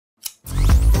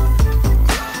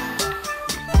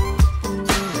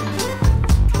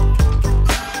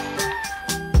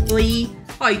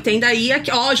Ó, e tem daí aqui,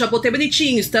 ó, já botei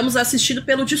bonitinho. Estamos assistindo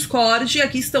pelo Discord e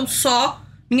aqui estão só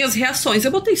minhas reações.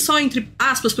 Eu botei só entre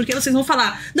aspas, porque vocês vão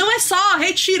falar, não é só,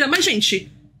 retira. Mas,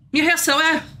 gente, minha reação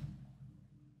é...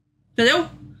 Entendeu?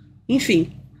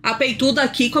 Enfim, a peituda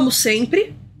aqui, como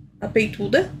sempre. A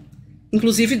peituda.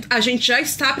 Inclusive, a gente já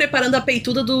está preparando a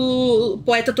peituda do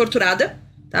Poeta Torturada,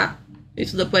 tá?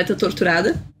 Peituda Poeta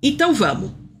Torturada. Então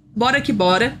vamos. Bora que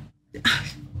bora.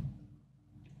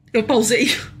 Eu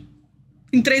pausei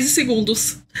em 13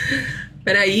 segundos.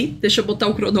 Peraí, deixa eu botar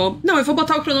o cronômetro. Não, eu vou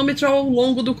botar o cronômetro ao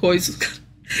longo do coisa.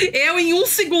 Eu em 1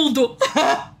 segundo.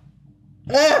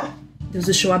 Deus,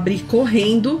 deixa eu abrir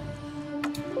correndo.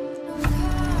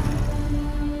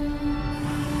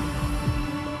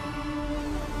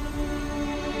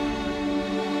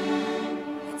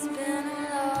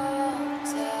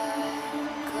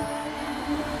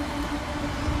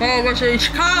 Calma,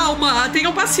 gente, calma,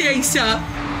 tenham paciência.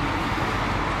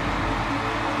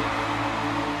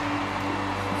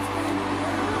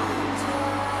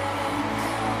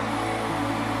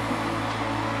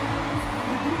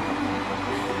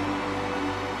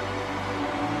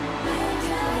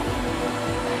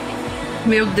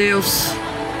 Meu Deus.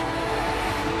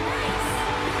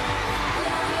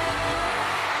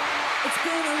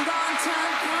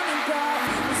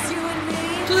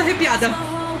 Toda arrepiada.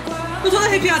 Eu tô toda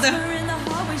arrepiada.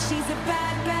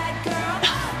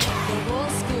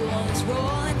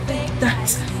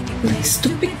 Play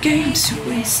stupid games, you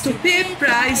win stupid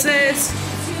prizes.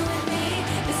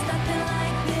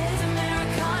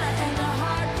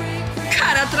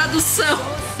 Cara, a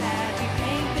tradução.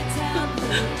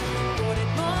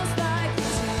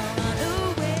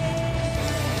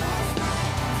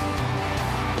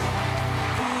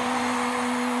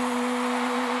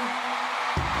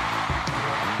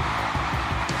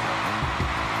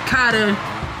 Cara.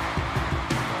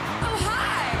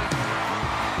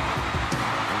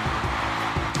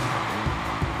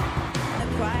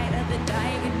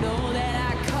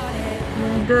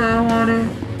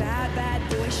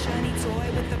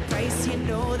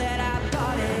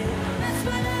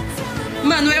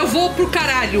 Mano, eu vou pro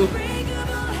caralho.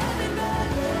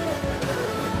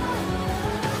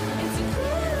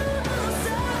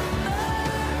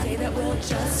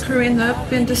 Screwing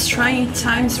up in these trying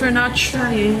times, we're not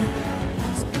trying.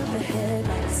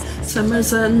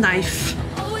 Summer's a knife.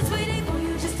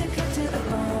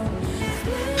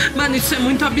 Mano, isso é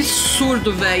muito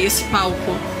absurdo, velho, esse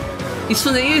palco.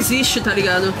 Isso nem existe, tá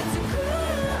ligado?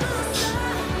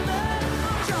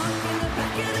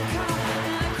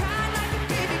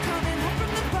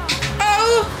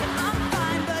 Oh!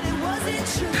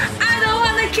 I don't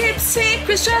wanna keep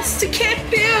secrets just to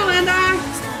keep you and I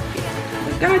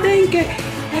garden get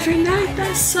every night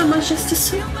that summer just to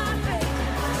see.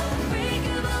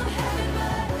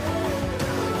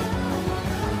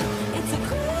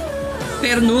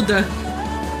 Pernuda.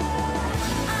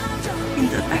 In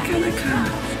the back of the car.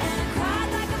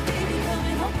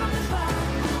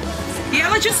 E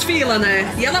ela desfila,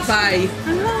 né? E ela vai.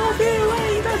 I love you,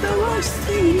 ainda the worst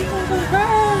thing you ever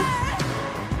heard.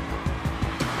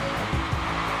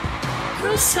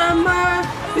 No summer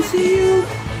with you.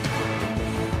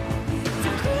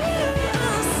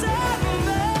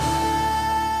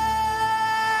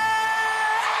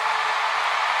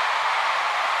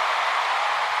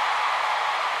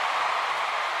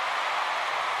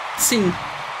 Sim.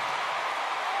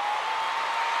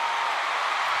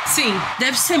 Sim,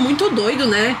 deve ser muito doido,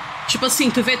 né? Tipo assim,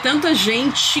 tu vê tanta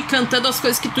gente cantando as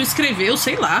coisas que tu escreveu,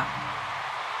 sei lá.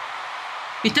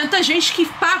 E tanta gente que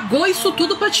pagou isso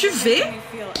tudo pra te ver.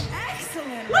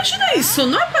 Imagina isso,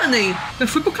 não é, Bunny? Eu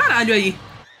fui pro caralho aí.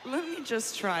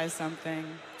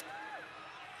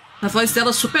 A voz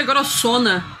dela super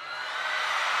grossona.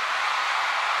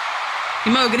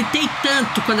 Irmão, eu gritei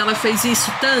tanto quando ela fez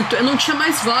isso, tanto. Eu não tinha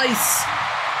mais voz.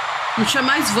 Não tinha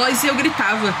mais voz e eu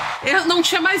gritava. Eu não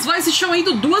tinha mais voz e tinham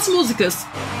ido 2 músicas.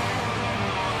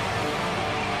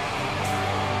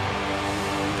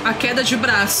 A queda de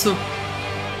braço.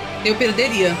 Eu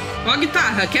perderia. Ó a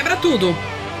guitarra, quebra tudo.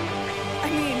 I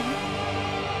mean,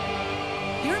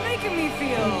 you're making me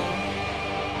feel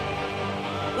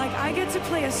like I get to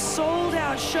play a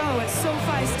sold-out show at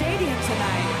SoFi Stadium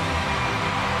tonight.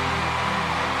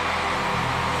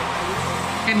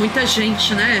 É muita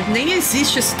gente, né? Nem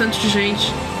existe esse tanto de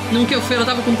gente. Num que eu fui, ela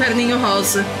tava com um terninho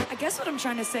rosa. I guess what I'm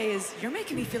trying to say is, you're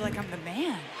making me feel like I'm the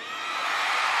man.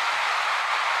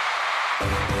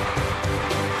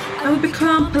 I would be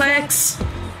complex.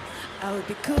 I would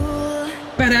be cool.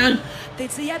 Pera.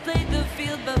 They'd say I played the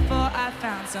field before I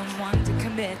found someone to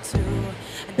commit to.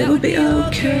 And It would be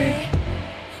okay.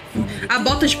 A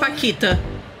bota de Paquita.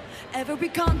 Every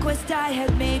conquest I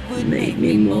had made would Make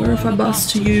me more of a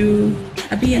boss to you.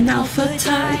 I'd be an alpha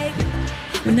type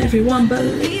when everyone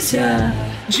believes ya.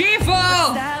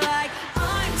 Divo!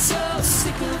 I'm so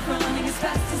sick of running as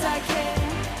fast as I can.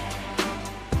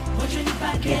 Wondering if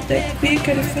I'd get there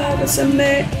quicker if I was a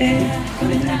man.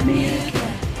 Coming at me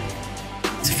again.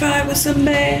 If I was a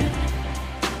man,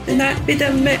 then I'd be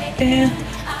the man.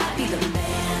 I'd be the man.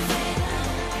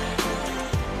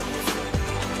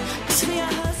 See, I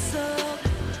hustle,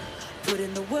 put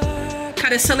in the work.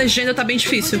 Cara, essa legenda tá bem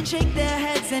difícil. Shake their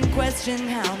heads and question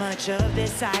how much of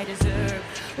this I deserve.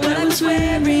 What I was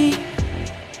wearing,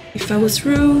 if I was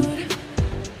rude,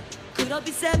 Could all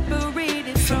be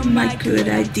separated from my good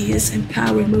ideas and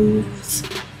power moves.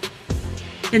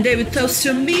 And they would toast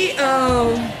to me,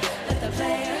 oh, Let the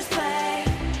players play.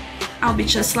 I'll be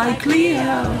just like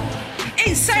Leo.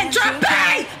 Inside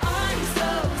dropping! I'm so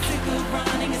sick of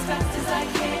running as fast as I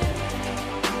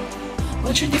can.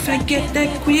 Wondering if I get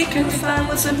that quick and if I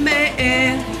was a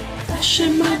man.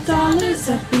 Flashing my dollars,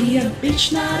 I'd be a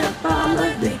bitch, not a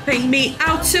baller. They pay me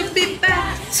out to be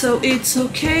bad, so it's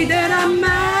okay that I'm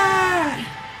mad.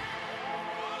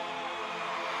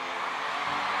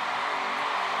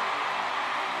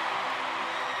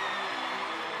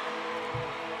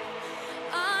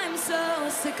 I'm so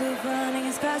sick of running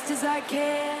as fast as I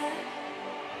can.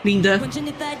 Linda. Wondering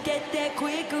if I'd get there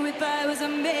quicker if I was a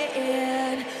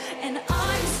man. And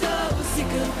I'm so sick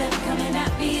of them coming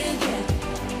at me again.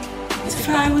 If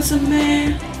I was a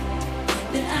man,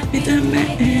 Then I'd be the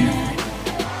man.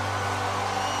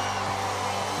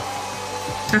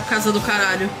 A casa do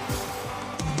caralho.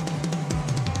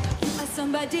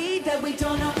 Somebody that we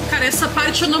don't know. Cara, essa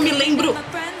parte eu não me lembro. My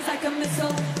friends like a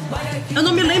missile. Why are you? Eu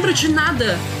não me lembro de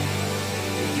nada.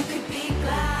 You could be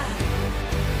glad.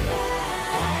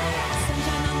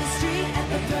 Sunshine on the street at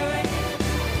the parade.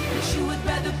 But you would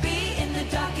rather be in the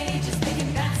dark ages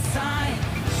thinking that sign.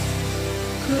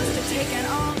 Must have taken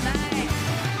all night.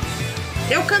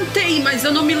 Eu cantei, mas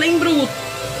eu não me lembro.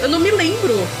 Eu não me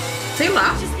lembro. Sei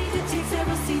lá. Just need to take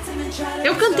several seats and then try to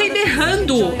Eu cantei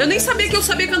berrando. Eu nem sabia que eu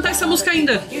sabia cantar essa música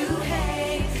ainda. you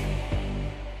hate.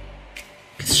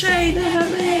 Shade never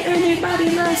made anybody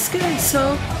less gay,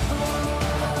 so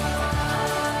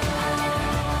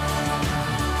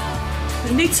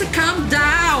you need to calm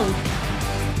down.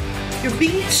 You're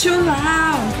being too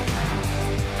loud.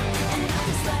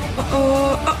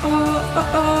 Oh.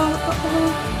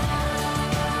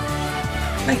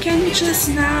 Why can't you just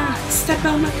not step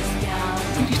on my...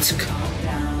 You need to go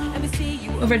Let me see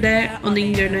you over there on the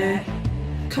internet,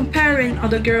 comparing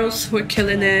other girls who are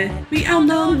killing it. We all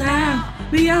know now,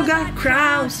 we all got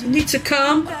crowds. You need to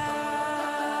come Let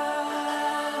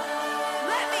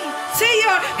me see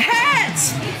your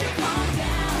heads. calm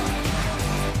down.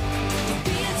 You're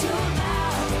being too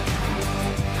loud.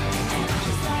 And I'm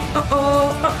just like,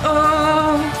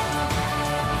 Oh.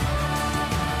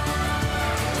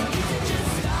 you need to just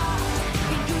stop.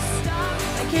 Can you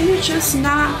stop? Can you just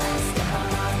not?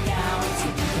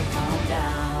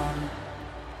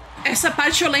 Essa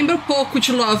parte eu lembro pouco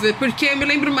de Lover, porque eu me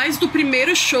lembro mais do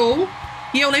primeiro show.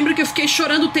 E eu lembro que eu fiquei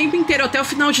chorando o tempo inteiro, até o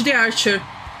final de The Archer.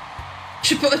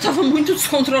 Tipo, eu tava muito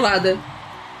descontrolada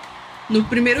no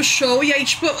primeiro show. E aí,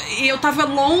 tipo, eu tava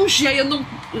longe, aí eu não...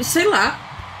 Sei lá.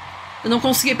 Eu não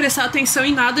consegui prestar atenção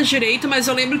em nada direito, mas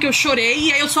eu lembro que eu chorei.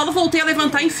 E aí eu só voltei a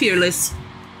levantar em Fearless.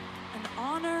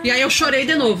 E aí eu chorei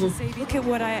de novo. Look at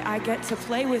what I get to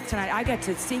play with tonight. I get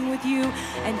to sing with you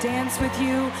and dance with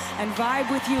you and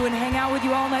vibe with you and hang out with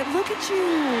you all night. Look at you.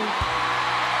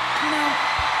 You know,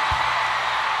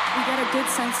 we get a good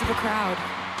sense of a crowd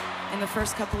in the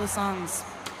first couple of songs.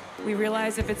 We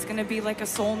realize if it's going to be like a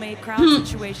soulmate crowd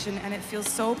situation, and it feels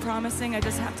so promising. I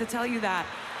just have to tell you that.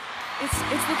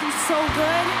 It's looking so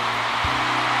good.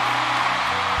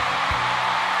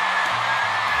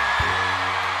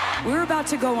 We're about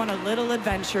to go on a little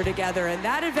adventure together, and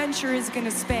that adventure is going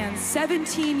to span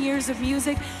 17 years of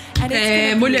music, and it's going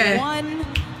to be mulher. one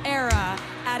era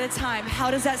at a time.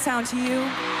 How does that sound to you?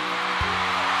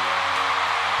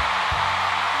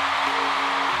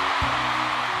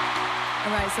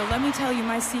 All right, so let me tell you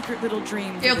my secret little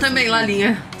dream. for Eu this também, evening.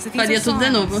 Lalinha. So these Faria are tudo de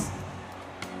novo. songs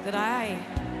that I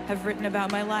have written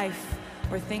about my life,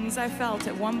 or things I felt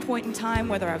at one point in time,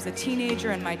 whether I was a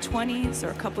teenager in my 20s or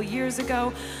a couple years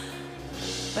ago.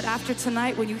 But after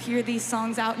tonight, when you hear these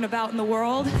songs out and about in the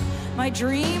world, my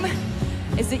dream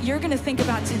is that you're gonna think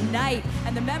about tonight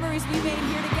and the memories we made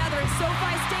here together at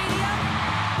SoFi Stadium.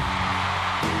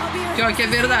 I'll be your Pior que é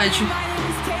host this verdade. evening. My name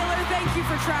is Taylor. Thank you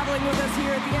for traveling with us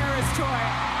here at the ERAS Tour.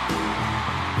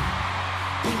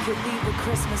 We could leave the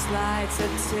Christmas lights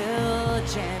until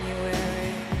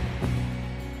January.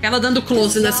 Ela dando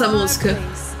close nessa música.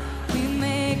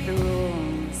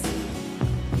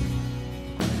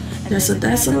 There's a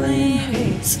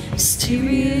dazzling,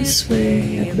 mysterious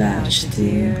way about you,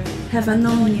 dear. Have I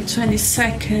known you 20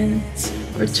 seconds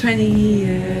or 20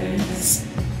 years?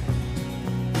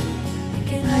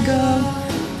 Can I go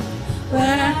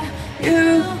where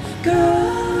you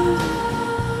go?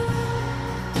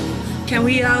 Can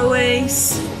we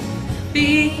always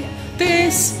be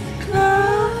this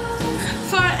close?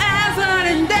 Forever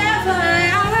and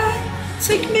ever,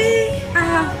 take me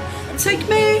out, take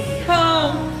me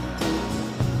home.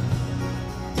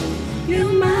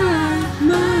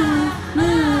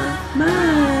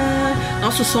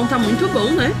 Nossa, o som tá muito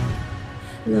bom, né?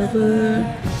 Lover,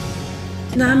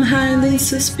 I'm highly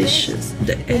suspicious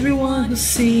that everyone who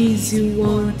sees you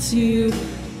wants you.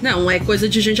 Não, é coisa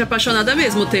de gente apaixonada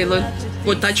mesmo, Taylor.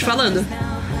 Vou estar te falando.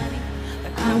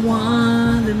 I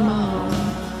want them all.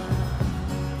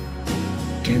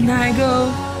 Can I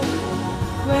go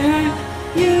where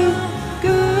you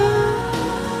go?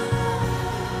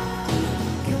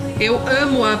 Eu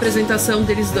amo a apresentação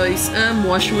deles dois.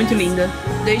 Amo, acho muito linda.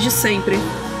 Desde sempre.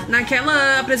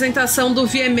 Naquela apresentação do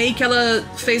VMA que ela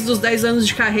fez dos 10 anos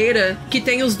de carreira, que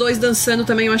tem os dois dançando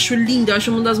também, eu acho linda. Eu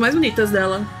acho uma das mais bonitas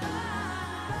dela.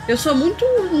 Eu sou muito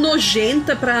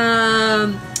nojenta pra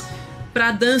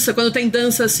dança, quando tem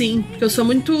dança assim. Porque eu sou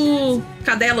muito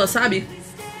cadela, sabe?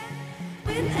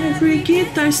 Every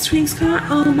guitar strings got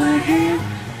on my head.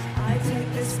 I take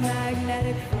this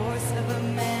magnetic force of a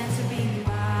man to be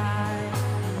my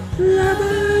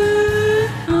lover.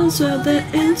 Also the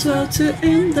ends well to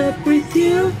end up with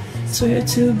you. Swear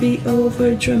to be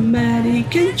over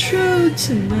dramatic and true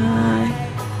tonight.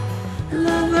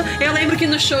 Lover. Eu lembro que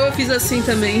no show eu fiz assim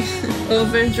também.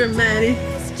 Over dramatic.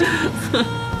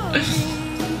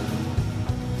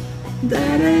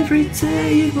 That every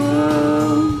day you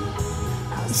go,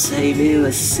 save you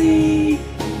a sea,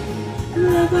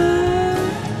 lover.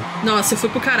 Nossa, eu fui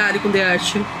pro caralho com The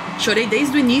Art. Chorei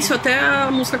desde o início até a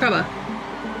música acabar.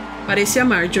 Parecia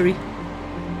Marjorie.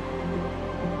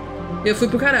 Eu fui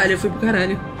pro caralho, eu fui pro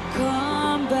caralho.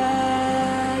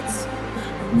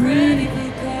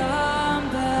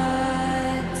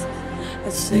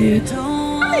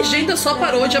 A legenda só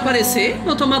parou de aparecer?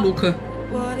 Eu tô maluca.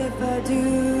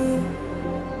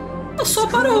 Só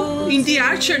parou. Em The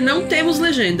Archer não temos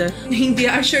legenda. Em The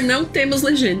Archer não temos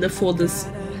legenda, foda-se.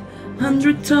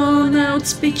 100 torn out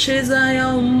speeches I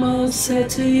almost said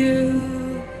to you.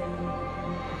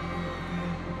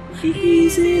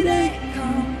 Easy they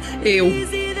come, eu.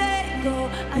 Easy they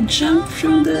go. I jump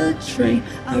from the train,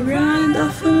 I ride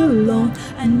off alone.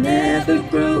 I never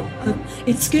grow up,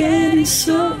 it's getting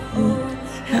so old.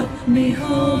 Help me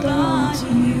hold on to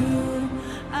you.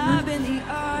 I've been the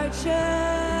archer.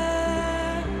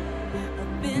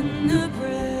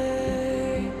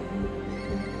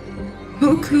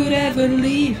 Who could ever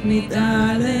leave me,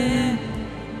 darling?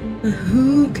 But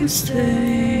who could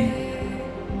stay?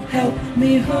 Help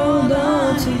me hold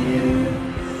on to you.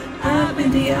 I've been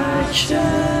the archer,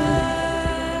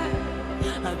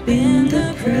 I've been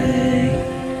the prey.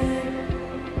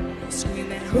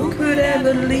 Who could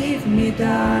ever leave me,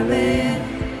 darling?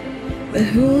 But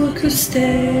who could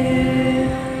stay?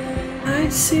 I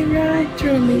see right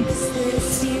through me. They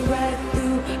see right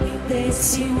through me. They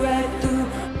see right through.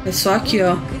 É só aqui,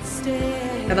 ó.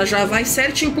 Ela já vai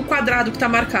certinho pro quadrado que tá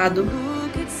marcado.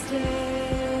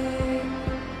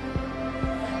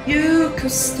 You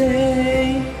could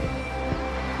stay.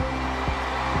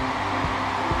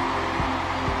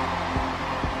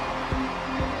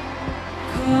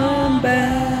 Come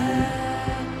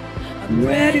back. I'm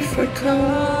ready for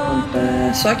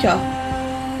combat. Só aqui, ó.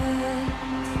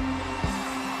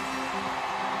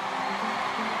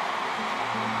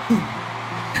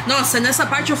 Nossa, nessa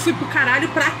parte eu fui pro caralho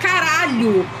pra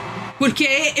caralho.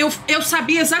 Porque eu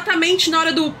sabia exatamente na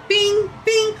hora do pim,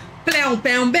 pim, plém,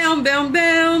 pém, bem, bem,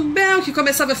 bem, bem, que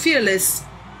começava Fearless.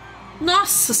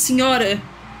 Nossa senhora.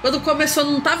 Quando começou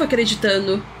eu não tava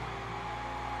acreditando.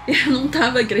 Eu não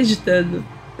tava acreditando.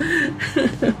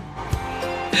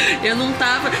 Eu não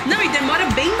tava... Não, e demora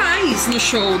bem mais no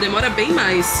show. Demora bem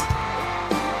mais.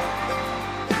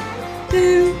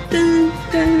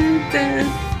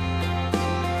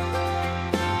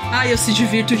 Ai, eu se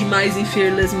divirto demais em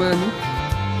Fearless, mano.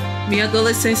 Minha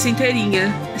adolescência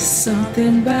inteirinha.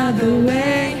 Something by the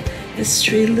way the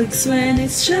street looks when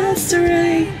it's just the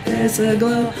rain. There's a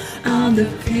glow on the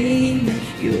pavement.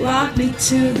 You walk me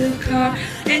to the car,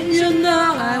 and you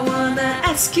know I wanna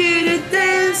ask you to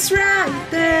dance right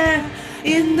there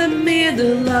in the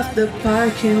middle of the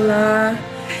parking lot.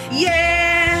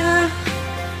 Yeah.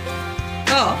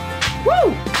 Oh,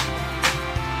 woo!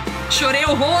 Chorei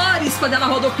horrores quando ela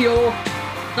rodopiou.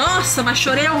 Nossa, mas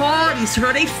chorei horrores,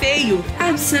 chorei feio.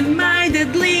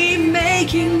 Absent-mindedly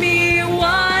making me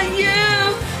want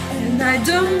you, and I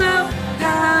don't know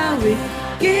how it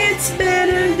gets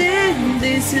better than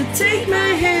this. You take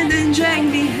my hand and drag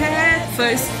me head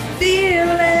first.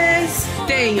 Fearless.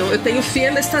 Eu tenho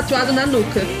Fearless tatuado na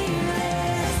nuca.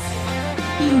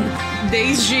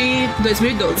 Desde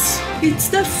 2012. It's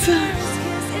the first.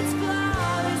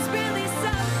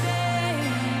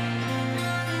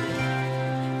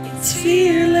 It's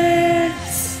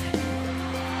fearless.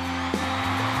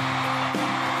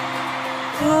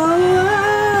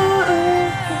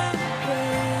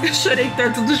 Eu chorei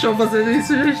tanto do show fazendo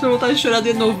isso, gente, não vontade de chorar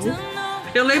de novo.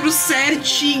 Eu lembro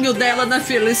certinho dela na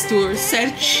Fearless Tour,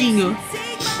 certinho.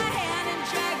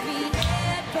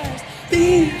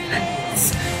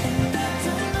 Fearless.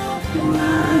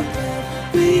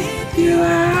 With your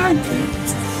eyes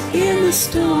in the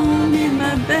storm, in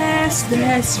my best,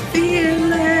 that's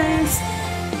fearless.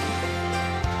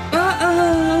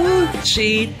 Oh,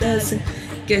 she doesn't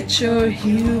get your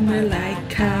humor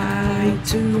like I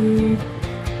do.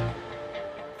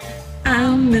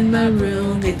 I'm in my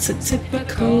room, it's a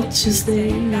typical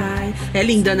Tuesday night. É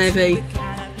linda, né, véi?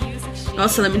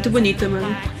 Nossa, ela é muito bonita,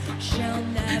 mano.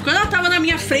 Quando ela tava na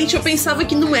minha frente, eu pensava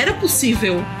que não era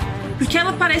possível. Porque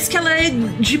ela parece que ela é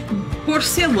de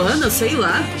porcelana, sei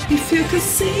lá. If you could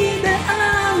see that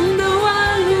I'm the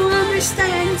one who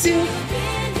understands you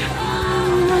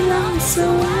all along, so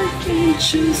why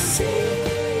can't you see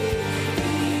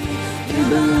you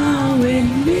belong with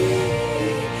me?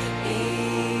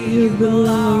 You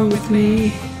belong with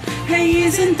me. Hey,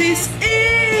 isn't this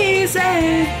easy?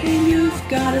 And you've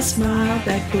got a smile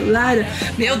that could light up.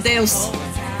 Meu Deus.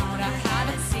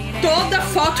 Toda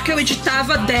foto que eu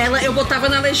editava dela, eu botava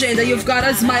na legenda You've got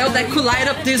a smile that could light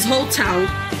up this whole town.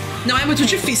 Não é muito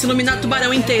difícil iluminar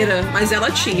Tubarão inteira, mas ela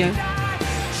tinha.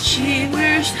 She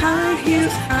wears high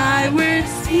heels, I wear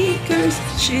sneakers.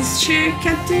 She's cheer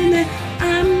captain and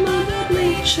I'm on the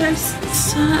bleachers.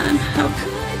 Somehow.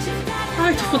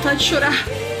 Ai, tô com vontade de chorar.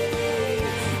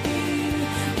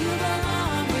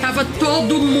 Tava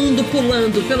todo mundo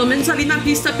pulando. Pelo menos ali na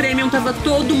pista premium tava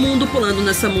todo mundo pulando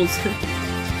nessa música.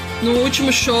 No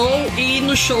último show e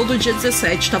no show do dia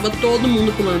 17. Tava todo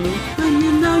mundo pulando. When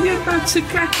you know you're about to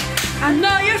crack, I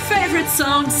know your favorite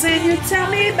songs, and you tell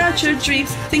me about your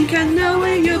dreams. Think I know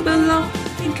where you belong,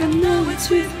 think I know it's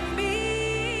with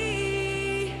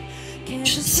me. Can't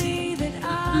you see that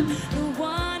I'm the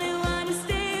one who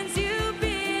understands you,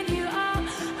 been here all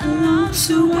along,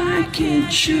 so why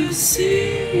can't you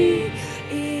see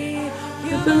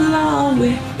you belong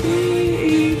with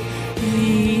me?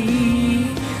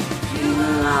 You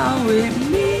belong with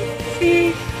me.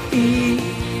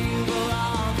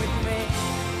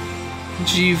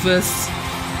 Divas.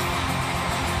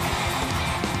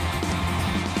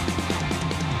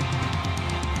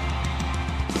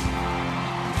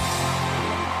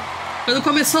 Quando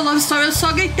começou a Love Story eu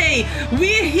só gritei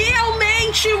We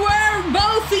realmente were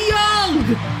both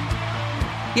young.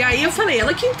 E aí eu falei,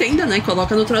 ela que entenda, né?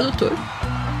 Coloca no tradutor.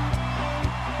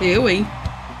 Eu, hein?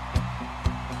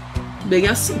 Bem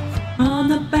assim. On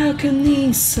the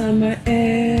balcony, summer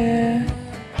air.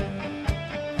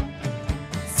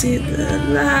 See the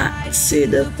light, see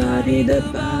the party, the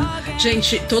bar.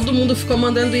 Gente, todo mundo ficou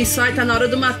mandando isso. Ai, tá na hora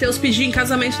do Matheus pedir em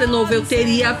casamento de novo. Eu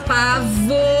teria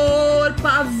pavor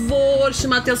se o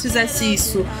Matheus fizesse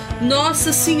isso.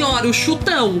 Nossa senhora, o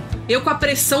chutão. Eu com a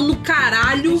pressão no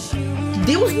caralho.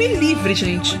 Deus me livre,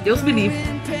 gente. Deus me livre.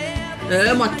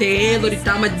 Amo a Taylor e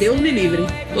tal, mas Deus me livre.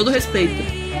 Todo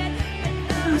respeito.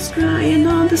 I was crying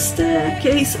on the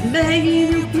staircase,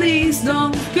 begging you please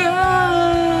don't go.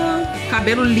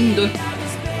 Cabelo lindo.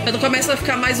 Quando começa a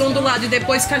ficar mais ondulado e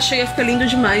depois cacheia, fica lindo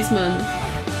demais, mano.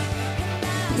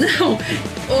 Não.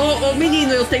 Ô,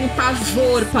 menino, eu tenho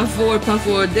pavor.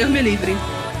 Deus me livre.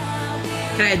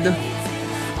 Credo.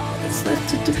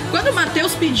 Quando o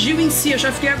Matheus pediu em si, eu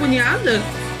já fiquei agoniada.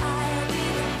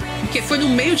 Porque foi no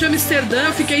meio de Amsterdã,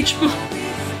 eu fiquei tipo...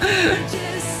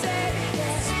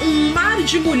 Um mar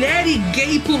de mulher e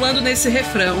gay pulando nesse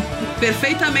refrão.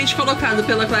 Perfeitamente colocado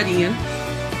pela Clarinha.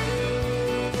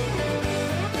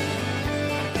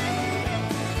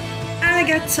 I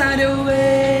got tired of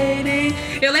waiting.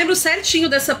 Eu lembro certinho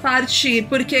dessa parte,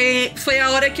 porque foi a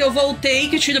hora que eu voltei,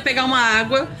 que eu tinha ido pegar uma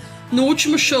água no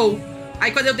último show.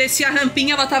 Aí quando eu desci a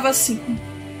rampinha, ela tava assim.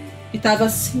 E tava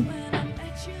assim.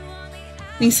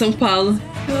 Em São Paulo.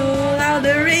 Pull out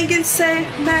the ring and say,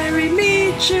 marry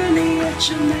me,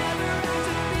 Juliet.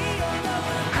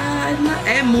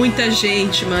 É muita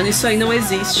gente, mano. Isso aí não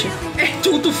existe. É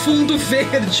tudo fundo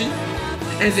verde.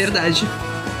 É verdade.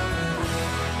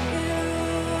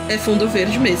 É fundo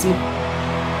verde mesmo.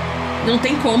 Não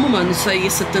tem como, mano, isso aí,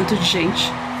 esse tanto de gente.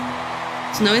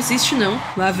 Isso não existe, não.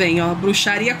 Lá vem, ó,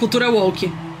 bruxaria e a cultura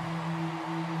woke.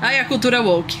 Aí a cultura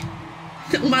woke.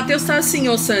 O Matheus tá assim,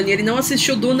 ô Sunny, ele não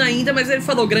assistiu Duna ainda, mas ele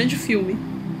falou, grande filme.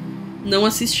 Não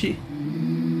assisti.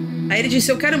 Aí ele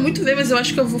disse, eu quero muito ver, mas eu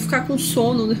acho que eu vou ficar com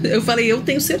sono. Eu falei, eu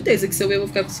tenho certeza que se eu ver eu vou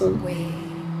ficar com sono.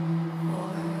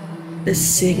 The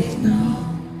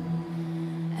signal.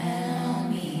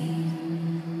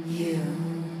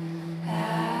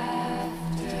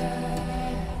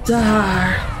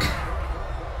 Dark.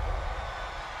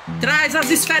 Traz as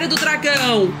esferas do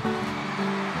dragão.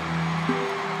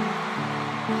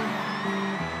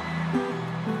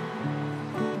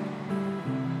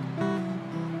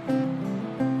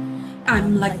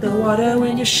 I'm like the water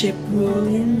when your ship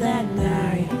rolling that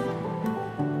night.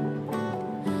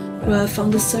 Rough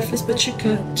on the surface, but you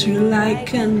cut through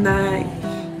like a knife.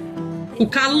 O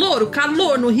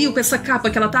calor no Rio com essa capa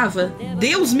que ela tava.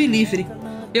 Deus me livre.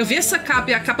 Eu vi essa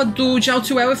capa e a capa de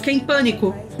Outwell eu fiquei em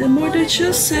pânico. The more that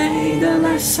you say, the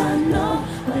less I know.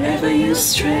 Wherever you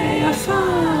stray, I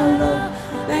follow.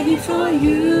 Begging for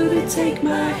you to take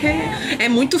my hand. É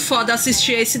muito foda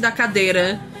assistir esse da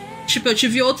cadeira. Tipo, eu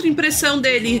tive outra impressão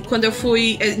dele quando eu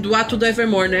fui... Do ato do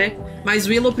Evermore, né? Mas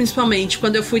Willow, principalmente,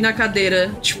 quando eu fui na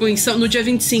cadeira. Tipo, no dia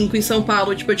 25, em São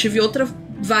Paulo. Tipo, eu tive outra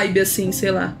vibe, assim,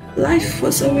 sei lá. Life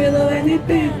was a willow and it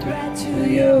bent right to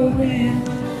your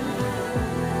hand.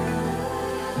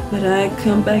 But I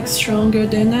come back stronger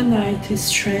than a night's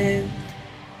trend.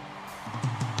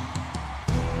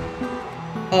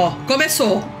 Ó,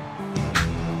 começou!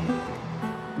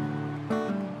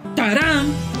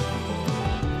 Taram!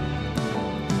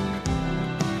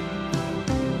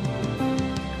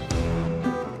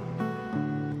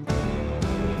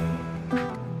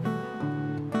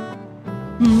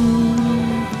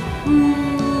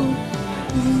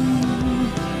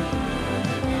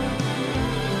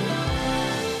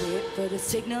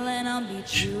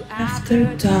 After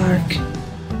dark,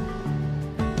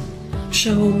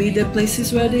 show me the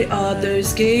places where the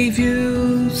others gave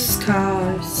you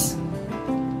scars.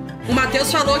 O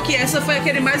Matheus falou que essa foi a que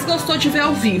ele mais gostou de ver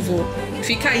ao vivo.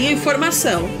 Fica aí a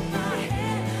informação.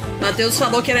 O Matheus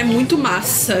falou que ela é muito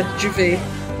massa de ver.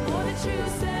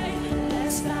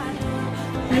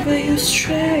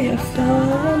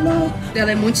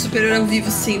 Ela é muito superior ao vivo,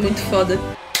 sim, muito foda.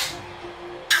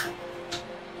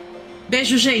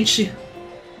 Beijo, gente.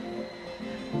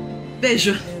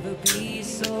 Beijo.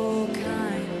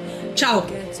 Tchau.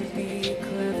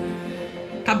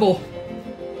 Acabou.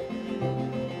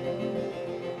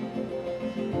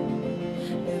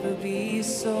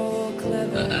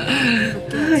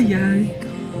 Ai, ai.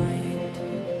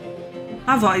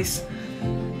 A voz.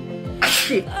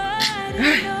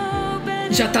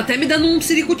 Já tá até me dando um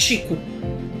ciricutico.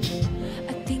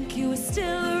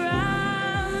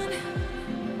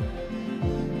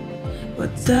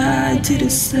 What I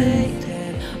didn't say,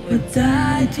 what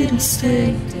I didn't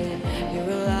say.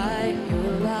 You're alive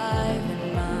in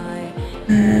my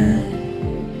head.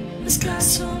 It's got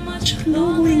so much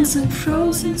longings and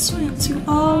frozen swings. You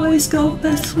always go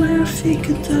best where feet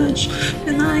can touch,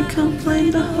 and I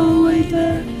complain the whole way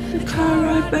there. The car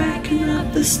ride back and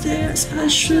up the stairs. I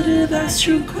should have asked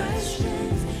you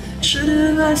questions. Should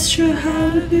have asked you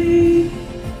how to be.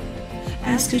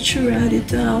 Ask that you write it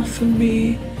down for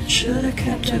me. Should have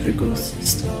kept every ghost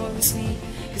stories,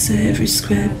 'cause every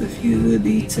scrap of you would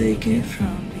be taken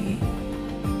from me.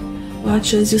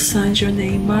 Watch as you signed your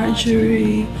name,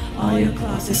 Marjorie. All your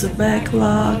closets are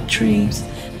backlog dreams.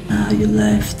 Now you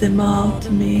left them all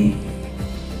to me.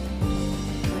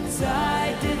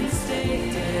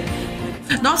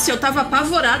 Nossa, eu tava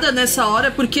apavorada nessa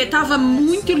hora porque tava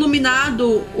muito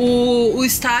iluminado o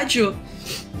estádio.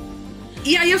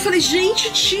 E aí eu falei,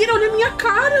 gente, tira, olha a minha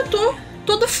cara, eu tô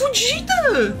toda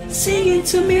fodida. Sing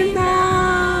it to me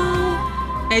now.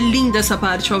 É linda essa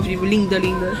parte ao vivo, linda,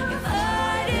 linda.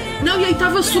 Não, e aí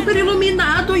tava super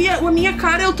iluminado e a minha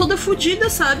cara eu toda fodida,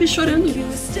 sabe, chorando.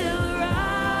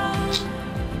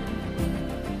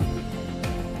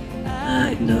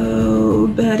 I know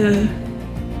better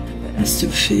as to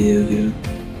feel you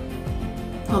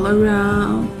all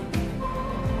around.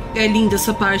 É linda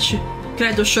essa parte.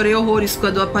 Credo, eu chorei horrores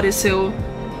quando apareceu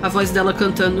a voz dela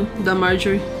cantando, da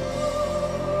Marjorie.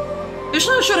 Eu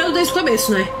estava chorando desde o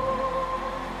começo, né?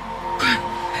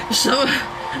 Eu estava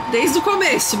desde o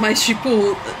começo, mas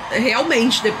tipo,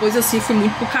 realmente, depois assim, fui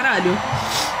muito pro caralho.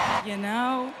 You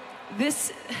know,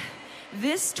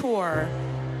 this tour,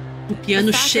 o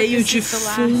piano cheio de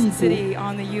fundo.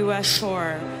 On the US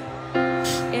tour,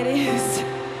 it is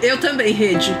Eu também,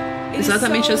 Rede.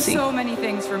 Exatamente assim.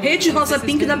 Rede Rosa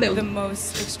Pink da Bel. The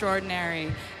most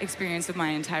extraordinary experience of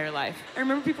my entire life. I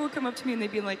remember people would come up to me and they'd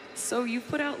be like, "So you've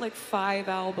put out like 5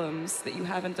 albums that you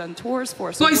haven't done tours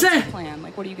for. So what's your plan?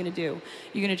 Like, what are you gonna do?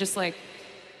 You're gonna just like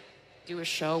do a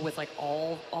show with like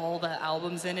all the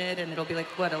albums in it, and it'll be like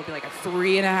what? It'll be like a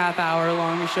 3.5 hour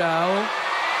long show."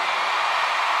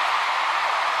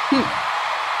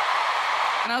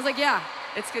 And I was like, "Yeah,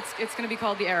 it's gonna be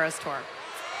called the ERAS tour.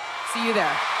 See you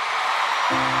there."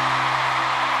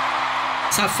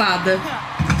 Safada.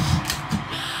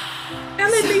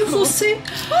 Ela é meio você.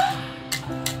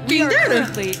 Quem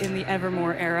dera? In the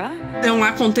Evermore era. É um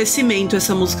acontecimento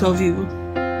essa música ao vivo.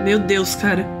 Meu Deus,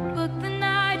 cara.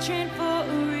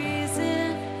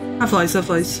 A voz, a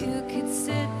voz.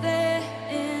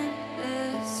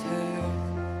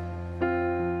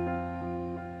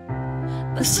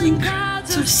 Listening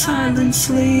crowds of silent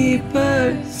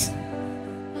sleepers.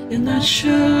 You're not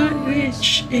sure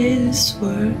which is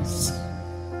worse.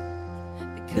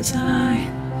 Because I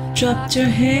dropped your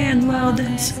hand while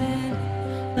dancing,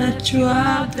 left you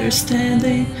out there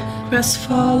standing,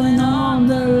 crestfallen on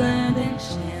the landing.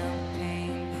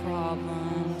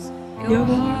 Your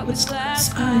heart was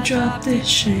close, I dropped the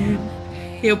shame.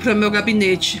 Eu pro meu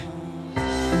gabinete.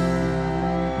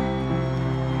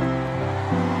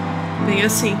 Bem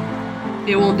assim.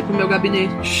 Eu ontem pro meu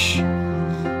gabinete.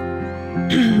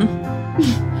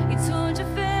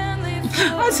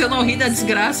 Ah, se eu não rir da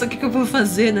desgraça, o que eu vou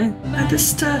fazer, né? At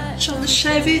this touch on the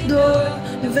Chevy door,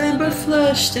 November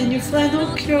flushed and your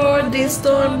flannel cured. This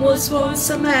storm was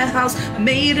once a madhouse. I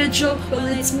made a joke, well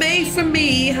it's made for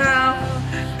me. How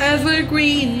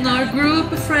evergreen, our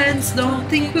group of friends don't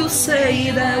think we'll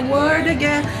say that word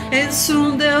again. And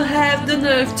soon they'll have the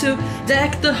nerve to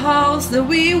deck the halls that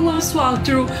we once walked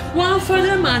through. 1 for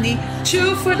the money,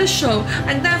 2 for the show.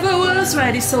 I never was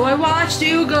ready, so I watched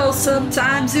you go.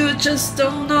 Sometimes you just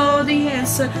don't know the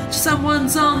answer to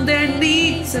someone's on their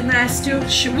knees and asked you.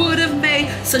 She would have made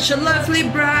such a lovely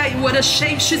bride. What a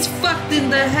shame she's fucked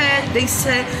in the head, they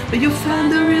said. But you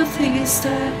found the real thing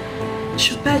instead.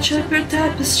 Should patch up your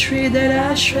tapestry that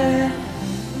I shred.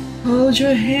 Hold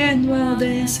your hand while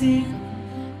dancing.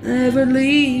 Never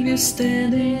leave you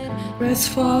standing. Rest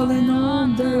falling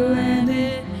on the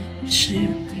landing.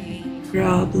 Champagne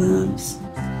problems.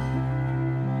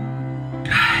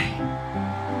 Ai.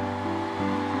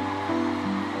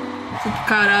 Do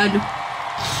caralho.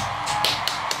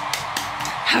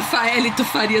 Rafael, tu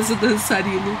farias o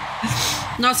dançarino.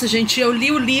 Nossa, gente, eu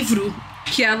li o livro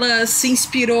que ela se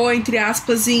inspirou, entre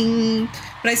aspas,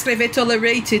 pra escrever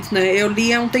Tolerated, né? Eu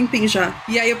li há um tempinho já.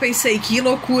 E aí eu pensei, que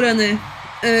loucura, né?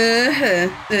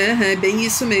 É bem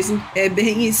isso mesmo. É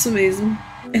bem isso mesmo.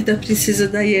 É da Princesa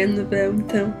Diana, Bel,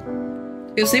 então.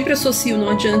 Eu sempre associo, não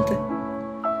adianta.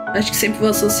 Acho que sempre vou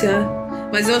associar.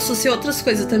 Mas eu associo outras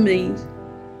coisas também.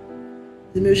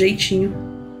 Do meu jeitinho.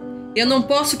 Eu não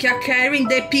posso que a Karen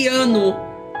dê piano.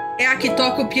 É a que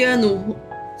toca o piano.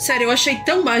 Sério, eu achei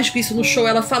tão mágico isso no show,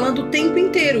 ela falando o tempo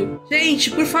inteiro. Gente,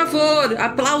 por favor,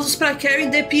 aplausos pra Karen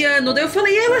de piano. Daí eu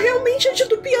falei, ela realmente é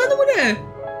do piano, mulher.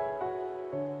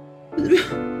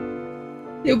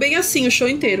 Deu bem assim o show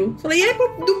inteiro. Falei, é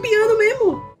do piano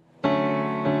mesmo.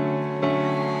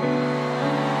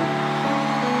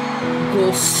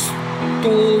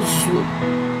 Gostoso.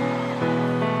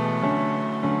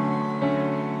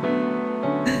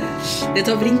 Eu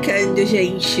tô brincando,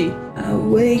 gente.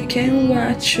 Awake and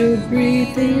watch you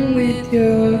breathing with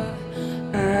your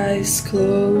eyes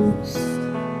closed.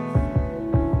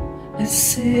 I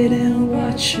sit and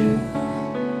watch you.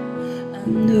 I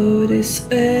notice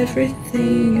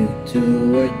everything you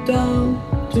do or don't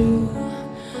do.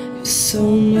 You're so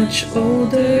much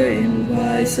older and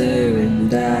wiser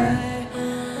and I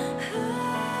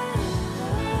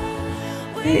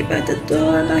wait by the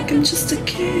door like I'm just a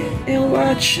kid and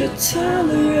watch you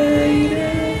tolerate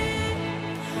it.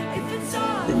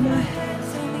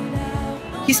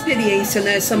 Que experiência,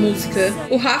 né, essa música.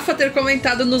 O Rafa ter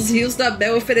comentado nos rios da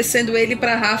Bel, oferecendo ele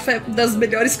pra Rafa, é uma das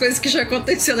melhores coisas que já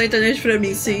aconteceu na internet pra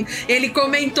mim, sim. Ele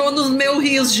comentou nos meus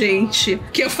rios, gente,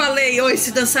 que eu falei,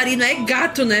 esse dançarino é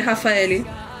gato, né, Rafael?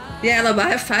 E ela,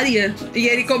 faria. E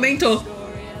ele comentou,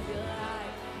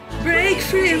 break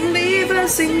free and leave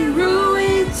us in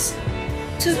ruins.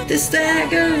 Took this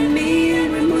dagger in me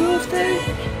and removed it.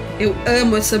 Eu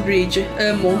amo essa bridge,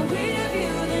 amo.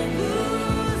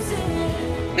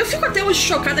 Eu fico até hoje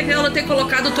chocada que ela ter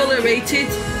colocado Tolerated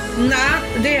na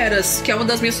The ERAS, que é uma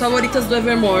das minhas favoritas do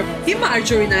Evermore. E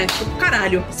Marjorie, né? Tipo,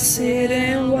 caralho. Sit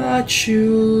and watch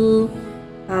you.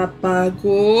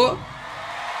 Apagou.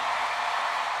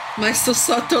 Mas tu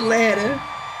só tolera.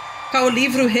 o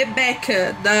livro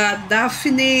Rebecca, da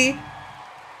Daphne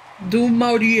du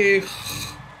Maurier.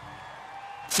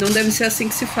 Não deve ser assim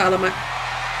que se fala, mas...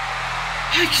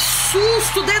 Ai, que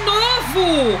susto! De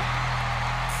novo!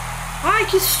 Ai,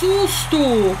 que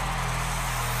susto!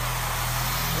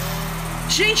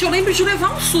 Gente, eu lembro de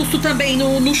levar um susto também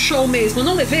no show mesmo. Eu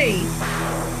não levei?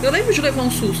 Eu lembro de levar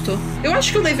um susto. Eu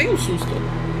acho que eu levei um susto.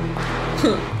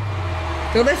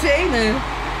 Eu levei, né?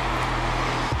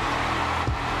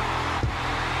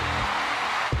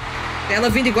 Ela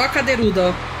vindo igual a cadeiruda,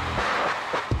 ó.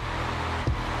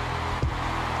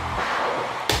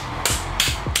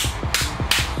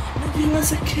 He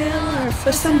was a killer,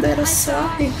 first time that I saw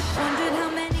him.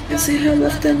 You see her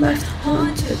left and left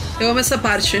haunted. Eu amo essa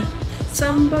parte.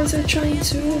 Some boys are trying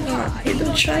too hard, he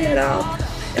don't try at all.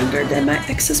 Younger than my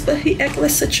exes, but he act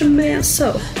like such a man,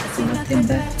 so nothing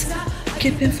better.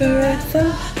 Keep him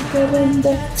forever, go on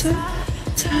doctor.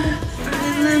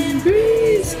 Island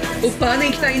breeze. O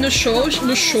Panem que tá aí no show,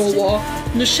 ó.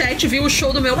 No chat viu o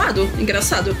show do meu lado.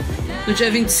 Engraçado. No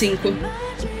dia 25.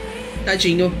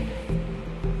 Tadinho.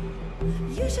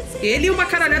 Ele e uma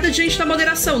caralhada de gente da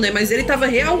moderação, né? Mas ele tava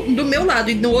real do meu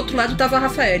lado e no outro lado tava a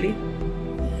Rafaele.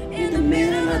 In the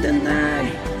middle of the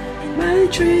night, my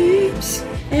dreams,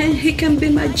 and he can be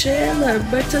my jailer,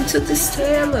 but until this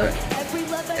tailor.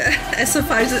 Essa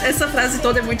frase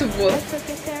toda é muito boa.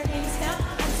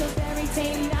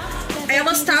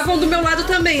 Elas estavam do meu lado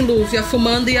também, Lúvia,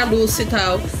 fumando e a Lucy e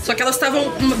tal. Só que elas estavam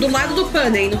do lado do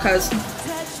Panem, no caso.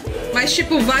 Mas,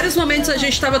 tipo, vários momentos a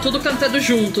gente tava tudo cantando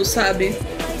junto, sabe?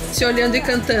 Se olhando e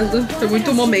cantando. Foi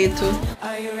muito momento.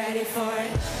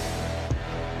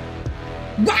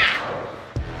 Uá!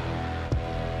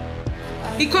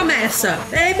 E começa.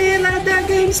 Baby, let the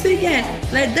games begin.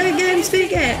 Let the games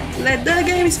begin. Let the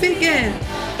games begin.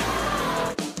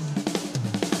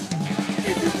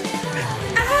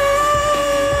 Ah,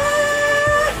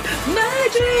 my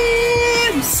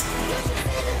dreams.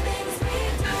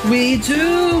 We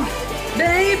do,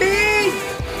 baby.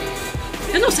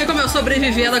 Eu não sei como eu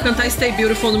sobrevivi a ela cantar Stay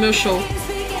Beautiful no meu show.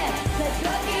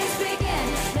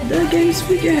 The games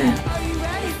begin.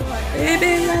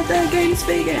 Baby, let the games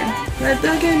begin. Let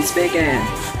the games begin.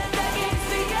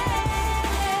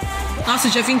 Nossa,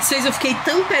 dia 26 eu fiquei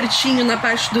tão pertinho na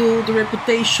parte do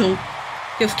Reputation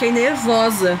que eu fiquei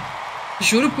nervosa.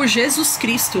 Juro por Jesus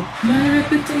Cristo. My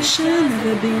reputation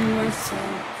never been worth so.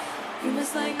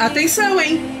 Atenção,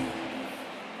 hein?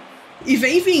 E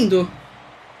vem vindo.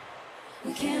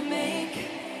 We can't make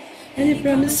any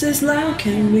promises like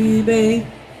can we, babe?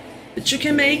 But you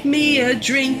can make me a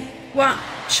dream. 1,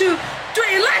 2,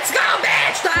 3, let's go,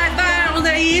 bitch! Dive down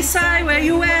the east side where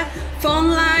you at. Phone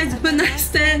lines, but I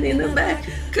stand in the back.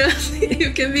 Cause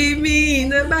you can meet me in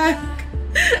the back.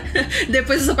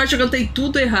 Depois dessa parte eu cantei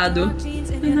tudo errado.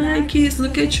 When I kiss,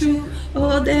 look at you.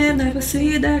 Oh, damn, never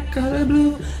see that color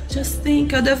blue. Just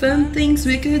think of the fun things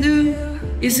we could do.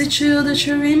 Is it you that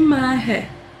you're in my head?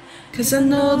 Cause I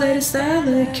know that it's not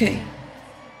okay.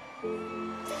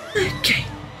 Okay.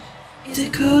 Is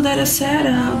it cool that I said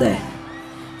all that?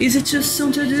 Is it too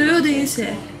soon to do this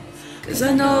yet? Cause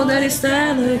I know that it's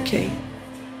not okay.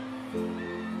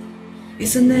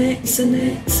 Isn't it, isn't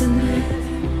it, isn't it?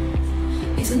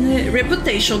 Isn't it?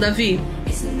 Reputation, Davi.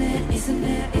 Isn't it, isn't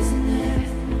it, isn't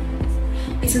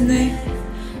it? Isn't it?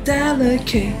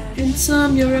 Delicate. In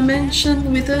some you're a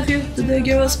mention with a view to the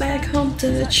girls back home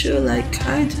touch you like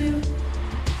I do.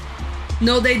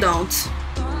 No, they don't.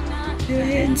 Your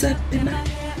hands up in my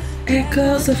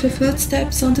echoes of your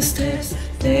footsteps on the stairs.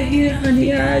 They're here,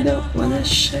 honey, I don't wanna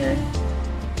share.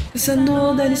 Cause I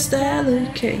know that it's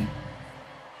delicate.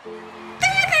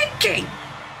 Delicate!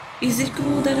 Is it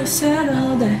cool that I said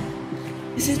all that?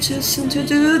 Is it too soon to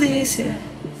do this yet?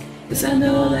 Cause I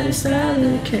know that it's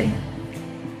delicate.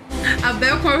 A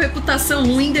Bel com a reputação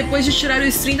ruim depois de tirar o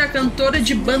stream da cantora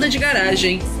de banda de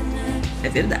garagem. É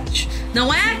verdade.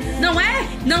 Não é? Não é?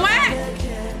 Não é?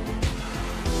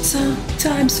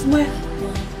 Sometimes when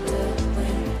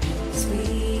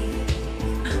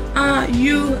are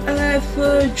you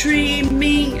ever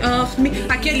dreaming of me?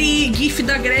 Aquele gif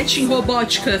da Gretchen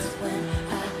robótica.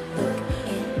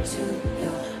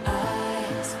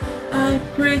 I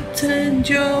pretend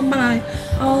you're mine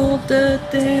all the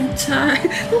damn time.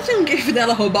 Não tem um gif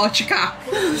dela robótica?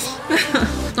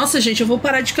 Nossa, gente, eu vou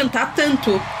parar de cantar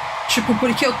tanto. Tipo,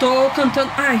 porque eu tô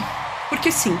cantando... Ai,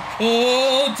 porque sim.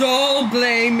 Oh, don't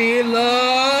blame me,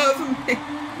 love me.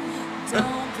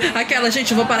 Aquela,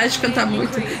 gente, eu vou parar de cantar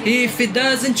muito. If it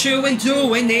doesn't you and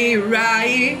doing it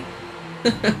right.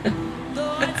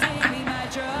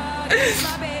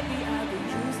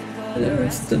 The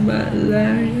rest of my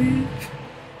life.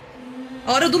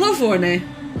 Hora do louvor, né?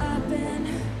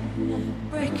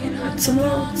 It's a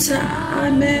long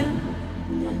time,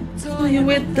 playing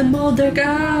with the older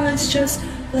guys, just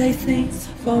play things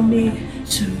for me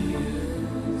to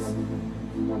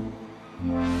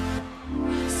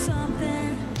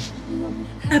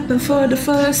happen for the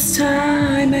first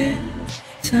time,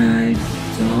 don't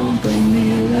blame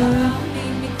me, love.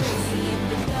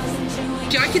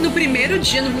 Pior que no primeiro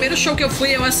dia, no primeiro show que eu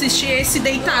fui, eu assisti esse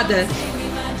deitada.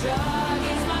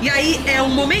 E aí é um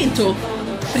momento,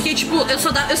 porque tipo, eu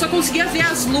só conseguia ver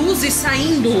as luzes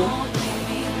saindo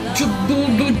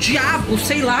do diabo,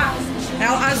 sei lá.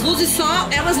 As luzes só,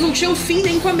 elas não tinham fim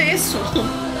nem começo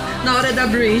na hora da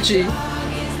bridge.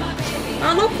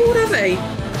 Uma loucura, véi.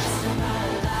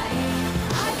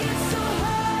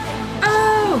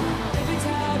 Oh,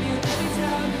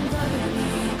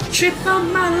 trip on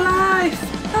my life.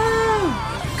 Oh.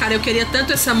 Cara, eu queria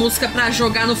tanto essa música pra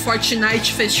jogar no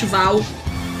Fortnite Festival.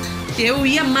 Eu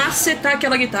ia macetar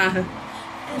aquela guitarra.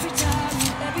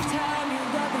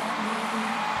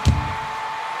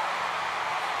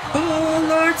 Oh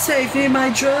Lord, save me,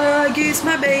 my drug is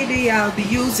my baby. I'll be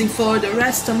using for the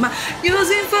rest of my life.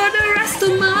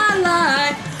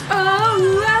 Oh,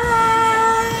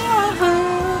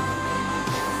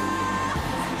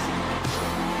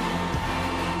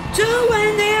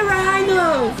 doing it right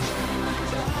now.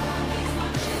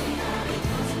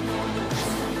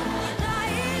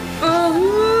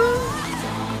 Oh,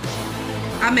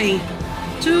 amém.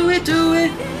 Do it, do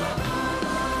it.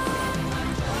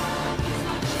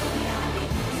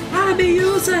 I'll be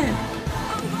using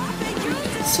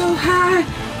so high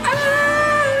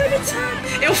every time.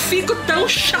 Eu fico tão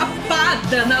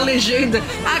chapada na legenda.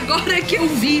 Agora é que eu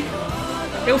vi.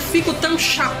 Eu fico tão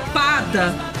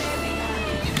chapada.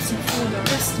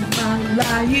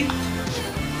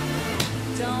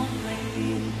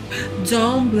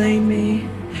 Don't blame me.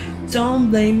 Don't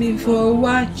blame me for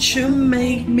what you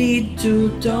make me do.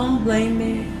 Don't blame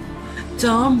me.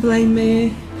 Don't blame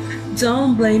me.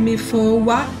 Don't blame me for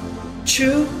what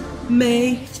you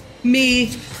make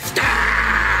me.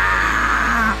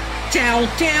 Down,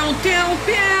 down, down,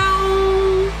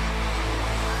 down.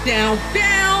 Down,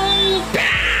 down,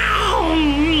 down.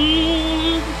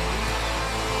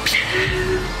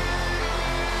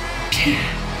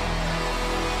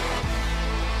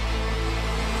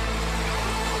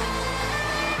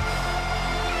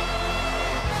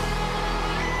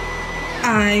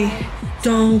 I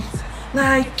don't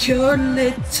like your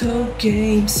little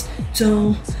games,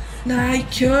 don't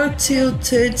like your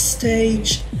tilted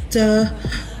stage, the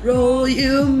role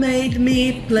you made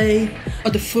me play, or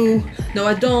the fool, no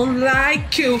I don't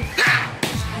like you.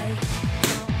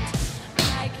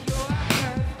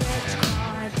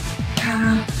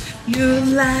 How you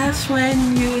laugh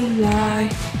when you lie.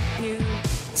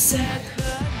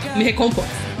 Me recompor.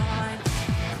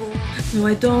 No,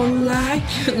 I don't like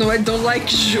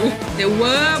Ju. Eu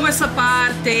amo essa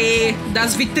parte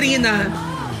das vitrinas.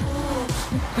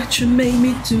 Look what you made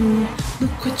me do.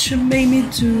 Look what you made me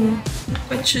do. Look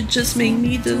what you just made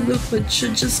me do. Look what you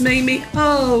just made me.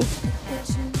 Oh,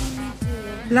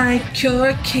 like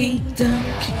your kingdom,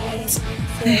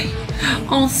 they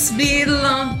all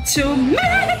belong to me.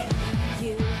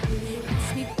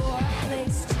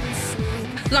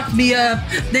 Lock me up,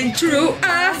 then threw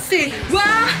a fit.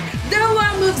 Why? The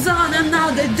one moves on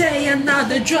another day,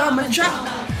 another drama drop.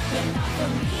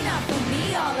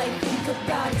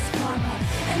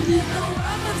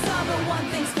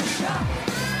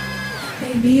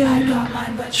 Baby, I don't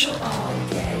mind, but you'll all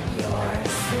get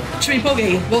yours. Me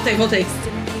empolguei, voltei.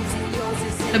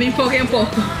 Eu me empolguei um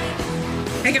pouco.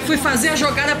 É que eu fui fazer a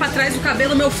jogada pra trás do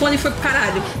cabelo, meu fone foi pro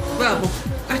caralho. Vamos.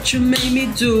 What you made me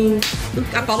do.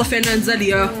 A Paula Fernandes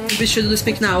ali, ó. O vestido do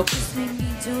Speak Now.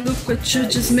 Look what you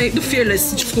just made. Do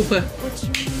Fearless, desculpa.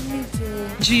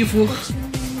 Divo.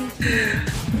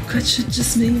 Look what you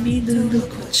just made me do.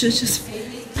 Look what you just.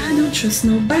 I don't trust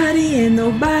nobody and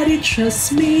nobody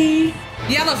trusts me.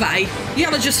 E ela vai. E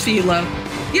ela desfila.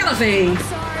 E ela vem.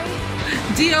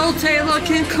 The old Taylor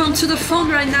can come to the phone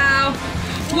right now.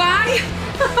 Why?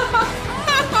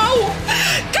 Oh,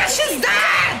 'cause she's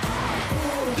dead!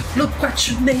 Look what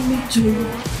you made me do.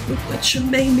 Look what you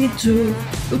made me do.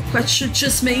 Look what you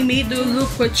just made me do.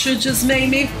 Look what you just made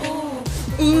me.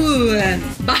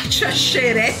 Bate a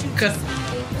xereca.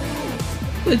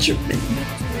 What you made me.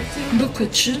 Look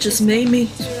what you just made me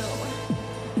do.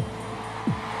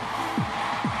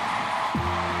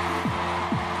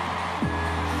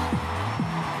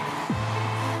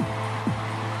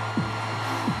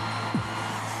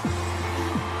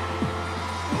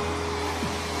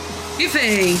 E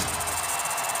vem.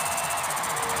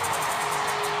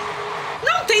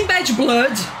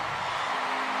 Blood.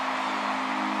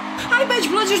 Ai, Bad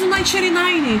Blood é do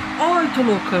 1989. Ai, tô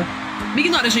louca. Me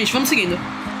ignora, gente. Vamos seguindo.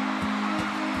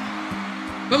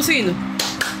 Vamos seguindo.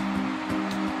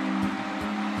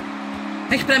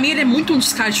 É que pra mim ele é muito um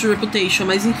descarte de Reputation,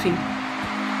 mas enfim.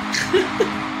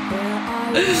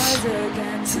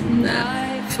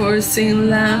 Forcing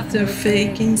laughter,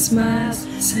 faking smiles,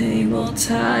 same old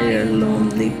tired,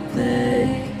 lonely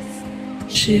place,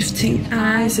 shifting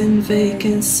eyes and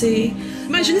vacancy.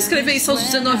 Imagina escrever isso aos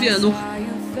 19 anos.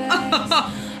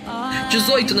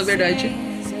 18, na verdade.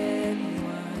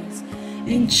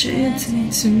 Enchanted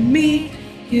to me,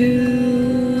 you.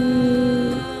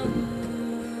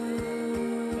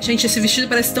 Gente, esse vestido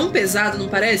parece tão pesado, não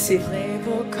parece?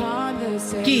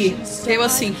 Que eu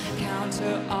assim.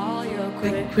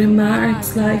 Quick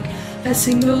remarks like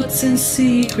passing notes and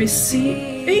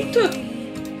secrecy. Eita!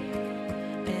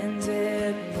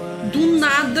 Do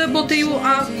nada botei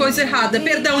a coisa errada.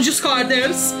 Perdão,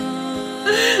 Discorders.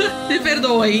 Me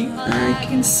perdoem. I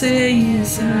can say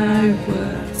as I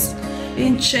was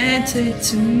enchanted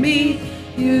to meet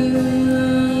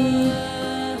you.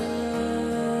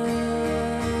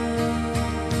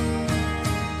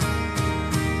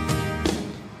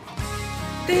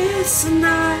 This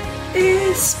night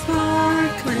is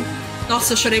sparkling.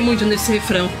 Nossa, eu chorei muito nesse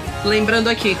refrão. Lembrando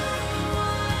aqui.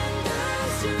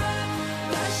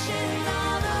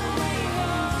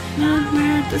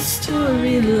 Where the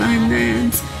storyline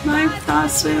ends, my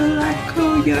thoughts will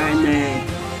echo your name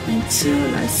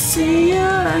until I see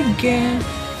you again.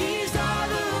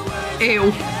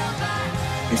 Eu.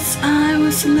 As I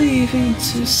was leaving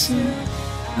too soon,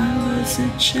 I was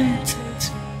enchanted.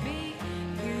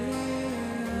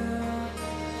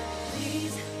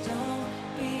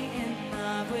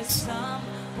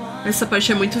 Essa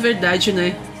parte é muito verdade,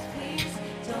 né?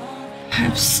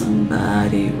 Have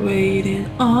somebody waiting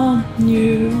on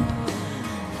you.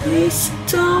 Please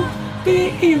don't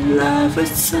be in love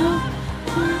with someone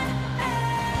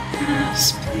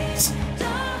else. Please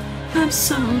have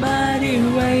somebody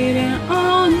waiting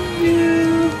on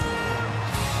you.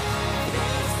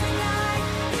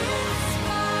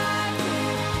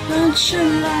 Don't you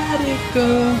let it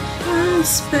go. I'll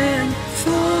spend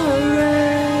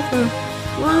forever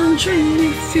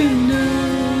wondering if you knew.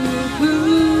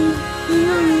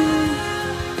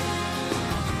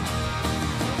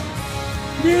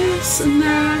 This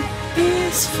night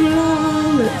is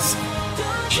flawless.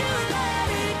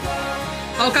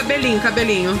 Ó o cabelinho,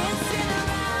 cabelinho.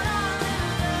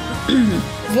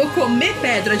 Vou comer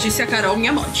pedra, disse a Carol,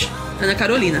 minha mote. Ana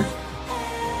Carolina.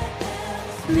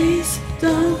 Please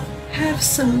don't have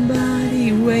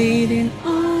somebody waiting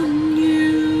on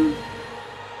you.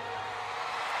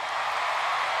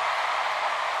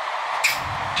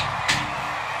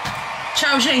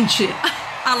 Tchau, gente.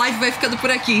 A live vai ficando por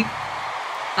aqui.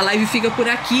 A live fica por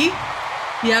aqui.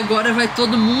 E agora vai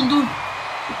todo mundo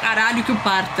o caralho que o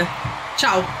parta.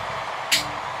 Tchau.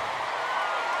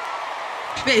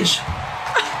 Beijo.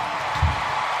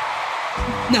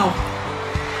 Não.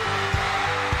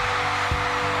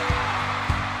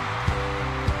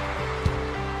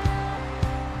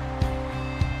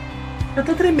 Eu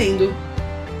tô tremendo.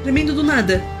 Tremendo do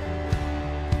nada.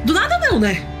 Do nada não,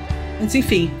 né? Mas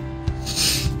enfim.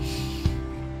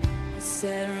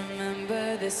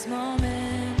 This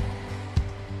moment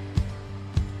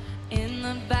in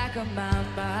the back of my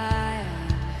mind.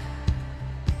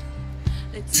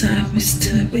 The time we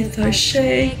stood with our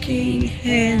shaking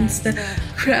hands, the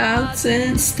crowds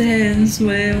and stands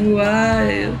went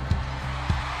wild.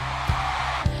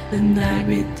 The night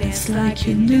we danced like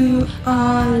you knew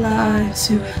our lives,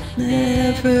 you'll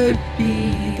never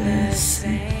be the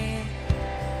same.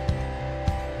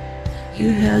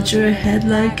 You held your head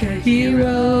like a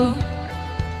hero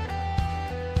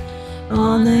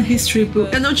on a history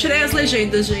book. Eu não tirei as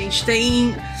legendas, gente.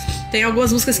 Tem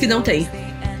algumas músicas que não tem.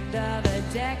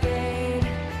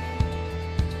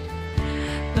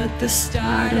 But the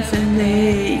start of an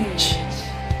age.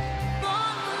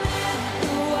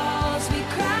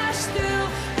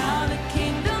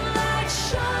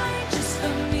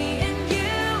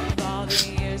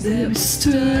 They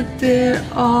stood there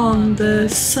on the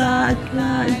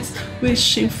sidelines,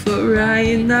 wishing for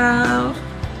right now.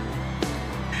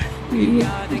 We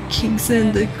are the kings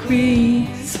and the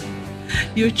queens.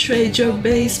 You trade your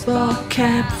baseball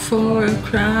cap for a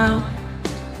crown.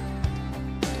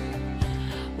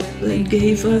 They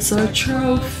gave us our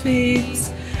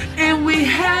trophies, and we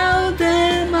held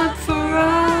them up for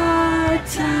our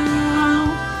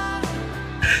town.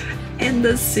 And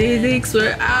the cynics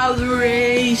were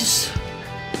outraged,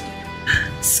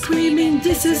 screaming,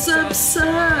 "This is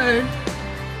absurd."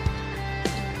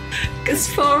 'Cause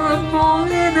for a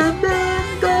moment a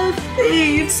band of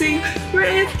thieves sing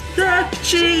with the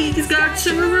cheese got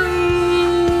to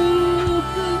rule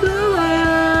the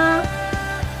world.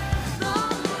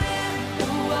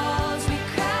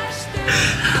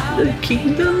 The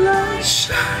kingdom light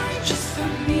shines just for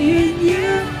me and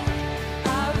you.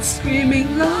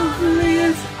 Screaming lovely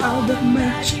is all the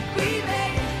magic we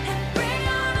made. And bring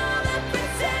on all the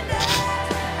pretenders.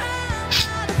 I'm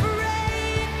not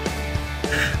afraid.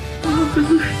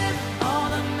 All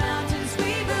the mountains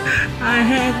we moved. I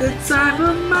had the time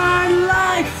of my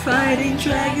life fighting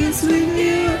dragons with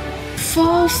you.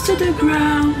 Falls to the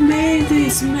ground, may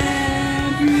these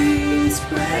memories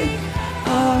break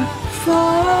or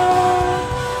fall.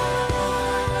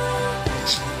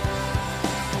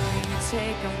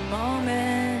 Take a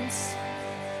moment,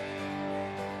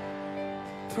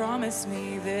 promise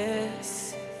me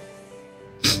this,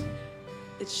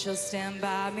 it shall stand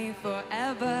by me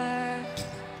forever.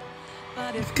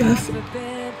 But if God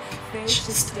forbid, fate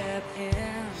should step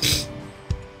in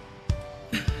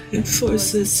and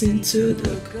force us into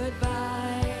the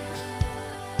goodbye.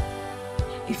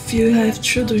 If you have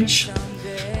children,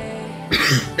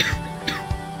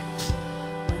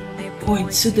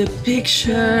 point to the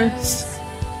pictures.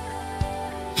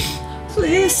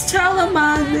 Please tell them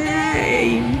my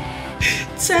name.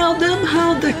 Tell them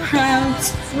how the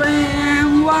crowds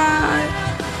ran wild.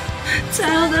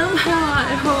 Tell them how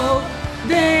I hope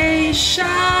they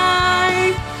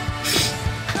shine.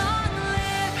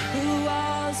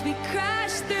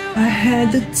 I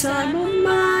had the time of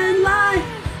my life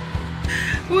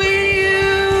with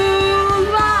you.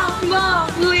 Long, long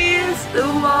live the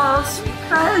walls we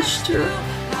crashed through.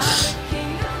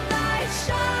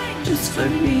 Just for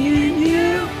me and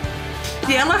you.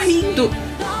 E ela rindo.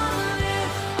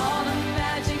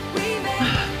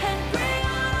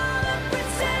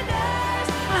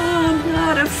 I'm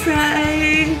not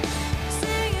afraid.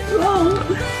 Long.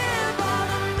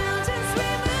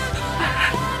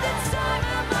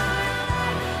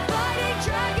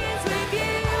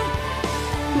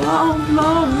 Long,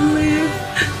 long live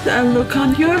that look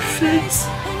on your face.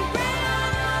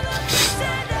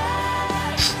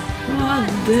 One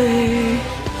day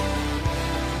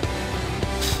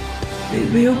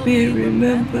it will be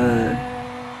remembered.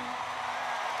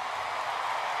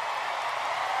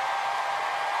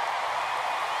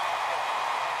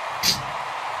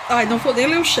 Ai, não vou nem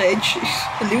ler o chat.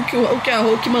 Ali o que a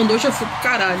Hulk mandou já foi pro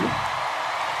caralho.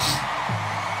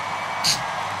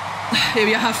 Eu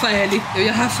e a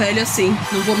Rafaele assim,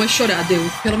 não vou mais chorar,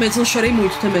 deu. Pelo menos não chorei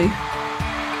muito também.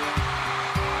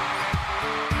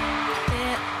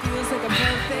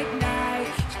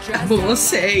 Amo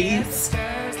vocês.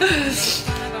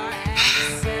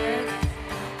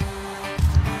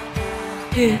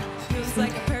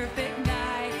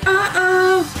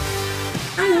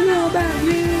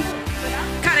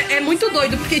 Cara, é muito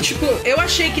doido, porque, tipo, eu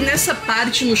achei que nessa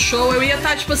parte no show eu ia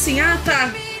estar, tipo assim,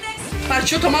 tá.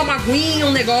 Partiu tomar uma aguinha,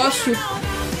 um negócio.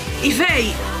 E,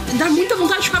 véi, dá muita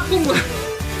vontade de ficar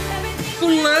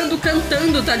pulando,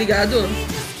 cantando, tá ligado?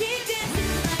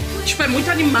 Tipo, é muito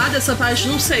animada essa parte,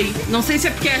 não sei. Não sei se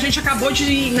é porque a gente acabou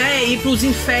de, né, ir pros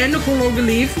infernos com o Long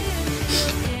Live.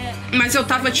 Mas eu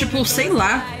tava, tipo, sei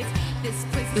lá.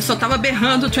 Eu só tava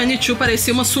berrando 22,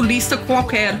 parecia uma sulista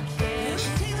qualquer.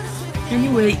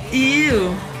 Anyway,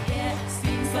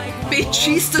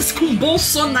 petistas com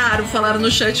Bolsonaro falaram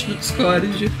no chat do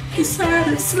Discord.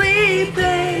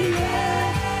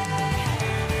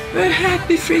 We're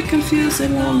happy, free, confused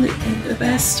and lonely in the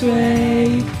best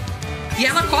way. E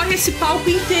ela corre esse palco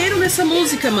inteiro nessa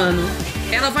música, mano.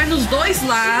 Ela vai nos dois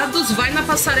lados, vai na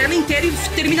passarela inteira e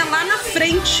termina lá na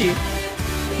frente.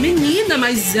 Menina,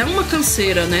 mas é uma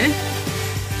canseira, né?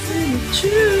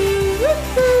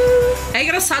 É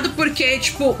engraçado porque,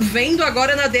 tipo, vendo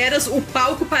agora na ERAS, o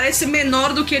palco parece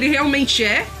menor do que ele realmente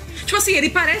é. Tipo assim, ele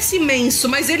parece imenso,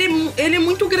 mas ele é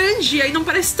muito grande. Aí não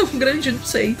parece tão grande, não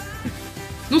sei.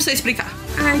 Não sei explicar.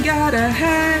 I gotta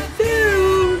have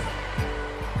you.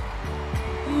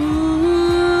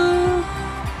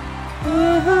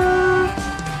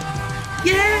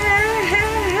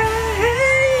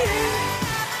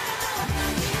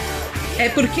 É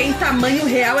porque em tamanho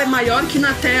real é maior que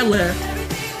na tela.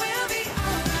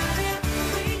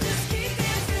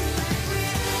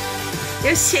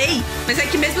 Eu sei, mas é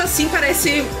que mesmo assim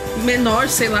parece menor,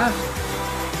 sei lá.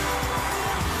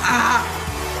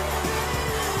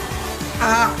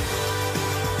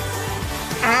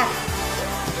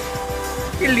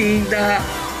 Que linda.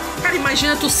 Cara,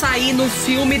 imagina tu sair no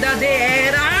filme da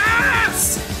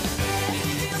ERAS.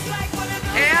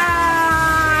 É a...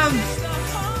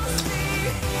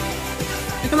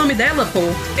 nome dela, pô?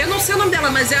 Eu não sei o nome dela,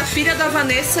 mas é a filha da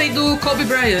Vanessa e do Kobe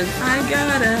Bryant. I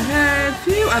gotta have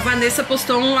you. A Vanessa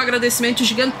postou um agradecimento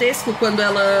gigantesco quando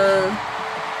a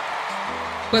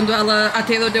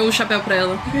Taylor deu o chapéu pra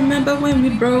ela. Remember when we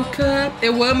broke up?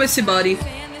 Eu amo esse body.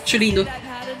 Acho lindo.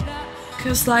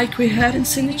 Cause like we hadn't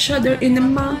seen each other in a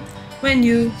month when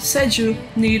you said you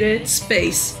needed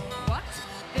space.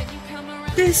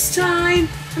 This time,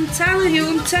 I'm telling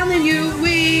you,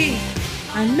 we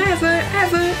are never,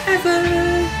 ever,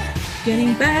 ever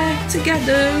getting back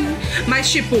together. Mas,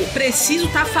 tipo, preciso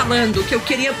tá falando que eu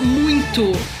queria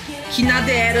muito que na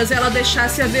ERAS ela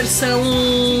deixasse a versão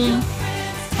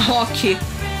rock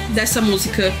dessa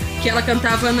música, que ela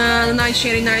cantava na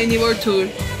 1989 New World Tour.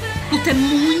 Puta, é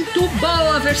muito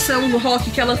boa a versão do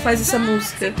rock que ela faz dessa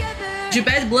música. De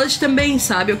Bad Blood também,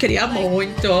 sabe? Eu queria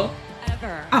muito.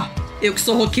 Ah, eu que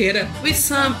sou roqueira. With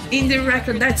some indie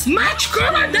record that's much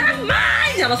cooler than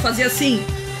mine. Ela fazia assim.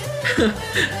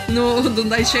 No do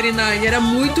 1989. Era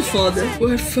muito foda.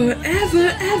 We're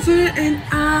forever, ever, and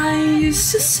I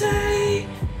used to say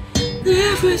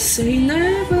never say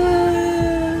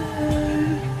never.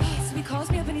 So he calls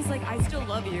me up and he's like, I still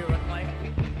love you. I'm like,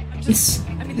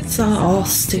 It's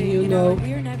Austin, you know.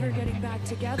 We're never getting back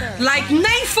together. Like,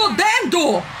 nem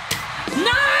fodendo!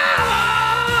 No!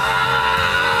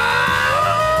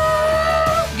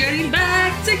 Getting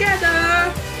back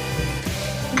together.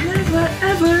 Never,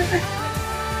 ever.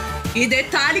 E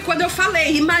detalhe, quando eu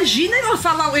falei, imagina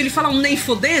ele falar um nem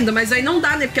fodendo, mas aí não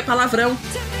dá, né? Porque é palavrão.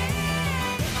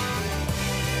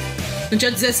 No dia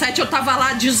 17 eu tava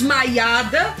lá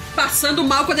desmaiada, passando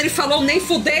mal quando ele falou nem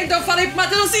fudendo. Eu falei pro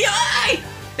Matheus assim, ai!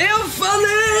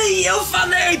 Eu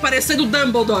falei, parecendo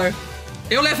Dumbledore.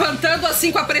 Eu levantando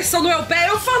assim com a pressão no meu pé,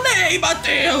 eu falei,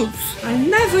 Matheus! I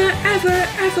never, ever,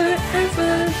 ever,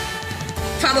 ever.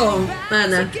 Falou,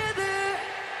 Ana.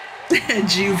 É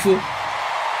divo.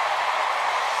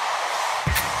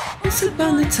 Once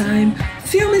upon a time,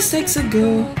 few mistakes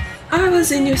ago, I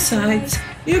was in your sights,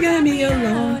 you got me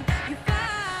alone.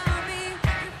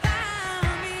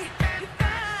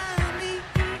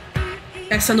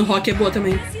 Essa no rock é boa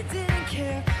também.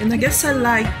 And I guess I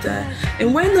liked that.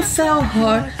 And when I fell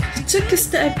hard, you took a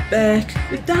step back.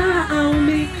 Without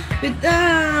me,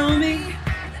 without me.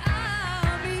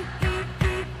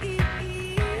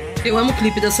 Eu amo o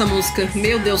clipe dessa música.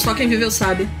 Meu Deus, só quem viveu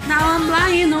sabe. Now I'm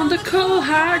lying on the cold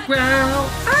hard ground.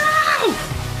 Ow!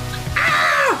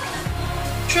 Ow!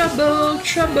 Trouble,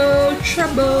 trouble,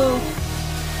 trouble.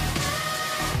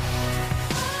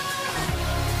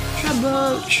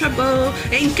 Trouble, trouble.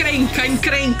 Encrenca,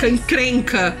 encrenca,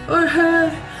 encrenca. Or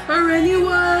her, or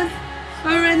anyone,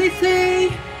 or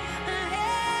anything.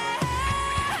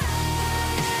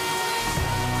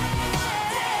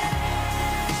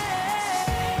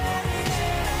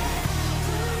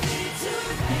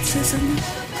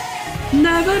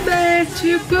 Never begged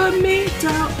you put me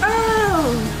down.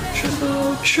 Oh,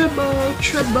 trouble, trouble,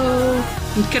 trouble.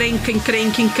 Encrenca,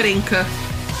 encrenca, encrenca.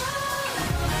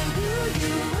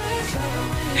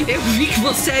 Eu vi que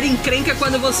você era encrenca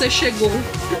quando você chegou.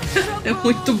 É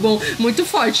muito bom, muito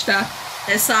forte, tá?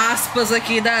 Essa aspas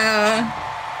aqui da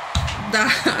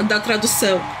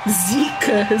tradução.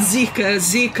 Zica, zica,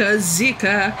 zica,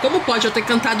 zica. Como pode eu ter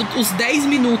cantado os 10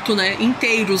 minutos, né,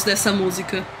 inteiros dessa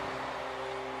música?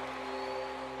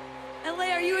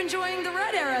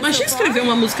 Imagina escrever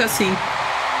uma música assim.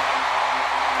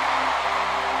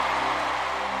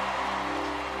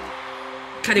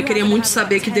 Cara, eu queria muito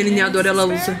saber que delineador ela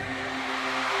usa.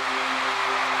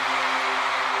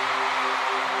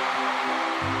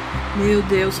 Meu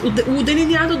Deus. O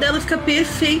delineado dela fica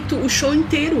perfeito o show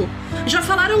inteiro. Já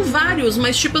falaram vários,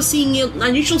 mas tipo assim,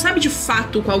 a gente não sabe de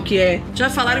fato qual que é. Já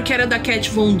falaram que era da Kat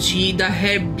Von D, da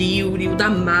Hair Beauty, o da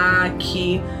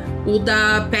MAC, o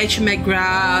da Pat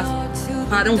McGrath.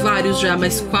 Falaram vários já,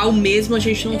 mas qual mesmo a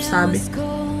gente não sabe.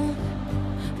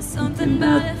 Something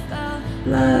about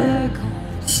black.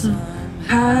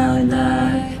 Somehow and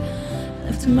I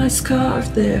left my scarf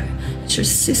there. It's your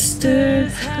sister.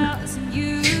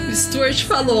 Stuart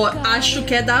falou, acho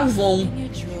que é da Avon.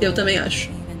 Eu também acho.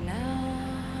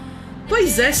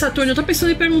 Pois é, Saturno, eu tô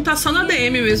pensando em perguntar só na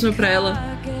DM mesmo pra ela.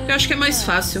 Eu acho que é mais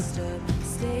fácil.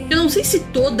 Eu não sei se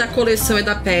toda a coleção é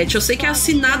da Pat. Eu sei que é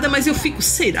assinada, mas eu fico,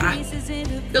 será?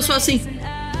 Eu sou assim.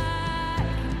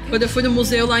 Quando eu fui no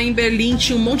museu lá em Berlim,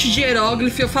 tinha um monte de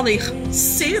hieróglifo e eu falei,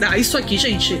 será isso aqui,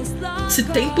 gente? Esse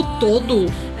tempo todo?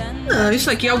 Não,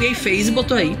 isso aqui alguém fez e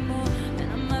botou aí.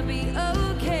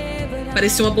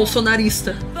 Parecia uma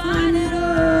bolsonarista.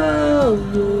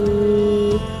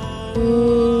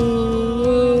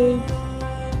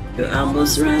 I'm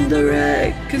almost ran the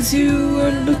wreck, cause you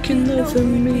were looking over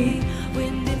me.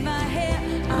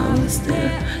 I was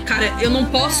there. Cara, eu não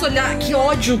posso olhar, que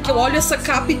ódio, que eu olho essa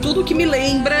capa e tudo que me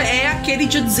lembra é aquele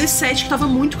dia 17 que tava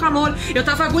muito calor. Eu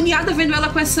tava agoniada vendo ela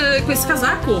com esse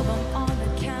casaco.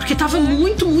 Porque tava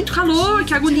muito, muito calor,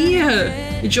 que agonia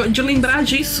de lembrar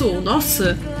disso.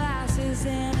 Nossa.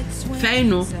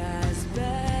 Inferno.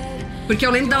 Porque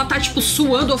eu lembro dela tá, tipo,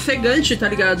 suando, ofegante, tá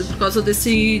ligado? Por causa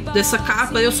dessa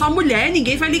capa. Eu sou a mulher,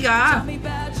 ninguém vai ligar.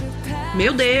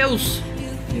 Meu Deus.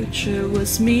 Future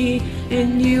was me,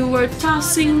 and you were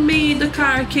tossing me the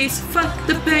car keys. Fuck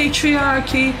the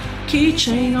patriarchy,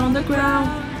 keychain on the ground.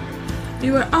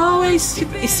 You were always...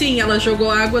 E sim, ela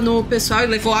jogou água no pessoal e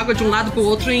levou água de um lado pro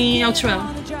outro em Outwell.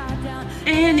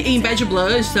 And em Bad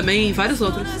Blood também, em vários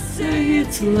outros.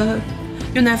 It's love.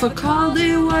 You never called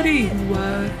it what it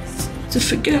was. To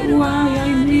forget why I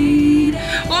need.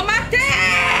 Ô,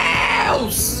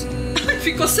 Matheus!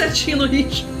 Ficou certinho no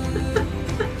ritmo.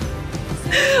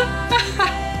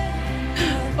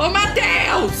 Ô,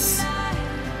 Matheus!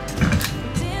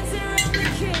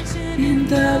 In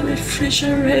the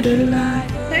refrigerator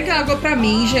light. Pega água pra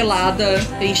mim, gelada,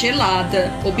 bem gelada,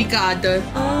 obrigada.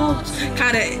 Oh.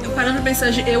 Cara, parando pra pensar,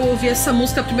 eu ouvi essa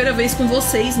música a primeira vez com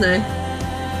vocês, né?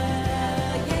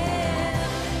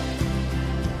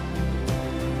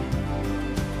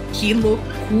 Que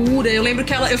loucura! Eu lembro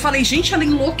que eu falei, gente, ela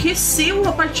enlouqueceu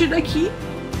a partir daqui.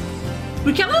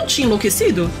 Porque ela não tinha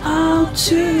enlouquecido.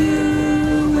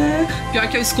 Pior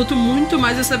que eu escuto muito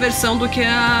mais essa versão do que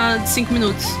a de 5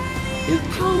 minutos. You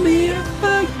call me up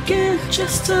again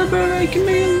just to break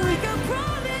me like a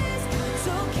promise.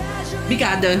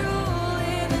 Obrigada.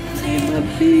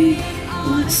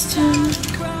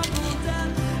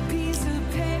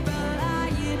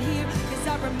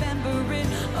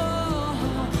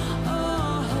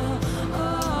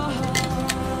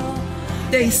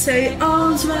 They say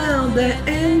all's well, that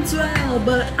ends well,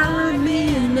 but I'm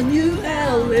in a new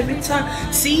hell every time.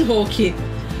 Sim, Hulk.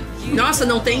 Nossa,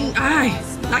 não tem... Ai,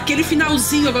 aquele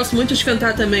finalzinho eu gosto muito de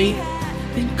cantar também.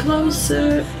 Been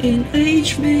closer in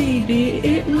age, maybe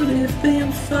it would have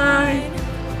been fine.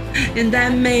 And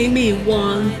that made me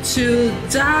want to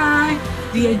die.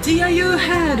 The idea you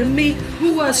had of me,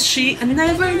 who was she? I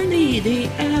never needed,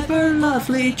 ever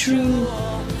lovely, true.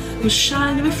 Who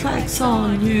shine reflects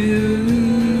on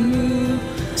you.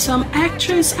 Some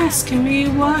actress asking me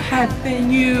what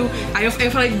happened you. Aí eu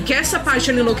falei que essa parte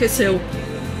ele enlouqueceu.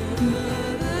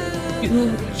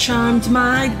 You charmed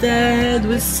my dad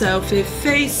with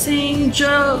self-effacing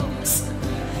jokes,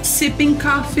 sipping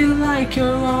coffee like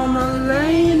you're on a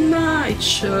late night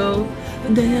show.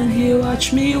 And then he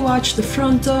watched me watch the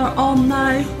front door all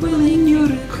night, willing you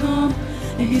to come.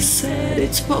 And he said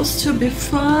it's supposed to be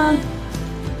fun.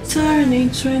 Turning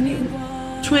 20.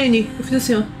 Eu fiz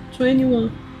assim, ó. 21.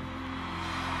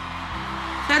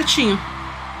 Certinho.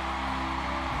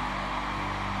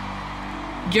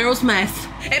 Girls Math.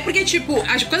 É porque, tipo,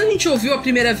 quando a gente ouviu a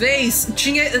primeira vez,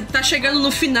 tá chegando no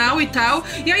final e tal.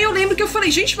 E aí eu lembro que eu falei,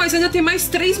 gente, mas ainda tem mais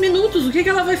 3 minutos. O que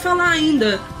ela vai falar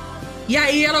ainda? E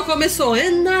aí ela começou,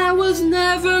 and I was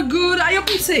never good. Aí eu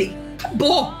pensei,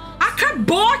 acabou.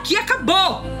 Acabou aqui,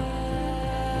 acabou.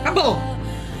 Acabou.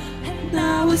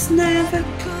 I was never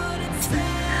good at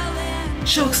telling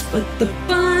jokes, but the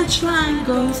punchline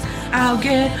goes, I'll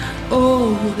get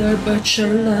older, but your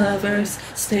lovers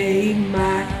stay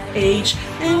my age.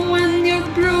 And when you're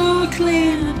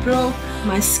Brooklyn broke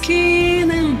my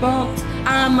skin and bones,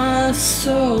 I'm a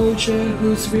soldier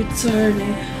who's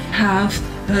returning half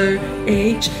her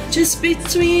age. Just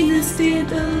between us did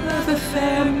the love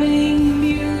affair make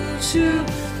mutual.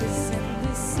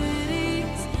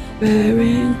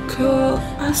 Very cold,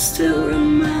 I still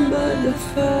remember the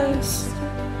first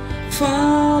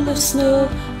fall of snow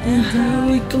and how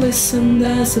it glistened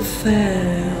as it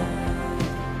fell.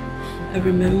 I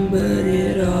remembered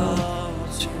it all.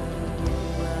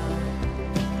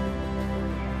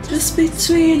 Just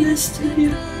between us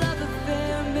two,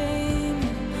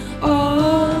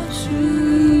 all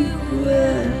too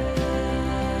well.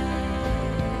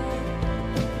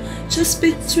 Just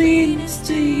between us,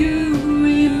 do you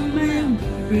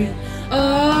remember it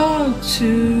all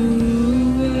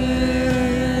too well?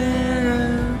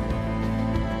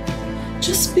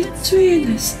 Just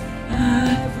between us,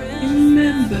 I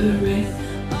remember it.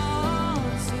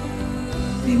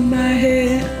 In my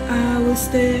head, I was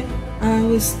there, I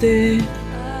was there.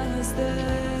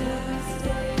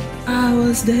 I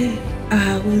was there,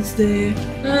 I was there,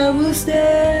 I was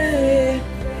there.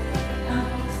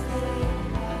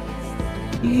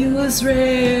 It was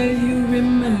rare, you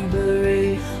remember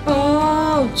it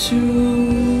all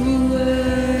too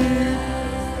well.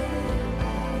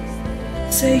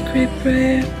 sacred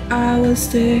prayer, I was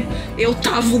there. Eu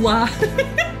tava lá.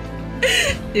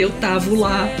 Eu tava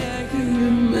lá.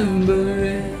 Remember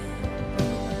it.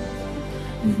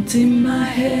 And in my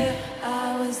head,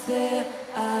 I was there,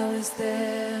 I was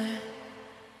there.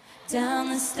 Down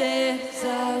the stairs,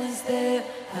 I was there,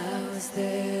 I was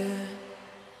there.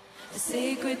 A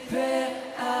sacred prayer,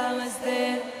 I was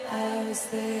there, I was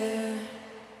there.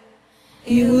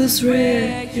 It was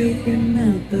rare, you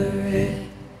remember it.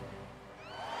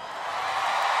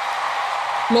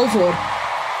 Louvor.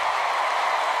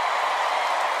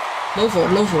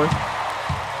 Louvor, louvor.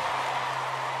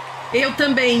 Eu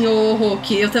também, ô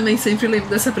Roque, eu também sempre lembro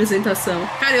dessa apresentação.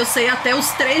 Cara, eu sei até os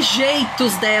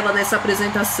trejeitos dela nessa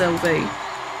apresentação, velho.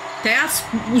 Até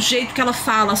o jeito que ela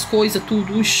fala as coisas,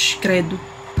 tudo. Ux, credo.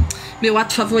 Meu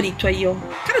ato favorito aí, ó.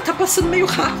 Cara, tá passando meio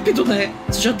rápido, né?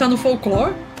 Você já tá no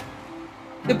folklore?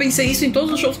 Eu pensei isso em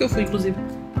todos os shows que eu fui, inclusive.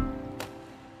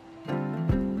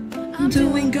 I'm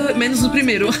doing good. Menos no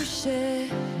primeiro.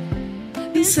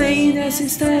 Saying this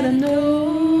instead I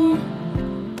know.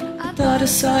 I thought I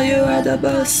saw you at the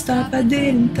bus stop, I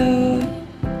didn't though.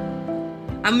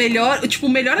 O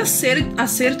melhor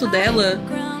acerto dela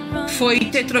foi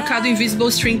ter trocado Invisible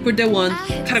String por The One.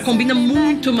 Cara, combina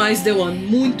muito mais The One.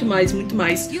 Muito mais, muito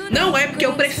mais. Não é porque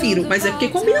eu prefiro, mas é porque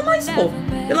combina mais, pô.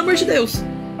 Pelo amor de Deus.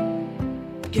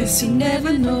 Guess you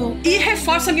never know. E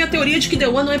reforça a minha teoria de que The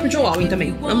One não é pro Joe Alwyn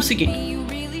também. Vamos seguir.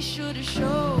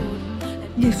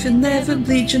 If you never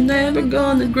bleed, you're never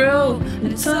gonna grow.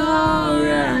 It's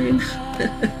alright.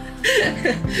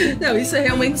 Não, isso é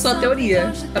realmente só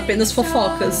teoria. Apenas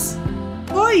fofocas.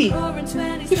 Oi!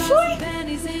 Que foi?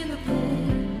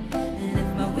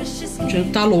 Já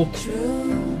tá louco.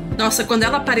 Nossa, quando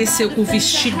ela apareceu com o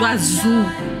vestido azul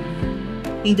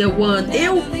em The One,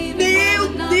 meu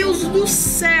Deus do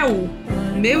céu!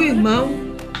 Meu irmão,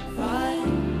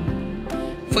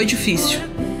 foi difícil.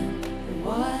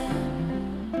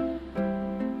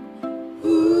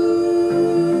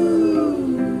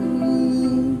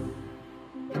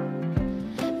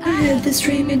 This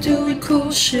dream you're doing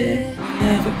cool shit.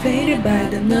 Never painted by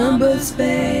the numbers,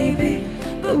 baby,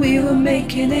 but we were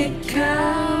making it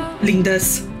count.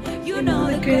 Lindas. You know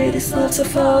the greatest loves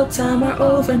of all time are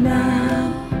over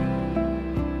now.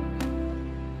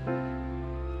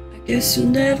 I guess you'll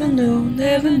never know,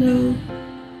 never know.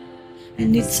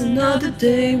 And it's another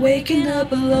day waking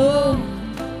up alone.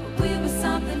 We were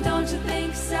something, don't you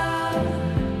think so?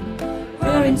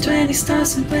 Roaring 20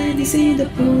 stars and pennies in the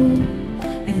pool.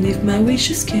 And if my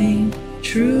wishes came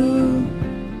true,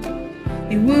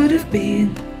 it would have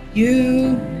been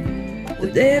you.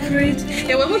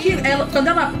 Eu amo que quando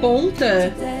ela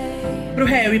aponta pro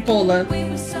Harry, Paula.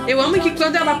 Eu amo que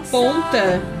quando ela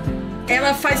aponta,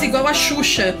 ela faz igual a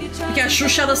Xuxa. Porque a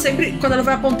Xuxa, ela sempre, quando ela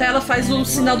vai apontar, ela faz o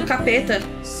sinal do capeta,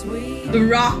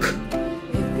 do rock.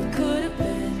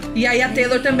 E aí a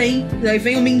Taylor também. Aí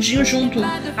vem o mindinho junto.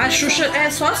 A Xuxa é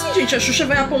só assim, gente. A Xuxa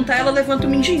vai apontar, ela levanta o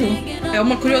mindinho. É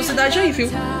uma curiosidade aí, viu?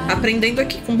 Aprendendo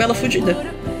aqui com Bela Fudida.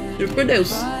 Juro por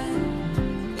Deus.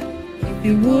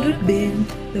 You would have been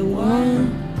the one.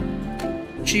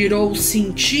 Tirou o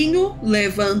cintinho,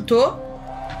 levantou.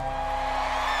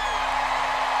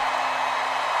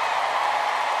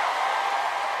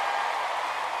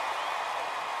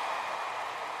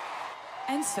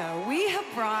 And so we have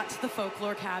brought the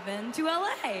folklore cabin to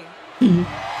LA.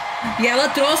 E ela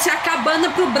trouxe a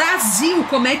cabana pro Brasil.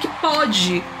 Como é que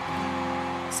pode?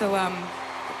 So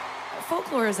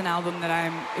folklore is an album that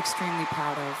I'm extremely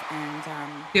proud of, and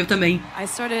eu também. I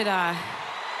started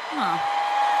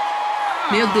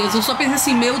Meu Deus, eu só pensei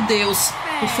assim, meu Deus,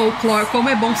 o folklore, como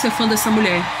é bom ser fã dessa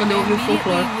mulher quando eu ouvi o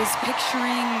folklore. I was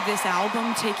picturing this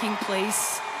album taking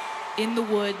place in the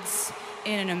woods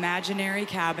in an imaginary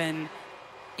cabin.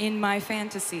 In my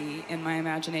fantasy, in my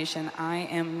imagination, I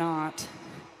am not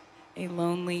a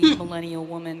lonely millennial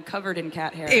woman covered in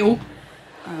cat hair. Eu.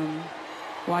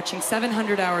 Watching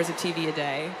 700 hours of TV a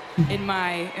day. In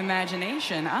my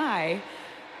imagination, I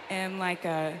am like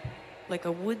a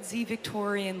woodsy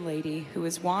Victorian lady who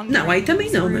is wandering não, aí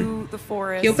também não, né? through the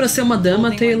forest. Eu, pra ser uma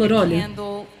dama, Taylor, olha,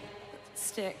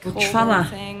 stick, vou te falar.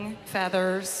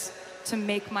 Feathers to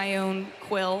make my own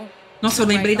quill. Nossa, eu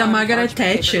lembrei da Margaret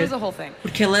Thatcher,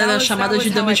 porque ela era chamada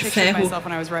de Dama de Ferro.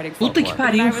 Puta que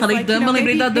pariu, falei dama,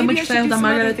 lembrei da Dama de Ferro da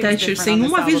Margaret Thatcher, sem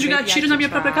um aviso de gatilho na minha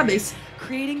própria cabeça.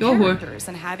 Que horror.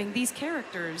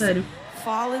 Sério.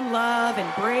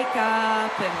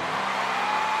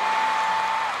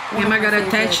 E a Margaret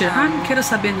Thatcher? Ah, não quero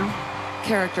saber, não.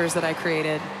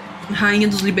 Rainha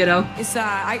dos liberal.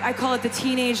 I call it the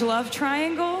teenage love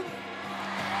triangle.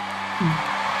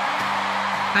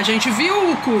 A gente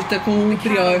viu o curta com o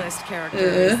Prior. Catalyst character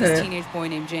is this teenage boy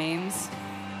named James.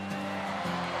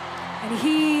 And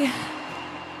he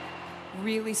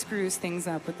really screws things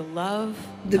up with the love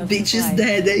The of bitch his is life.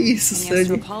 dead, é isso, And he has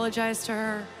to Sunny. apologize to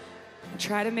her and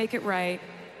try to make it right.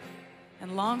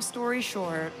 And long story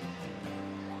short,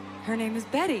 her name is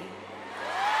Betty.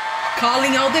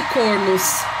 Calling all the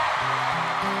cornos.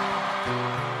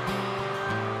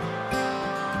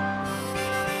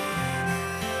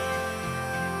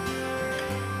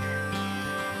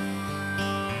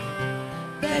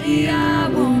 Betty, I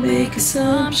won't make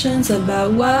assumptions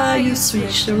about why you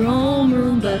switched the wrong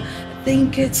room, but I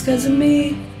think it's 'cause of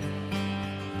me.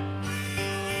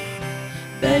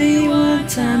 Betty, one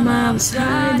time I was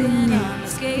riding on a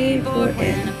skateboard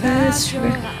and I passed your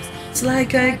house. It's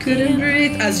like I couldn't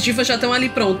breathe. As divas já estão ali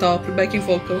prontas, ó, pro backing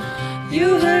vocal.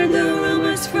 You heard the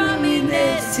rumors from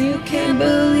Inez. You can't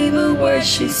believe a word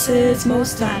she says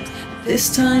most times. This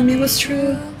time it was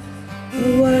true.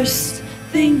 The worst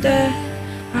thing that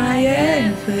I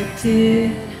ever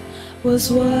did was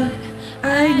what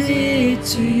I did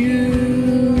to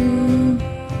you.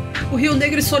 O Rio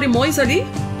Negro e Solimões ali,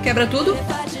 quebra tudo.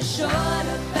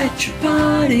 At your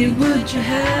party, would you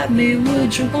have me?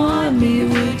 Would you want me?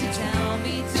 Would you tell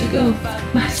me to go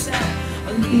myself?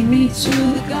 Or lead me to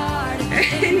the garden?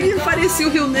 Ele parecia o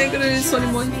Rio Negro e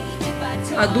Solimões.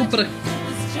 A dupla.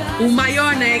 O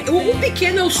maior, né? O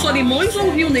pequeno é o Solimões ou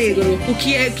o Rio Negro? O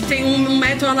que é que tem um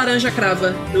metro e uma laranja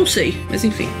crava? Não sei, mas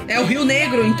enfim. É o Rio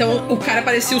Negro, então o cara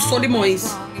parecia o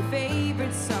Solimões.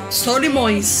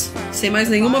 Solimões, sem mais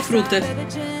nenhuma fruta.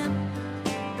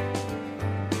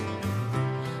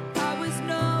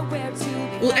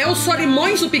 É o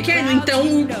Solimões o pequeno,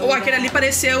 então aquele ali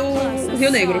parecia o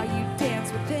Rio Negro.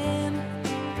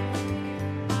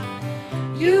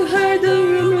 You heard the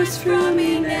rumors from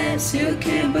Inez, you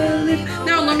can't believe.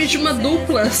 Não, é o nome de uma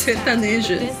dupla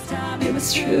sertaneja. It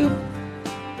was true.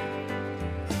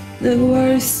 The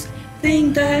worst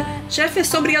thing that...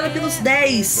 Jefferson, obrigada pelos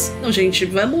 10. Não, gente,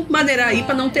 vamos maneirar aí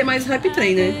pra não ter mais hype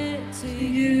train, né?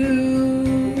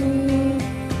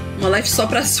 Uma live só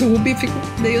pra sub, fico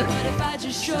meio...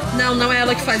 Não é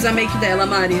ela que faz a make dela,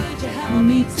 Mari.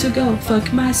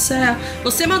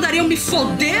 Você mandaria eu me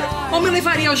foder ou me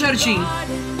levaria ao jardim?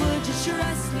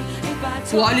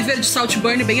 O Oliver de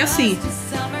Saltburn bem assim.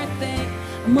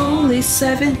 I'm only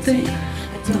 17.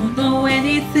 I don't know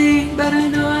anything, but I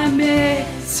know I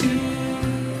miss you.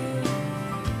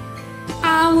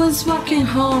 I was walking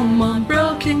home on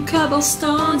broken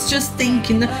cobblestones, just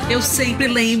thinking. Eu sempre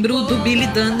lembro do Billy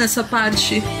Dunn nessa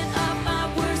parte.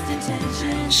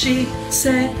 She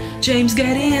said, James,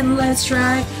 get in, let's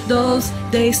drive. Those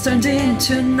days turned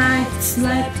into nights,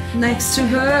 slept next to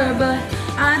her, but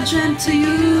I dreamt to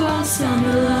you all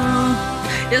summer long.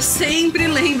 Eu sempre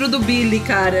lembro do Billy,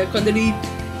 cara, quando ele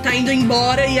tá indo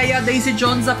embora e aí a Daisy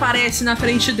Jones aparece na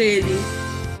frente dele.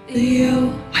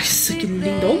 Nossa, que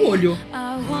lindo, olha o olho.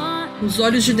 Os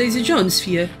olhos de Daisy Jones,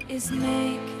 fia.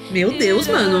 Meu Deus,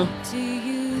 mano.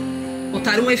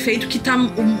 Botaram um efeito que tá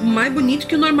mais bonito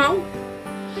que o normal.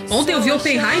 Ontem eu vi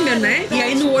Oppenheimer, né? E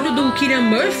aí no olho do Cillian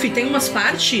Murphy tem umas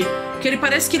partes que ele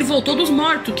parece que ele voltou dos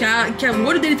mortos. Que o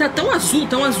olho dele tá tão azul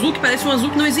que parece um azul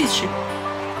que não existe.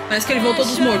 Parece que ele voltou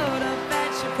dos mortos.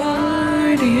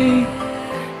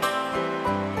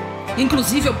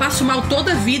 Inclusive, eu passo mal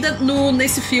toda a vida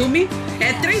nesse filme.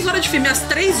 É 3 horas de filme. Às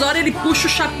 3 horas ele puxa o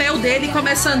chapéu dele e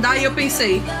começa a andar. E eu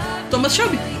pensei, Thomas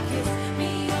Shelby.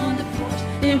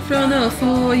 In front of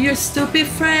all your stupid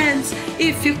friends,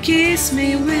 if you kiss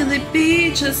me, will it be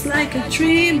just like a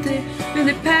dream? Will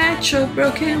it patch your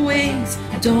broken wings?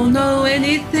 I don't know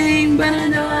anything, but I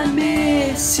know I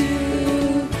miss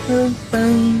you.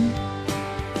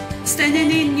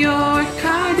 Standing in your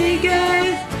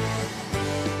cardigan,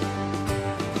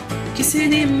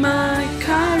 kissing in my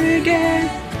car again.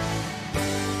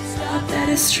 Stop at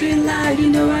a street light,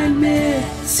 you know I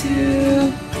miss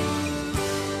you.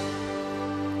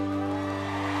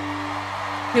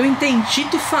 Eu entendi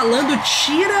tu falando,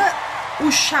 tira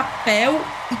o chapéu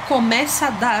e começa a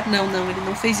dar. Não, ele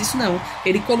não fez isso não.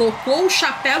 Ele colocou o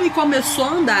chapéu e começou a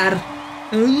andar.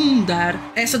 Andar.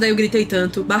 Essa daí eu gritei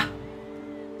tanto. Bah.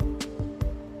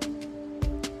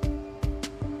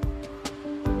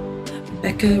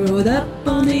 Becca rode up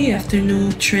on the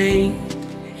afternoon train.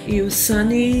 It was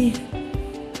sunny.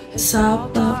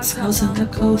 South Box House on the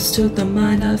coast to the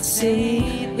mind of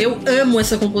sea. Eu amo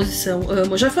essa composição,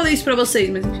 amo. Já falei isso pra vocês,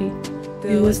 mas enfim.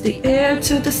 It was the heir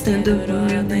to the standard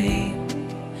royal name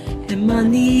and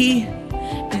money,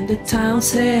 and the town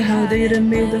said, how did a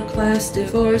middle class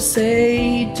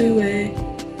divorcee do it?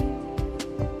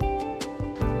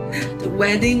 The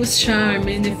wedding was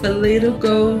charming, if a little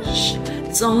gauche,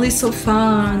 it's only so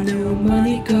far, no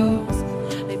money goes.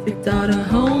 They picked out a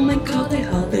home and called it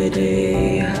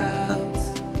holiday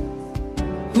house.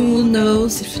 Who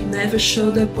knows if you never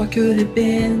showed up, what could it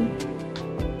been?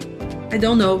 I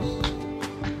don't know.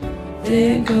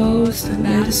 There goes the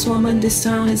maddest woman this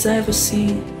town has ever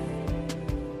seen.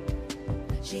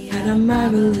 Had a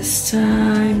marvelous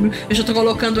time. Eu já tô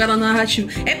colocando ela na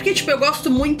narrativa. É porque, tipo, eu gosto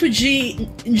muito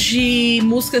de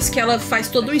músicas que ela faz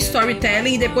todo um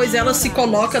storytelling e depois ela se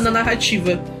coloca na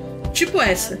narrativa. Tipo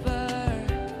essa.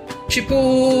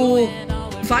 Tipo,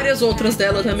 várias outras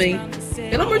dela também.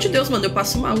 Pelo amor de Deus, mano, eu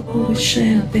passo mal.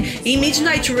 Em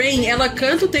Midnight Rain, ela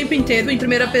canta o tempo inteiro em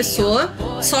primeira pessoa,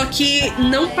 só que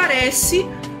não parece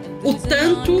o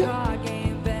tanto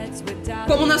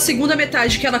como na segunda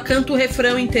metade, que ela canta o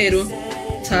refrão inteiro,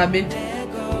 sabe?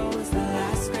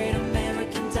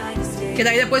 Que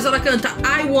daí depois ela canta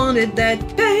I wanted that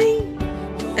pain.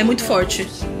 É muito forte.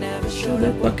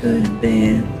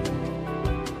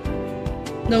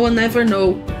 No one ever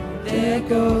know. There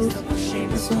goes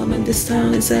this woman this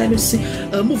town has ever seen.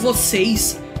 Amo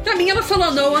vocês. Pra mim ela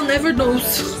falou no one ever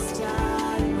knows.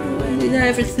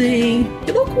 Everything.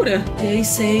 Que loucura. They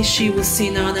say she was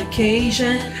seen on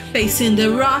occasion, facing the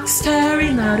rock,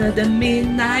 staring out at the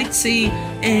midnight sea,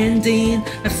 ending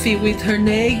a fight with her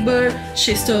neighbor.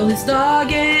 She stole his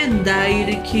dog and died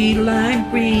a key lime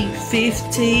green.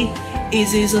 50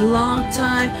 is a long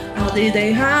time. How did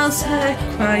they house her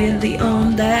quietly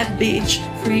on that beach,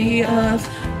 free of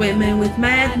women with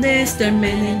madness, their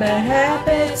men in bad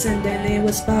habits, and then it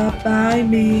was bought by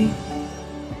me.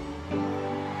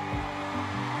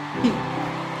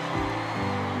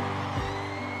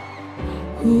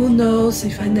 Who knows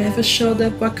if I never showed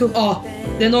up, what could... Ó,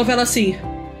 de novo ela assim.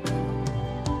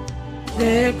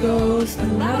 There goes the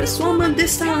loudest woman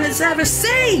this town has ever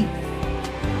seen.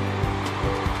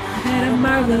 I had a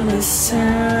marvelous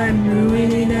time,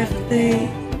 ruining everything.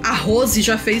 A Rose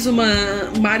já fez uma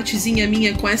artezinha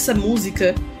minha com essa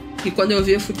música, e quando eu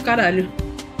vi eu fui pro caralho.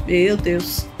 Meu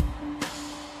Deus.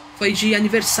 Foi de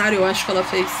aniversário, eu acho que ela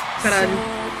fez.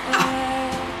 Caralho.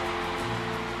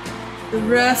 The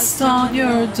rust on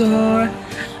your door,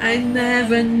 I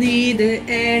never needed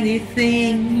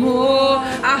anything more.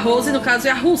 A Rose, no caso,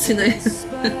 é a Russe, né?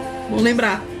 Vamos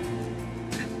lembrar.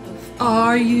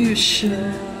 Are you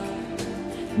sure?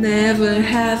 Never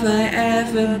have I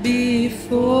ever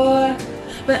before,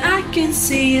 but I can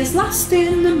see it's lost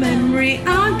in the memory.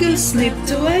 I just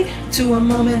slipped away to a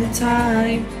moment in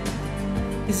time,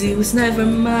 'cause it was never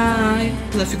mine.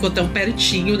 Ela ficou tão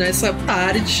pertinho nessa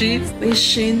parte.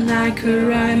 Wishing I could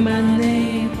write my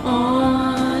name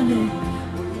on it.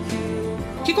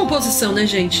 Que composição, né,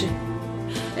 gente?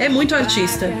 É muito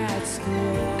artista.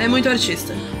 É muito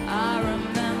artista.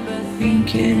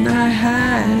 Thinking I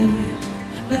had it,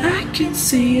 but I can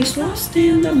see it's lost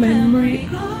in the memory.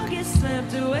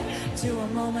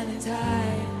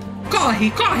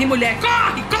 Corre, corre, mulher,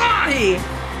 corre, corre!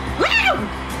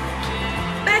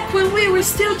 Back when we were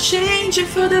still changing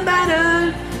for the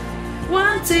better,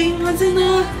 one thing was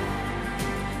enough.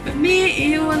 For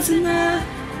me it was enough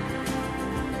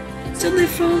to live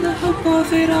for the hope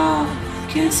of it all.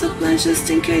 Cancel plans just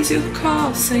in case you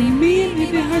call, saying me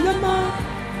behind the mall.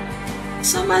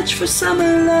 So much for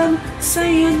summer love,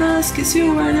 saying us 'cause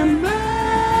you were the man.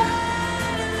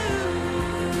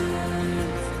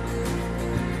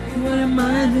 What am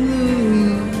I to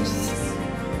lose?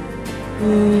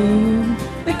 Oh,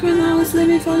 back when I was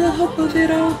living for the hope of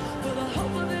it all.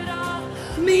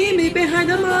 Me behind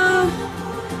the mall.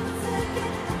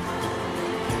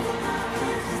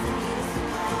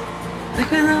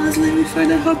 Back when I was living for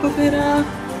the hope of it all.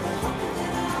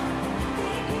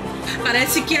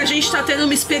 Parece que a gente tá tendo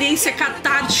uma experiência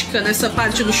catártica nessa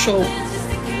parte do show.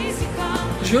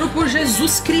 Juro por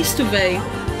Jesus Cristo, velho.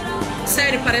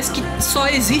 Sério, parece que só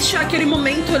existe aquele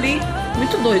momento ali.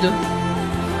 Muito doido.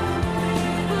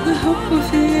 The hope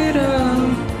of it all.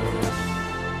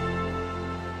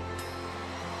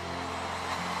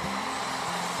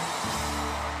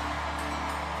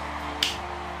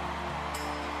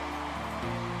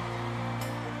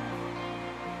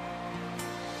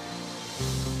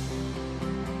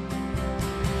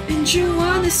 And you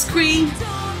wanna scream,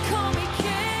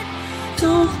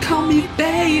 don't call me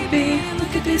baby.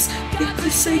 Look at this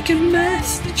godforsaken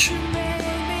mess that you made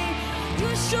me.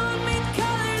 You showed me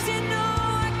colors you know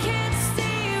I can't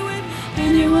see with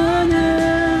anyone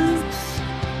else.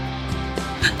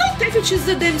 Não teve o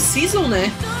teaser da season,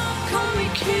 né? Don't call me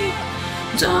king,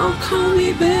 don't call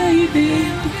me baby.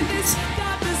 Look at this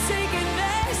godforsaken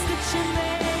mess that you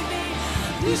made me.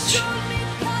 You showed me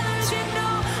colors you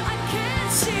know I can't.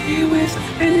 You with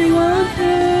anyone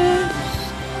else.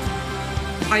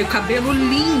 Ai, o cabelo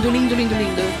lindo, lindo, lindo,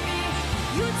 lindo.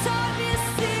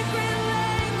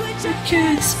 I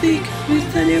can't speak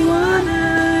with anyone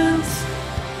else.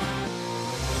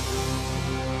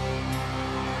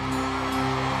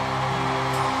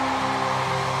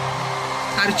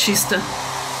 Artista.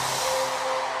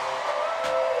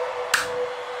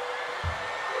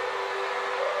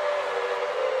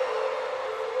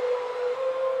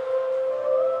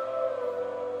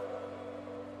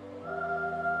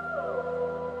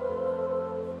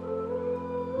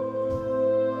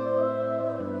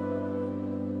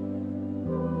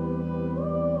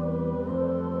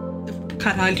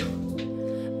 Caralho.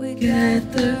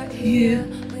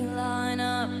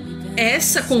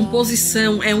 Essa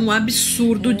composição é um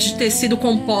absurdo de ter sido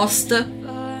composta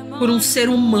por um ser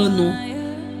humano.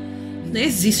 Nem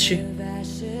existe.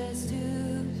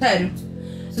 Sério.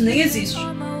 Isso nem existe.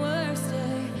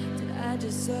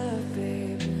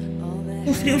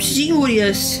 Com friozinho,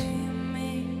 Urias.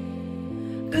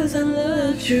 Cause I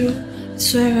loved you.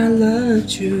 Swear I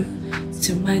loved you.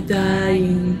 Till my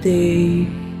dying day.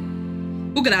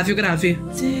 O grave, o grave.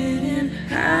 Didn't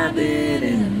have it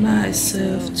in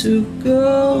myself to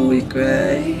go with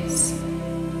grace.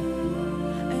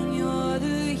 And you're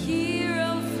the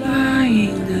hero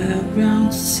flying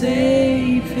around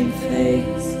saving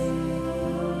face.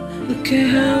 Look at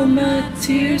how my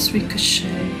tears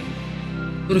ricochet.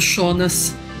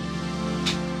 Bruxonas.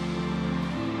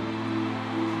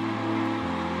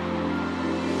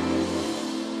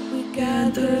 We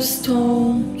gather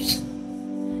stones,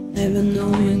 never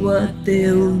knowing what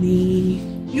they'll need.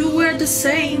 You were the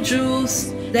same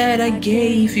jewels that I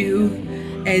gave you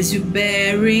as you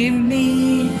bury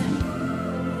me.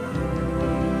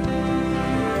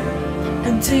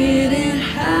 I didn't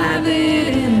have it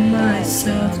in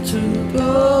myself to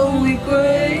go with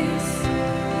grace.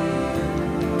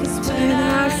 'Cause when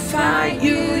I fight,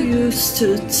 you used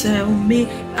to tell me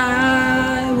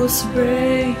I was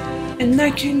brave. And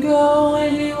I can go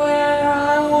anywhere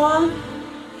I want.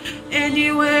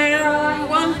 Anywhere I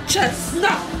want, just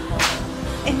now.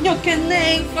 And you can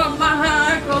name from my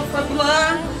heart or for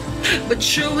blood, but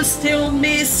you will still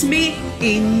miss me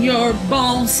in your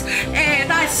bones.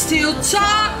 And I still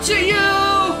talk to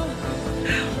you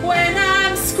when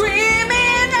I'm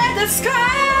screaming at the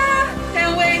sky.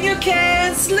 And when you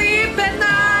can't sleep at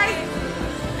night,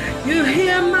 you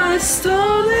hear my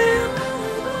stolen.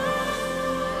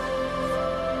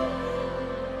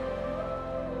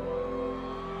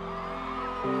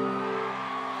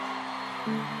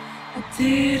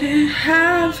 Didn't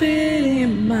have it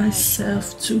in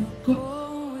myself to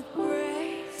go with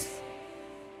grace.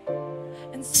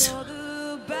 And so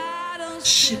the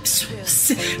battleships will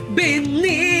sit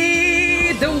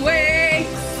beneath the waves.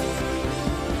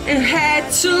 It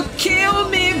had to kill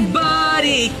me, but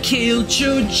it killed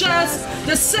you just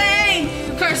the same.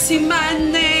 Cursing my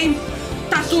name,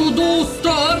 tá tudo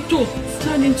torto,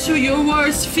 turning to your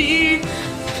worst fear.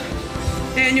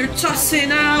 And you're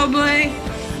tossing out blame.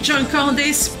 Drunk on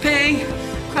this pain,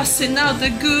 crossing out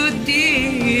the good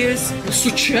years. O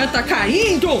sutiã tá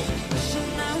caindo!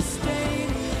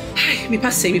 Ai, me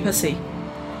passei. Passei,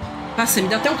 me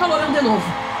deu até um calorão de novo.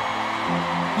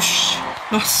 Ux,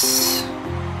 nossa.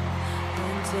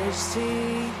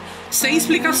 Sem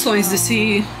explicações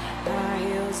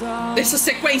dessa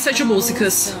sequência de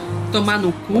músicas. Tomar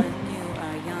no cu.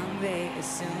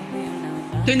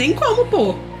 Tem nem como,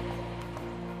 pô.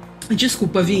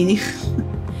 Desculpa, Vini.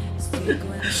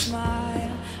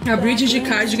 A bridge de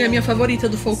Cardigan é minha favorita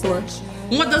do folklore.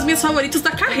 Uma das minhas favoritas da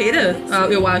carreira,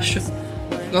 eu acho.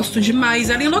 Gosto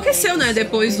demais. Ela enlouqueceu, né?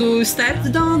 Depois do Step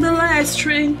Down the Last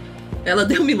Train. Ela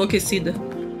deu uma enlouquecida.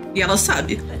 E ela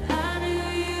sabe.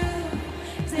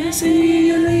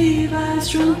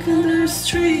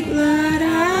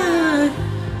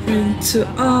 Friend to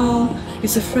all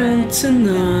is a friend to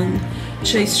none.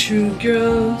 Chase true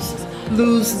girls,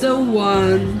 lose the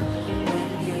one.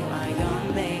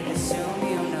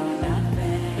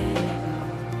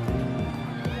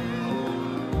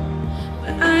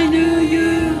 I knew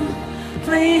you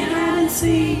playing hide and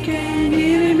seek and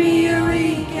giving me a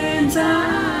weekend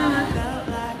time.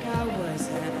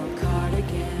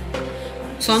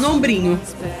 Só no ombrinho.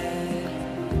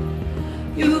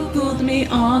 You put me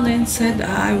on and said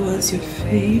I was your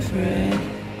favorite.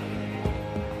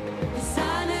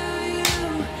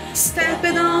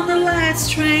 Stepping on the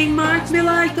last train, marked me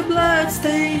like the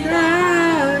bloodstained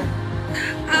eye.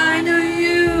 I knew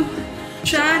you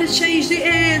tried to change the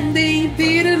ending,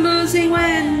 Peter losing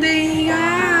Wendy.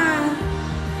 I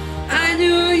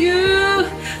knew you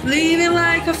leaving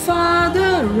like a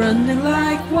father running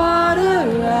like water,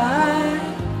 right?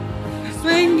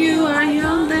 When you are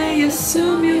young, they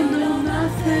assume you know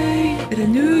nothing. But I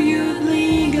knew you'd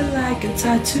linger like a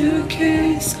tattoo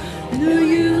case. I knew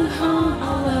you hung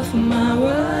all of my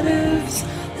what ifs.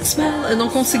 Eu não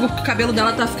consigo, o cabelo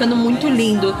dela tá ficando muito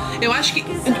lindo. Eu acho que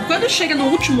quando chega no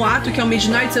último ato, que é o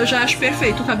Midnight, eu já acho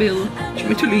perfeito o cabelo. Acho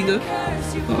muito lindo.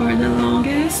 For the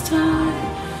longest time,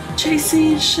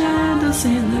 chasing shadows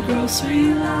in the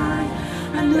grocery line.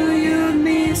 I knew you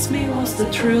miss me, was the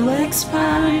true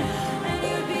expire.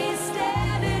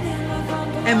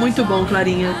 É muito bom,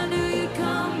 Clarinha.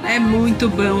 É muito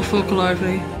bom o folklore,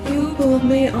 velho. You pulled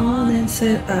me on and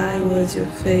said I was your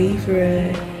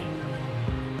favorite.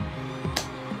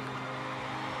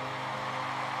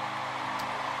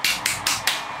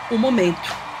 O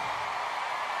momento.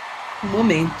 O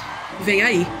momento. Vem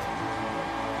aí.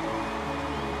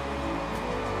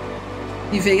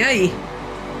 E vem aí.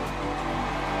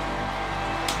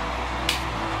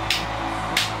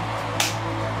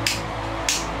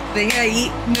 Vem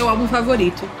aí, meu álbum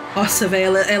favorito. Nossa,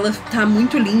 velho, ela tá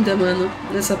muito linda, mano,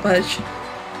 nessa parte.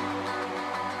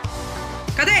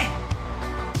 Cadê?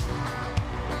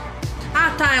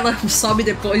 Ah, tá, ela sobe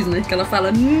depois, né? Que ela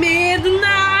fala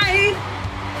Midnight.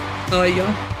 Olha, ó.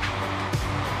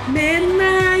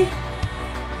 Midnight.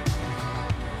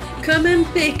 Come and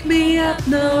pick me up,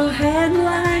 no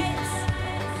headlights.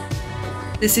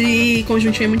 Esse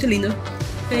conjuntinho é muito lindo.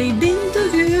 Fade into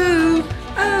view.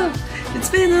 Oh, it's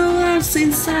been a while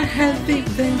since I have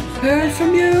even heard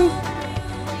from you.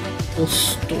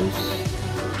 Gostoso.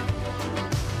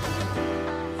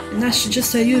 And I should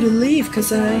just tell you to leave,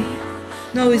 cause I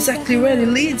know exactly where it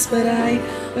leads,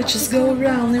 but just go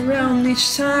round and round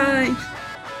each time.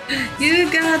 You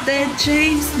got that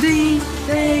James Dean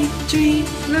daydream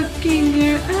look in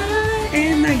your eye,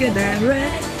 and I got that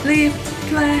red lip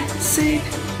classic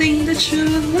thing that you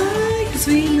like, cause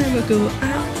we never go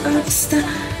out of style.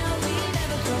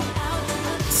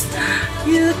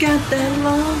 You got that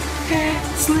long hair,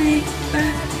 slick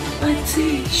back, white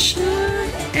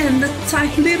t-shirt, and the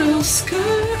tight little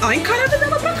skirt. Ó, a encarada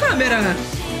dela pra câmera.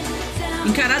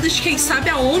 Encarada de quem sabe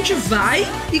aonde vai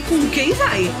e com quem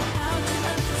vai.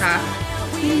 Tá?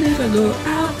 You never go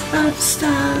out of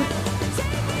style.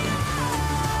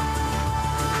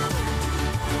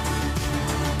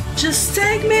 Just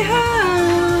take me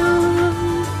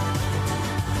home.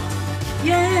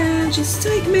 Yeah, just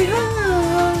take me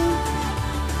home.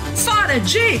 Fora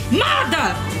de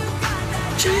moda!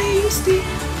 Chase the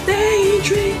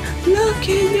daydream, look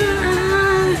in your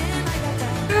eye.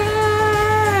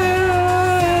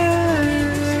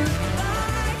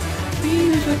 We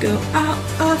never go out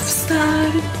of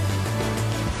style.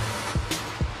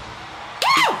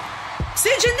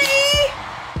 Sydney!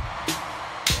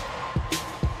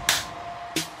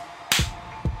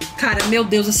 Cara, meu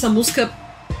Deus, essa música...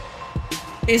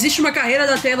 Existe uma carreira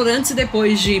da Taylor antes e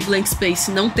depois de Blank Space,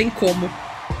 não tem como.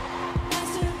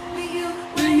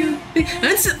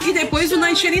 Antes e depois do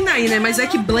 1989, né? Mas é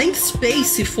que Blank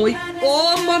Space foi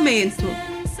o momento.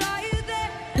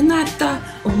 And I thought,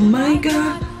 oh my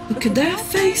god, look at that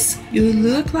face. You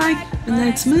look like a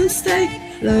next mistake.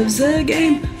 Love's a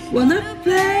game, wanna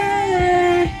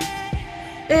play.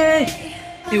 Hey.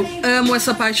 Eu amo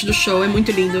essa parte do show, é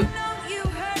muito lindo.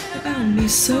 About me,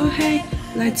 so hey,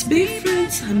 let's be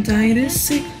friends. I'm dying to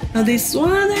see how this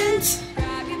one ends.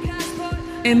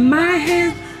 In my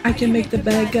head, I can make the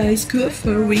bad guys good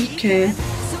for a weekend.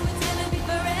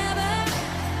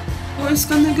 Or it's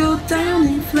gonna go down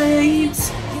in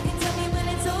flames.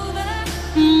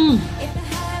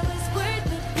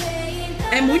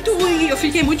 É muito ruim, eu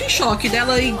fiquei muito em choque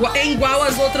dela, é igual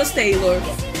às outras Taylor.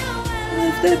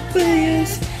 Love the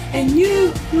players and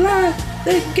you love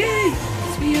the game.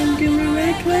 We young and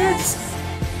reckless.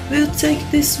 We'll take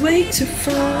this way too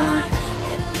far.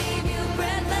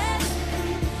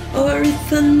 Or it's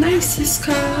the nicest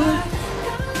car.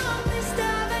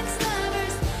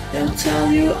 They'll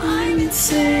tell you I'm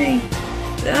insane,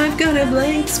 but I've got a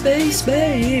blank space,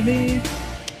 baby,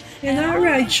 and I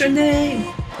write your name.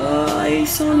 Oh,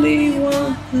 it's only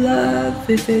one love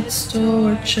if it's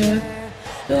torture.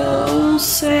 Don't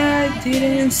say I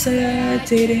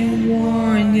didn't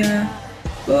warn ya.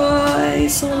 Boy,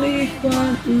 it's only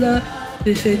one love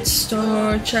if it's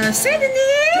torture. Sydney!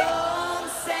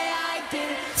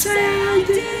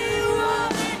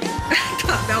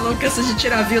 A Bel não cansa de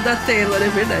tirar view da Taylor, é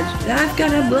verdade. I've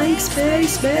got a blank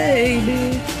space,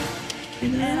 baby,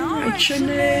 and I write your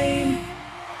name.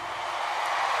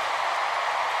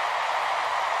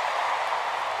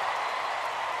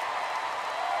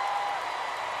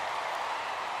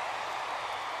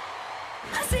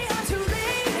 I see how to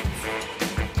read.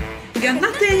 got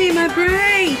nothing in my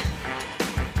brain.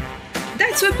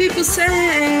 That's what people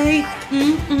say.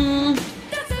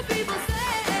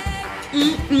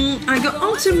 I go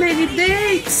on too many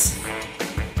dates.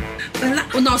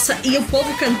 Nossa, e o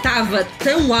povo cantava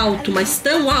tão alto, mas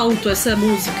tão alto essa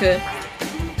música.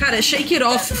 Cara, Shake It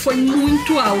Off foi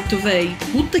muito alto, véi.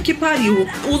 Puta que pariu.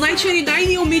 O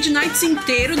 1989 e o Midnight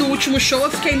inteiro, no último show,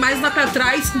 eu fiquei mais lá pra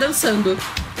trás, dançando.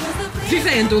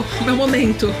 Vivendo o meu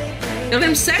momento. Eu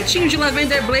lembro certinho de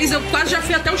Lavender Blaze, eu quase já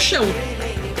fui até o chão.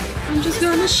 I'm just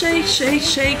gonna shake, shake,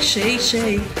 shake, shake,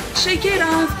 shake. Shake it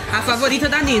off. A favorita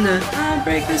da Nina. Ah,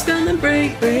 breaker's gonna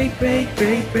break, break, break,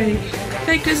 break, break.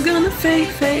 Faker's gonna fake,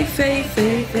 fake, fake,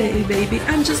 fake, fake, baby.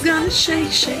 I'm just gonna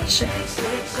shake, shake, shake.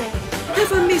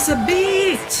 Never miss a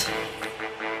beat.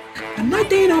 I'm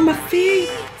not on my feet.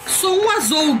 Sou um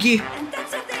azougue.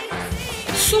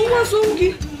 Sou um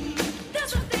azougue.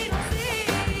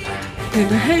 And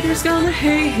the haters gonna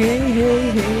hey, hey,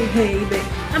 hey, hey, hey, baby.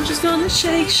 I'm just gonna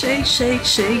shake, shake, shake,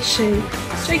 shake, shake.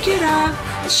 Shake it off,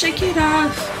 shake it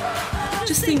off.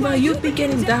 Just think about you be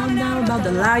getting down now about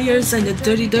the liars and the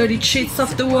dirty, dirty cheats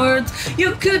of the world.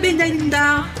 You could be letting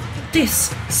down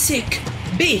this sick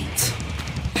beat.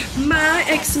 My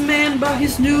ex-man brought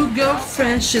his new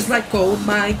girlfriend. She's like, oh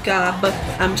my god, but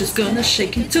I'm just gonna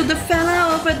shake it to the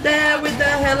fella over there with the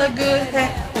hella good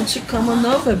hair. Won't you come on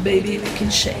over, baby? We can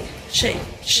shake, shake,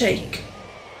 shake.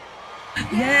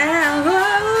 Yeah.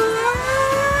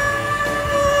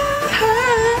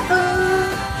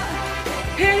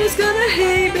 Haters gonna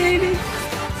hate, baby.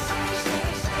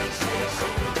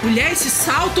 Mulher, esse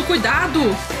salto,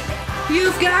 cuidado.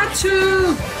 You've got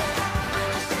to.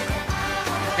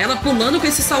 Ela pulando com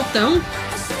esse saltão.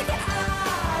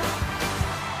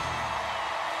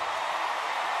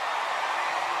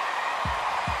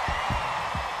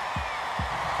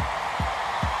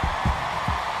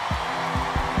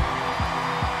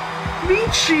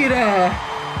 Mentira!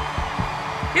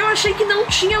 Eu achei que não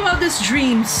tinha Wildest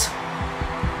Dreams.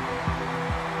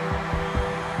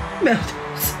 Meu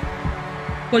Deus.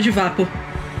 Vou de vapo.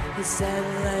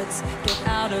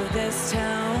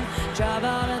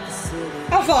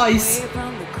 A voz.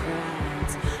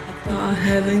 Oh,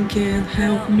 heaven can't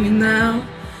help me now.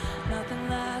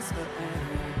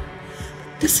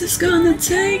 This is gonna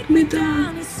take me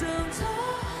down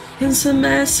in some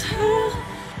asshole.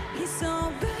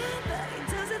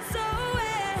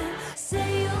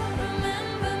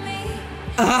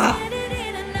 Ah.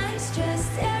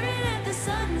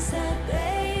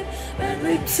 Red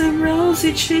lips and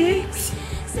rosy cheeks.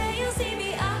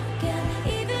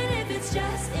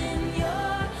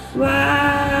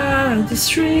 Wow, the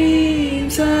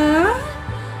streams are.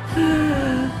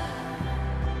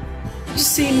 You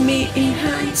see me in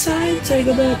hindsight, take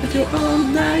it up with you all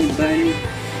night, burn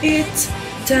it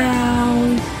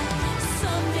down.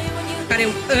 Cara,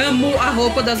 eu amo a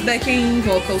roupa das backing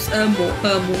vocals, amo.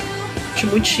 Acho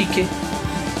muito chique.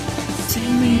 See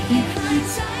me in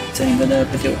hindsight, take it up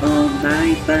with you all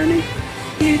night, burn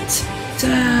it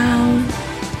down.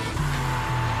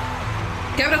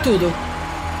 Quebra tudo.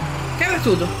 Quebra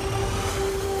tudo.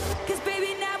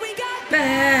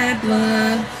 Bad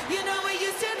blood.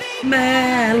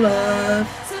 Mad love.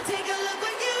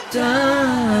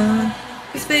 Done.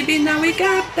 Cause baby now we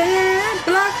got bad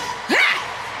blood.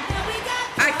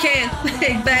 I can't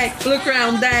take back, look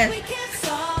around that.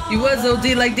 You was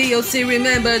OD like DOC,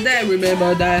 remember that,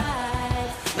 remember that.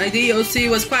 My DOC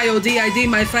was quite OD, I did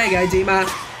my flag, I did my.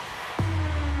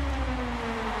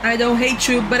 I don't hate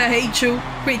you, but I hate you.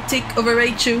 Critic,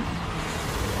 overrate you.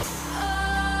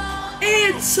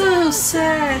 It's so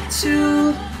sad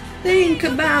to think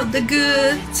about the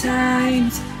good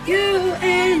times, you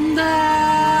and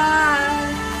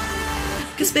I.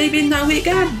 Cause baby now we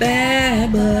got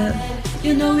bad blood.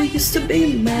 You know we used to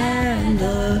be mad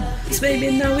love. Cause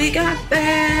baby now we got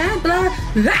bad blood.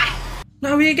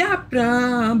 Now we got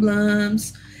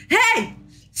problems. Hey!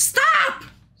 Stop!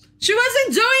 She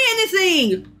wasn't doing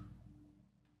anything!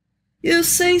 You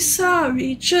say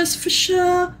sorry just for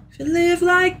sure. If you live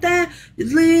like that, you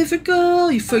live or go.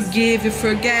 You forgive, you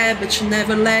forget, but you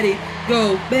never let it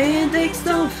go. Band-aids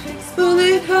don't fix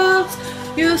bullet holes.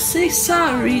 You say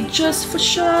sorry just for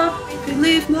sure. If you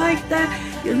live like that,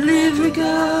 your liver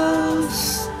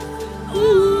goes.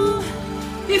 Ooh.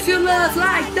 If you love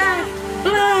like that,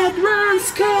 blood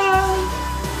runs cold.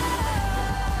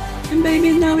 And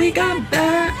baby now we got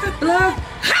bad blood.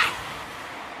 Ha!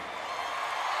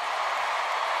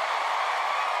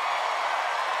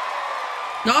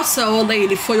 Nossa, olha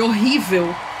ele, foi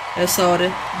horrível essa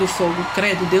hora do fogo.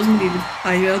 Credo, Deus me livre.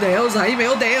 Ai meu Deus, ai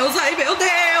meu Deus, ai meu Deus.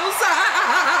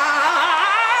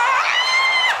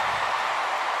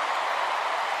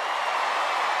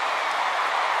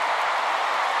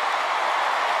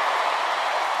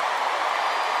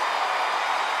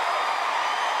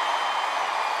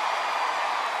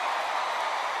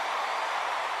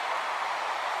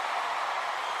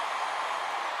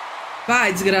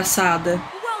 Vai, desgraçada.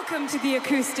 Welcome to the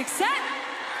acoustic set.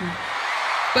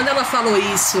 Quando ela falou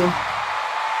isso,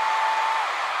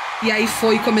 e aí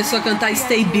foi e começou a cantar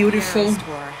Stay Beautiful.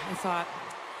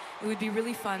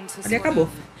 Ali acabou.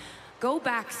 Go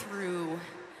back through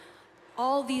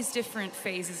all these different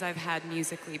phases I've had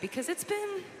musically, because it's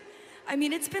been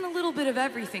a little bit of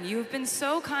everything. You have been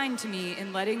so kind to me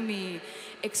in letting me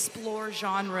explore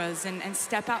genres and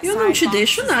step outside. Eu não te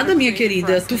deixo nada, minha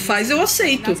querida. Tu faz, eu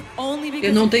aceito.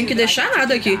 Eu não tenho que deixar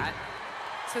nada aqui.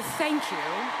 So thank you.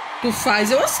 Tu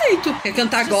faz, eu aceito. Quer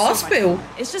cantar gospel?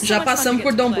 Já passamos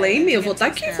por Don't Blame, eu vou estar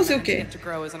aqui fazer o quê?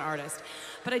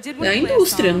 É a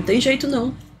indústria, não tem jeito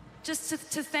não. Just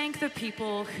to thank the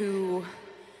people who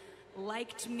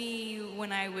liked me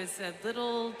when I was a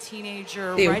little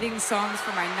teenager writing songs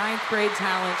for my 9th grade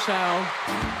talent show.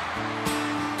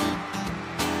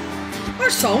 Our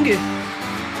song?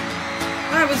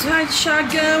 I was riding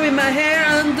shotgun with my hair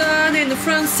undone in the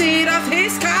front seat of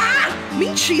his car.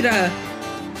 Mentira!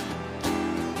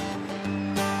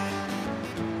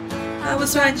 I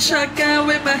was riding shotgun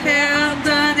with my hair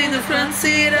undone in the front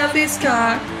seat of his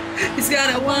car. He's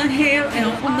got a one heel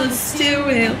and on the steering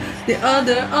wheel, the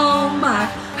other on my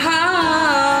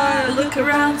heart. Look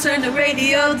around, turn the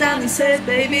radio down and said,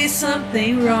 baby,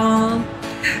 something wrong.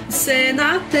 I said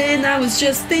nothing, I was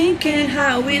just thinking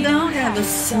how we don't have a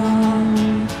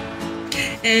song.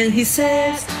 And he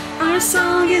says, our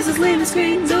song is as lame as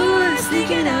screen doors,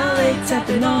 sneaking out late,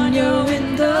 tapping on your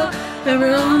window. When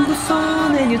we're on the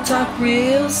phone and you talk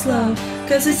real slow,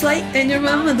 cause it's late and your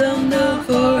mama don't know.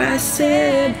 For I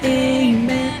said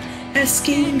amen,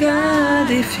 asking God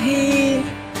if he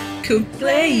could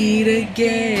play it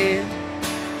again.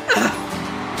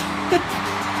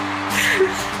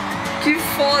 Que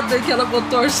foda que ela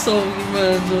botou o som,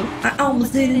 mano. I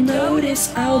almost didn't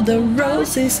notice all the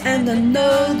roses and I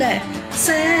know that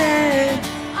said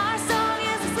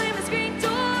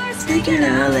sneaking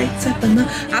out like tapping on.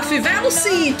 Afivela o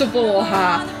cinto,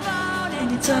 porra!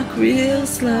 And you talk real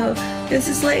slow, cause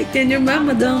it's late and your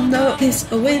mama don't know.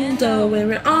 It's a window when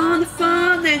we're on the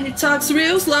phone and you talks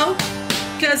real slow,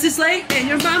 cause it's late and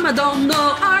your mama don't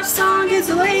know. Our song is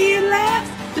the way you laugh.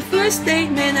 The first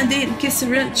date, man, I didn't kiss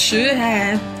her and should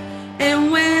have.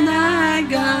 And when I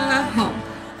got home,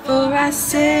 for I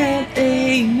said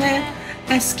amen,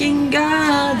 asking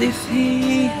God if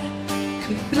he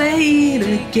could play it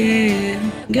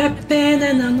again. Got a pen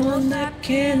and I know that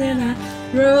can and I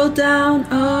wrote down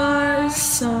our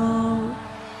song.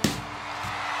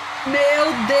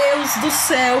 Meu Deus do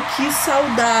céu, que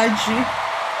saudade.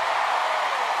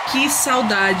 Que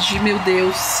saudade, meu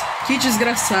Deus. Que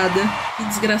desgraçada, que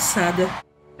desgraçada.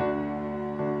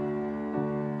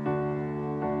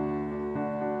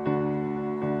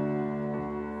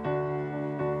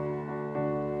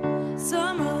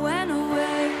 Summer went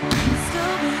away,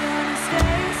 still beyond the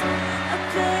stays. I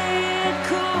play it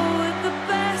cool with the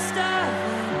best of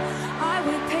them. I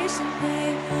wait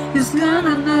patiently. He's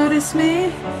gonna notice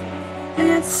me.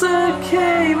 It's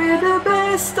okay, we're the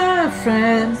best of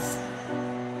friends.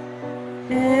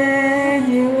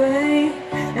 Anyway,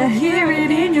 I hear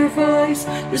it in your voice.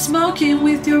 You're smoking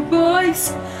with your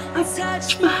boys. I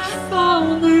touch my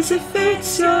phone as if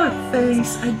it's your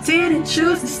face. I didn't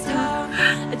choose this town.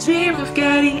 I dream of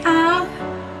getting out.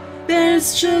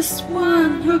 There's just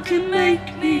one who can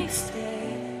make me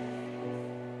stay.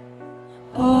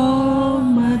 All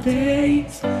my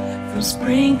days, from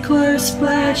sprinkler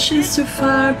splashes to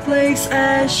fireplace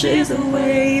ashes, I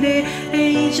waited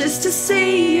ages to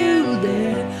see you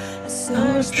there.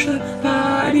 Such a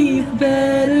party,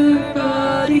 better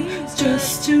body,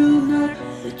 just to know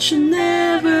that you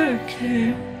never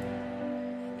care.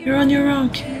 You're on your own,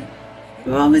 kid.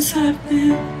 You always have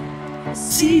been.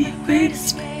 See you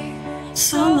greatest me.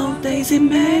 Solo days in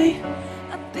May.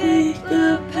 I pick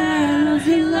the pattern,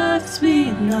 he loves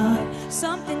me not.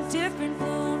 Something different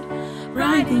bloomed.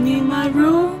 Riding in my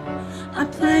room, I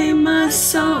play my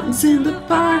songs in the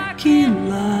parking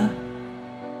lot.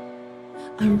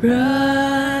 I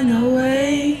run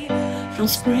away from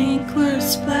sprinkler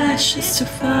splashes to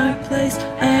fireplace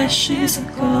ashes. I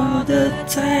call the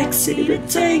taxi to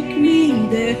take me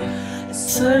there. I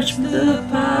search for the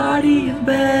party of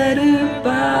better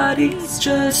bodies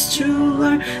just to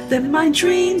learn that my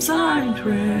dreams aren't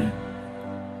rare.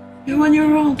 You're on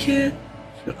your own, kid.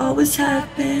 You always have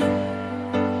been.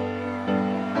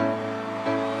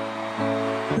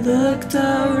 Looked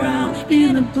around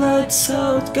in a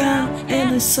blood-soaked gown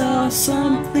and I saw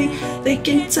something they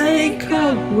can take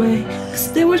away.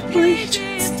 Cause there were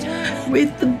bridges,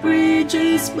 with the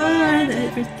bridges burned.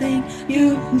 Everything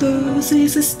you lose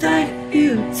is a step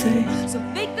you take. So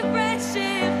make the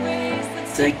friendship raise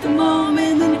Take the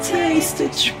moment and taste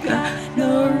it. You got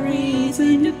no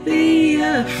reason to be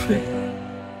afraid.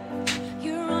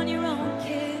 You're on your own,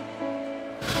 kid.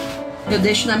 Eu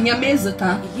deixo na minha mesa,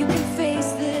 tá? You can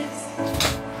face this.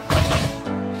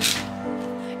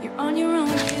 You're on your own,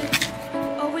 kid.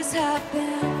 Always have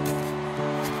been.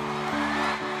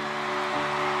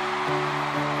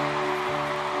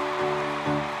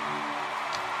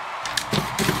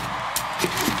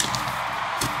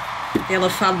 Ela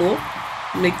falou,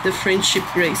 make the friendship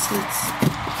bracelets.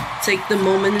 Take the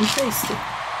moment and taste it.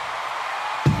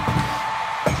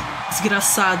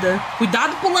 Desgraçada.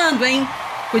 Cuidado pulando, hein?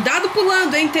 Cuidado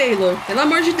pulando, hein, Taylor? Pelo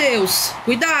amor de Deus.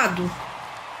 Cuidado.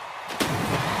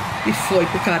 E foi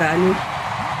pro caralho.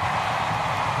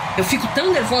 Eu fico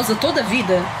tão nervosa toda a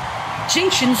vida.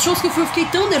 Gente, nos shows que eu fui, eu fiquei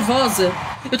tão nervosa.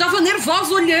 Eu tava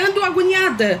nervosa olhando,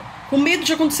 agoniada. Com medo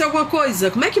de acontecer alguma coisa.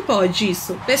 Como é que pode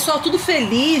isso? Pessoal tudo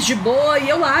feliz, de boa. E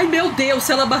eu, ai meu Deus,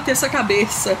 se ela bater essa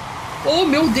cabeça. Oh,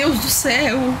 meu Deus do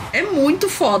céu. É muito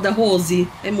foda, Rose.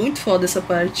 É muito foda essa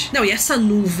parte. Não, e essa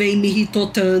nuvem me irritou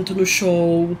tanto no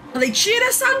show. Falei, tira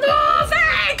essa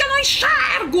nuvem, que eu não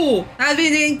enxergo. A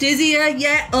vida inteira,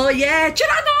 yeah, oh yeah.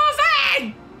 Tira a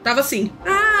nuvem. Tava assim.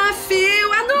 Ah,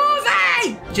 fio, a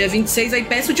nuvem. Dia 26, aí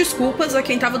peço desculpas a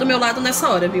quem tava do meu lado nessa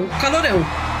hora, viu? Calorão.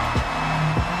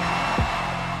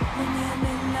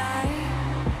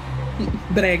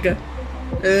 Brega.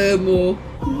 Amo.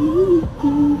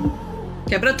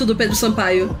 Quebra tudo, Pedro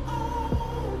Sampaio.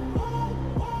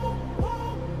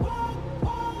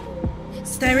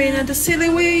 Staring at the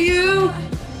ceiling with you.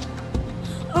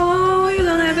 Oh, you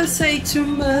don't ever say too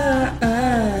much.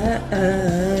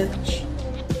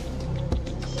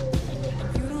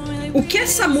 O que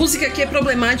essa música aqui é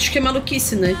problemática é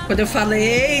maluquice, né? Quando eu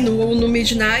falei no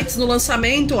Midnights, no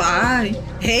lançamento, ai,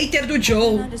 hater do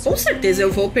Joe. Com certeza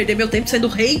eu vou perder meu tempo sendo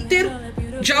hater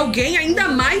de alguém, ainda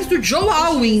mais do Joe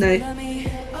Alwyn, né?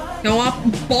 É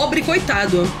um pobre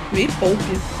coitado. Me poupe.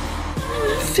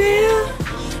 I feel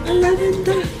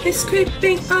lavender is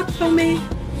creeping up on me.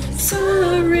 So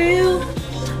real.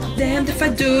 Damned if I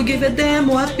do give a damn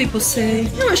what people say.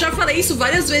 Não, eu já falei isso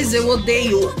várias vezes. Eu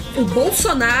odeio o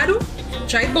Bolsonaro,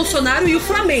 Jair Bolsonaro e o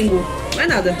Flamengo. Não é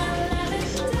nada.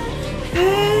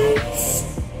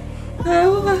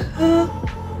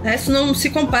 Isso não se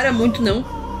compara muito, não.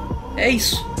 É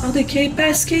isso. All they keep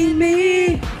asking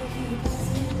me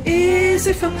is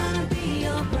if I'm...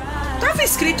 Tava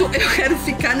escrito, eu quero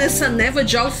ficar nessa névoa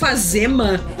de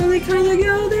alfazema.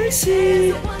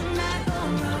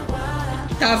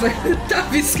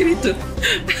 Tava escrito.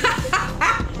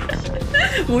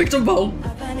 Muito bom.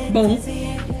 Bom.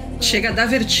 Chega a dar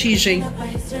vertigem.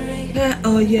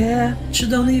 Oh yeah, you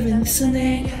don't even listen.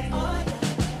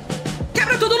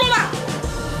 Quebra tudo, Lula!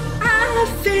 I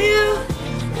feel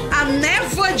a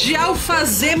névoa de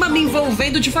alfazema me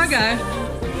envolvendo devagar.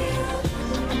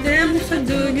 Damn if I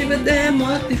do give a damn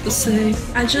what people say.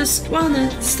 I just wanna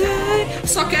stay.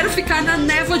 Só quero ficar na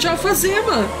névoa de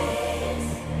alfazema.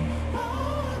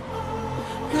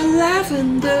 The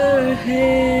lavender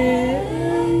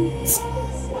haze.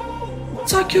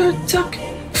 Talk your talk.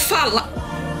 Falar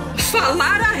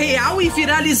a real e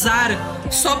viralizar.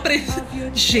 Só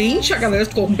Gente, a galera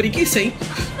ficou com preguiça, hein?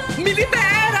 Me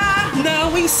libera!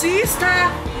 Não insista!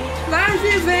 Vai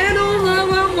viver um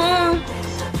novo amor.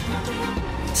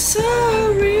 So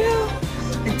real.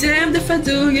 Damned if I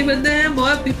do give a damn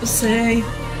what people say.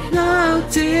 No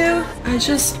deal, I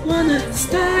just wanna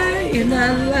stay in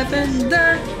a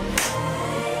lavender.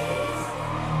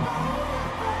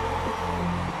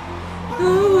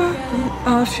 Oh,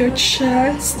 off your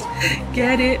chest,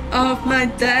 get it off my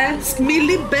desk. Me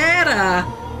libera.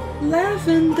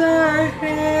 Lavender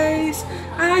haze,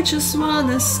 I just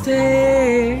wanna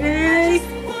stay.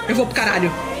 Eu vou pro caralho.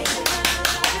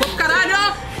 Vou pro caralho.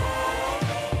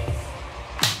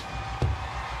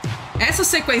 Essa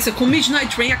sequência com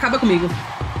Midnight Rain acaba comigo.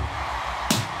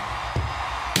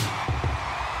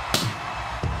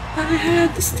 I had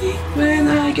this thing when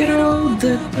I get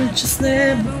older, but just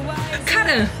never.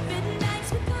 Cara,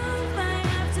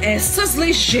 essas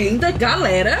legendas,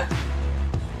 galera.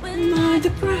 My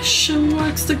depression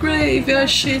walks the graveyard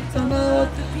shit a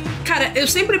lot. Cara, eu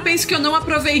sempre penso que eu não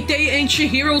aproveitei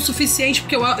Anti-Hero o suficiente,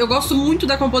 porque eu gosto muito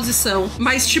da composição.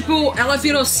 Mas, tipo, ela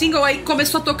virou single, aí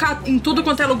começou a tocar em tudo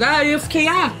quanto é lugar, e eu fiquei,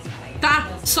 ah, tá.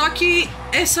 Só que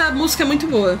essa música é muito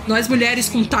boa. Nós mulheres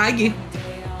com tag.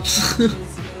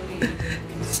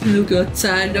 Still got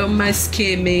tired of my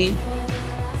skimming.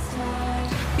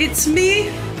 It's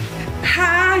me,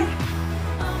 hi.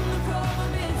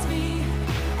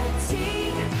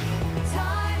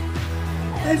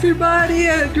 Everybody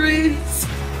agrees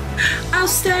I'll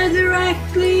stare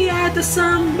directly at the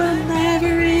sun, but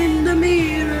never in the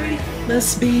mirror. It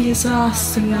must be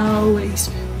exhausting always.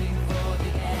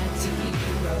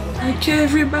 Like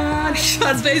everybody.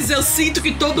 Às vezes eu sinto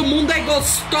que todo mundo é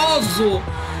gostoso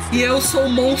e eu sou o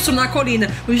monstro na colina.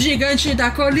 O gigante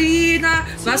da colina,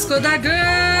 Vasco da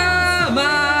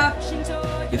Gama.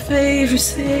 Your favorite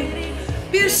city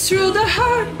pierces through the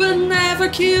heart but never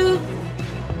kill.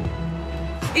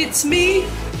 It's me.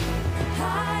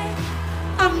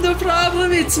 I'm the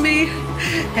problem, it's me.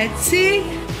 At sea,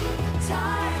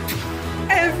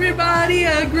 everybody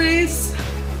agrees.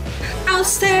 I'll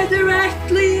stare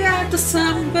directly at the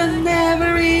sun, but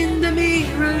never in the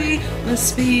mirror. It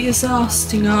must be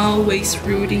exhausting, always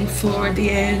rooting for the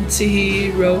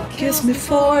anti-hero. Kiss me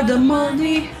for the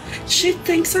money. She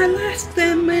thinks I left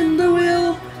them in the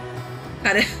will.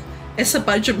 Cara, essa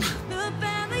parte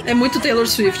é muito Taylor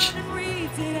Swift.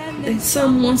 Then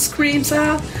someone screams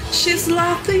out, she's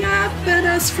laughing up at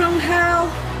us from hell.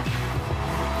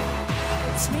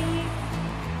 It's me.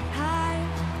 Hi,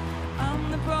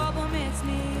 I'm the problem. It's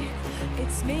me.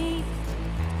 It's me.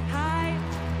 Hi,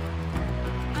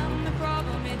 I'm the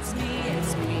problem. It's me.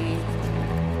 It's me.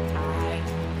 Hi.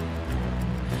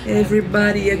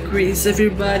 Everybody agrees.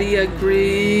 Everybody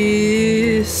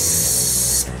agrees.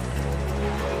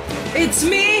 It's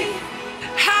me.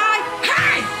 Hi,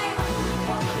 hi.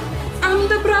 I'm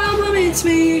the problem. It's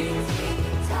me.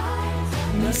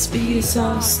 Must be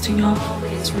exhausting,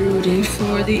 always rooting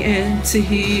for the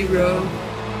anti-hero.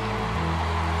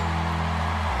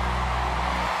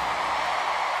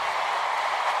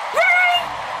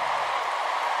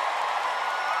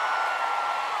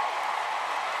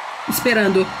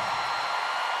 Esperando.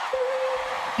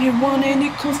 I wanted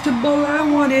it comfortable, I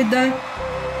wanted that.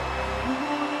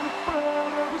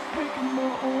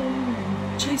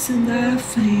 Chasing that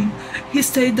fame, he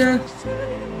stayed there.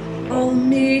 All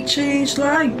me changed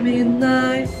like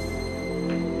midnight.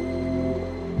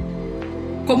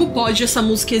 Como pode essa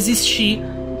música existir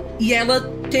e ela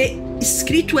ter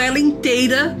escrito ela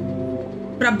inteira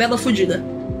pra Bela Fudida?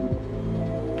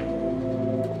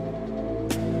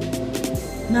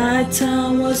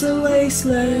 Nighttime was a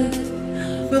wasteland.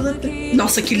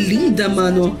 Nossa, que linda,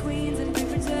 mano.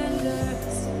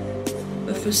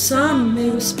 But for some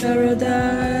it was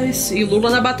paradise. E Lula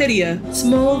na bateria.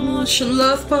 Small motion,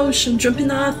 love potion,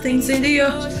 jumping out things in the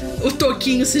ocean. O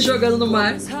Toquinho se jogando no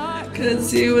mar.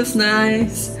 Cause he was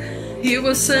nice. He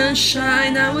was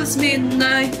sunshine, I was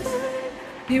midnight.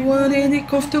 He wanted it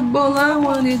comfortable, I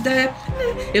wanted that.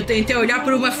 Eu tentei olhar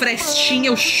por uma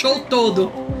frestinha o show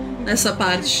todo nessa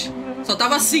parte. Só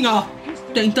tava assim, ó,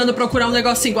 tentando procurar um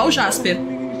negócio igual o Jasper.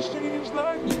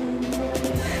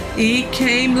 He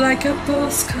came like a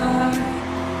postcard.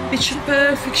 Picture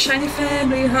perfect, shiny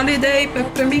family, holiday,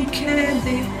 peppermint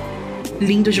candy.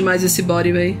 Lindo demais esse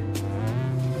body, véi.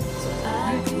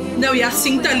 Não, e a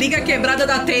cinta liga quebrada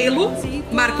da Taylor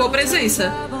marcou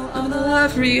presença.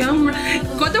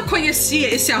 Quando eu conheci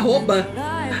esse arroba,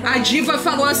 a diva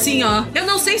falou assim, ó: eu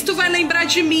não sei se tu vai lembrar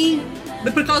de mim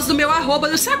por causa do meu arroba.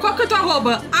 Eu sei qual que é o teu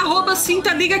arroba? Arroba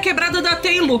cinta liga quebrada da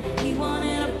Taylor.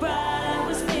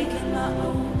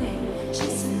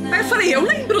 Aí eu falei, eu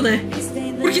lembro, né?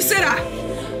 Por que será?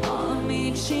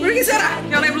 Por que será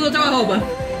que eu lembro do teu arroba?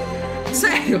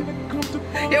 Sério.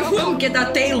 Eu amo que da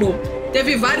Taylor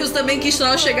teve vários também que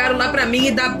só chegaram lá pra mim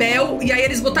e da Bel, e aí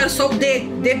eles botaram só o D,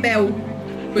 de Bel,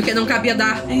 porque não cabia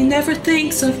dar. He never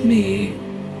thinks of me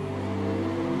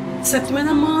except when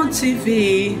I'm on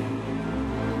TV.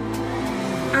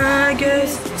 I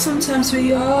guess sometimes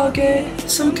we all get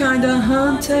some kinda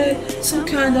haunted,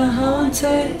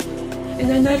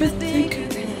 and I never think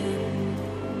of it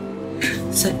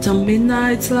except on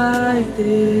midnights like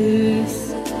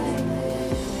this.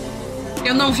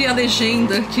 Eu não vi a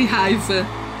legenda, que raiva.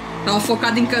 Tava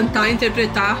focada em cantar e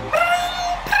interpretar.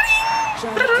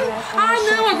 Ah,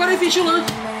 não, agora é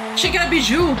vigilante. Achei que era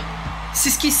biju. Se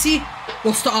esqueci.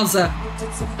 Gostosa.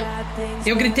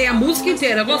 Eu gritei a música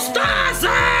inteira.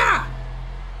 Gostosa!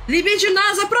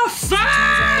 Libidinosa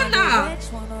profana!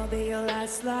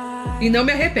 E não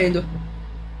me arrependo.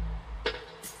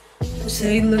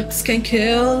 Say looks can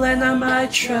kill and I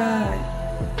might try.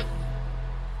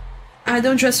 I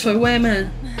don't dress for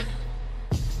women.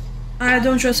 I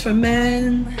don't dress for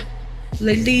men.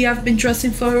 Lately I've been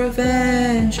dressing for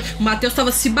revenge. O Matheus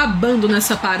tava se babando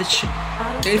nessa parte.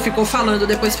 Ele ficou falando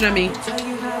depois pra mim.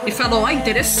 E falou, ah,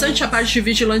 interessante a parte de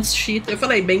Vigilante Cheat. Eu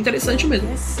falei, bem interessante mesmo.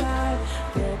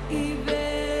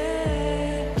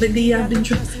 Lately I've been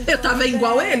eu tava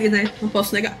igual ele, né? Não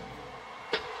posso negar.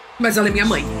 Mas ela é minha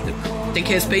mãe. Tem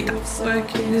que respeitar.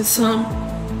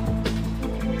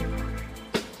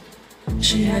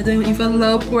 She had an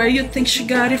envelope, where you think she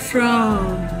got it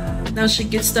from? Now she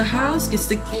gets the house, gets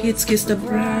the kids, gets the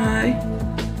bride.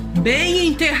 Bem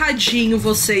enterradinho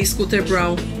você, Scooter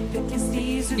Brown.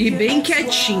 E bem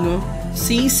quietinho.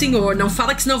 Sim, senhor. Não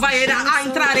fala que senão vai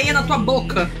entrar areia na tua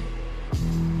boca.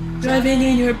 Driving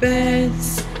in your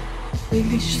Benz.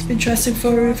 Lately she's been dressing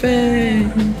for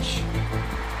revenge.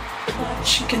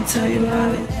 She can tell you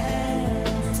how it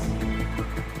ends.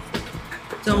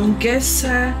 Don't get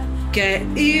sad, get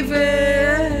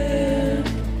even.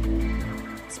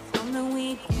 On the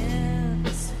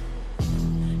weekends,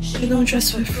 she don't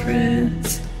dress for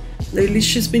friends. Lately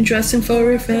she's been dressing for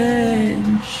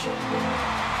revenge.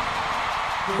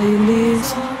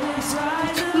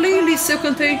 Lately, se eu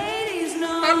cantei.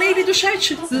 A Lady do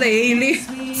chat. Lately.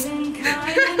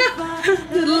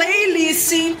 Lately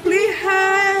simply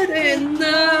had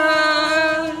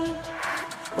enough.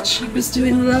 She was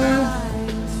doing love.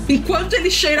 Enquanto ele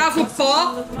cheirava o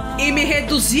pó e me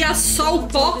reduzia só o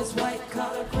pó.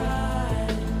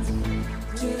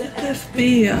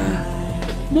 FBI.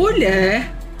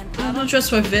 Mulher. I'm not just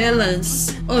for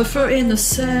villains or for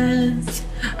innocence.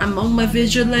 I'm on my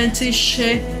vigilante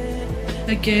shit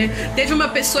again. Teve uma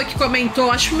pessoa que comentou,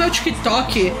 acho que no meu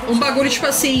TikTok, um bagulho tipo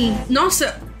assim: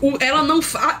 nossa, ela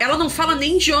não fala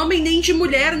nem de homem nem de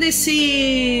mulher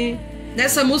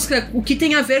nessa música, o que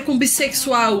tem a ver com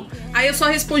bissexual? Aí eu só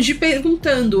respondi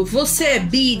perguntando: você é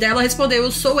bi? Daí ela respondeu: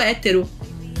 eu sou hétero.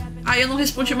 Aí eu não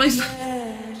respondi mais nada.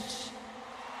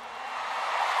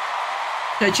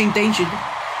 Já tinha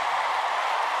entendido.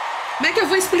 Como é que eu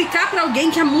vou explicar pra alguém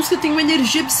que a música tem uma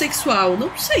energia bissexual? Não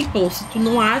sei, pô. Se tu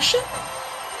não acha...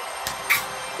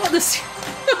 Foda-se.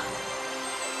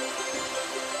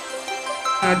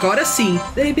 Agora sim.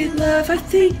 Baby love, I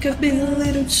think I've been a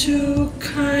little too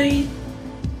kind.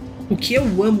 O que eu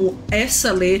amo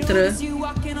essa letra.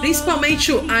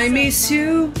 Principalmente o I miss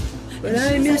you, but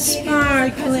I miss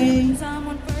sparkling.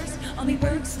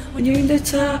 When you're in the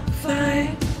top 5.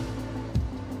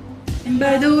 And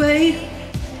by the way,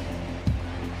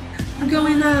 I'm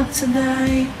going out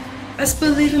tonight. Best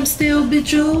believe I'm still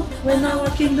bejeweled. When I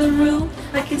walk in the room,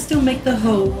 I can still make the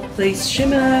whole place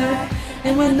shimmer.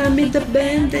 And when I'm in the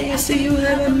band and I see you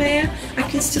have a man, I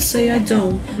can still say I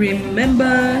don't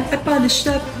remember. I polished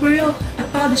up real,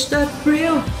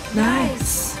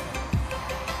 nice.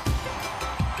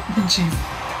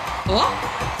 Ó,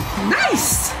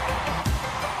 nice!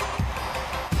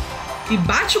 E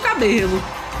bate o cabelo.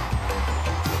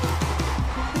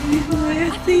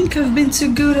 I think I've been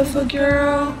too good of a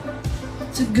girl.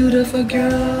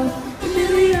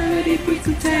 Familiarity brings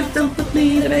contempt, don't put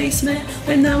me in the basement.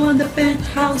 When I'm on the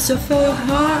penthouse, you're for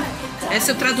heart.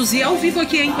 Essa eu traduzi ao vivo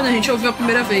aqui, hein, quando a gente ouviu a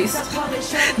primeira vez.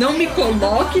 Não me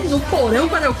coloque no porão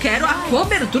quando eu quero a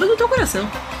cobertura do teu coração.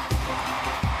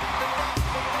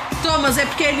 Thomas, é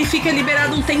porque ele fica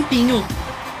liberado um tempinho.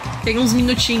 Tem uns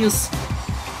minutinhos.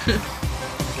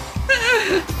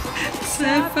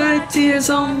 Sapphire tears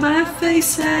on my face,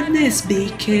 sadness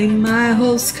became my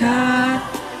whole sky.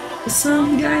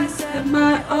 Some guys have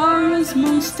my auras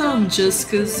most on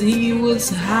just cause he was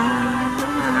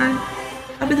high.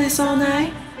 I've been nice all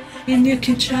night, and you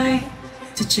can try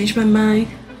to change my mind.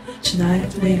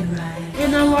 Tonight we ride.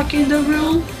 When I walk in the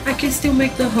room, I can still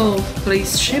make the whole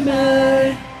place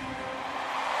shimmer.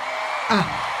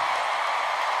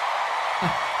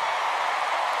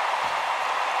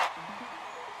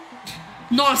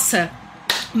 Nossa,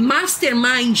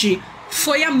 Mastermind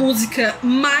foi a música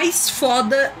mais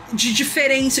foda de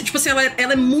diferença. Tipo assim,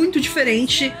 ela é muito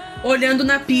diferente olhando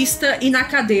na pista e na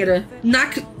cadeira.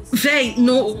 Véi,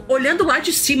 olhando lá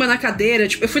de cima na cadeira,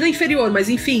 tipo, eu fui na inferior, mas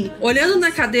enfim, olhando na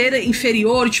cadeira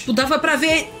inferior, tipo, dava pra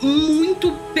ver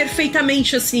muito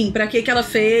perfeitamente, assim, pra que ela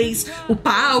fez, o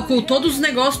palco, todos os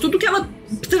negócios, tudo que ela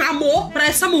tramou pra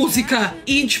essa música.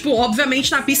 E, tipo,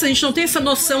 obviamente na pista a gente não tem essa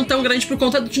noção tão grande por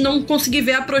conta de não conseguir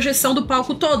ver a projeção do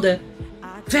palco toda.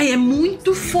 Véi, é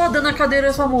muito foda na cadeira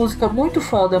essa música, muito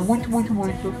foda,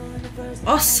 muito.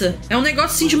 Nossa, é um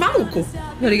negócio assim de maluco,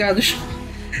 tá ligado?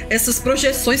 Essas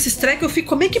projeções, esses tracks, eu fico,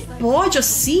 como é que pode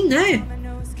assim, né?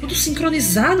 Tudo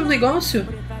sincronizado o negócio.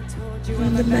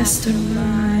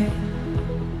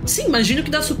 Sim, imagino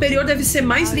que da superior deve ser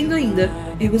mais lindo ainda.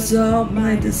 It was all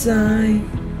my design,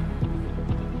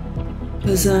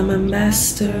 'cause I'm a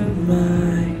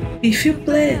mastermind. If you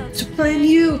plan to plan,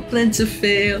 you plan to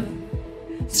fail.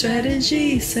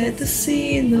 Strategy set the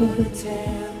scene of the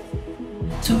tale.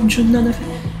 Told you none of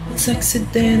it. It's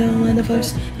accidental and the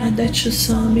first night that you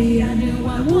saw me, I knew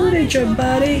I wanted your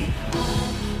body.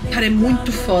 Cara, é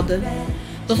muito foda.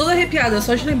 Tô toda arrepiada,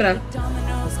 só de lembrar.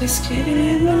 I skated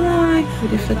in the line,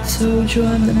 but if I told you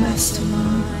I'm the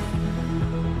mastermind,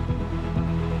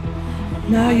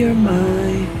 now you're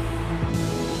mine.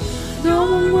 No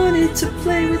one wanted to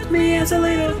play with me as a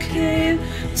little kid,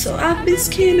 so I've been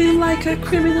scheming like a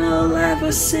criminal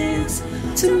ever since,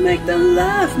 to make them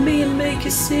love me and make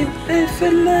it seem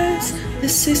effortless.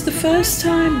 This is the first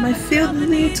time I feel the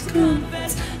need to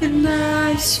confess, and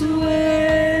I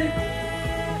swear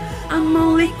I'm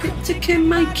only cryptic and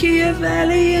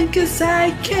Machiavellian cause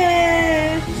I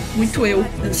care. Muito eu.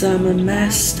 Cause I'm a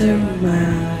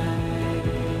mastermind.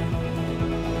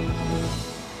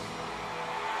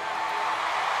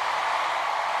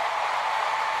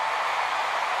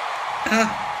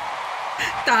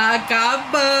 Tá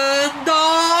acabando!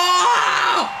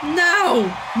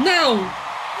 Não! Não!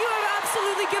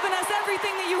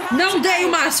 Não dei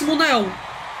o máximo, não!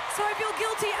 So I feel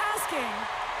guilty asking.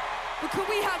 But could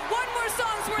we have one more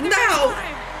song's worth of No!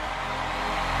 time?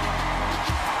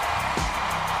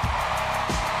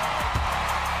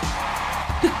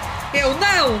 Eu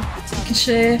não!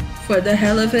 Ricochet, for the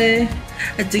hell of it.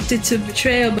 Addicted to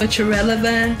betrayal, but you're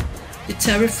relevant. You're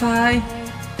terrified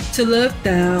to look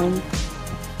down.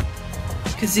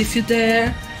 Cause if you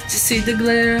dare to see the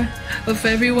glare of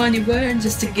everyone you were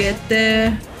just to get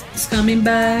there, it's coming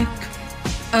back.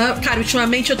 Cara,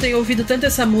 ultimamente eu tenho ouvido tanto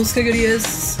essa música,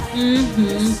 gurias.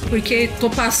 Porque tô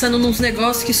passando nos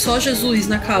negócios que só Jesus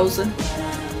na causa.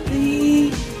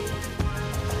 E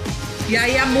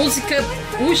aí a música...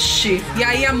 Uxi! E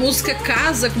aí a música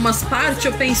casa com umas partes,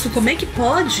 eu penso, como é que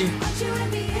pode?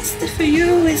 It's for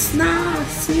you, it's not.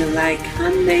 See you like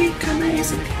honey,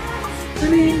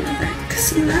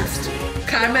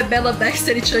 Karma é Bella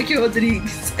Baxter e Chuck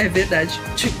Rodrigues. É verdade.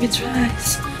 Treat me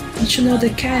twice. Don't you know the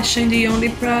cash ain't the only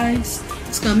prize?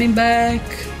 It's coming back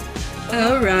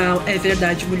around. É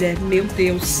verdade, mulher. Meu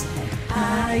Deus.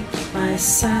 I keep my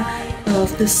side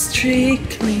of the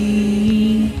street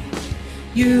clean.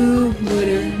 You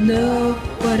wouldn't know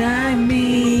what I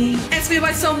mean. Ask me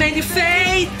why so many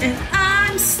fade, and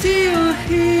I'm still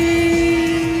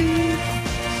here.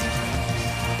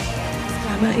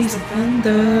 Karma is a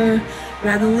thunder,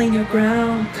 rattling your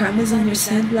ground. Karma's on your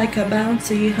scent like a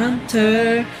bounty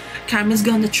hunter. Karma's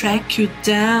gonna track you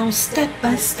down, step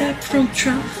by step from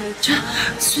Trump.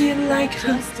 Sweet like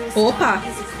her. Opa!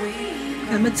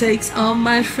 Karma takes all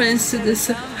my friends to the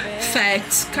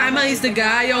facts. Karma is the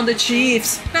guy on the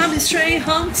Chiefs. Come straight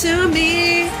home to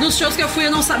me. Nos shows que eu fui,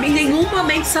 eu não sabia em nenhum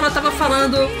momento se ela tava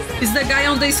falando is the guy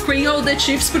on the screen ou the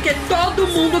Chiefs, porque todo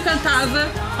mundo cantava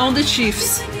on the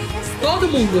Chiefs. Todo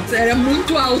mundo. Era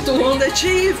muito alto on the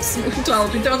Chiefs. Muito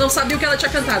alto. Então eu não sabia o que ela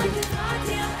tinha cantado.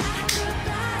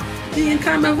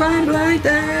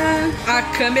 A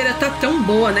câmera tá tão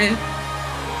boa, né?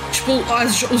 Tipo,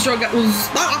 as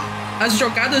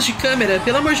jogadas de câmera,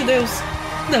 pelo amor de Deus.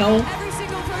 Não.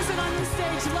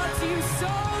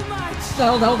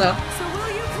 Não, não, não.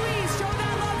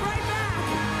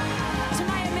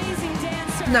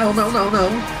 Não, não, não, não.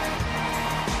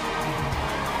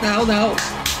 Não, não.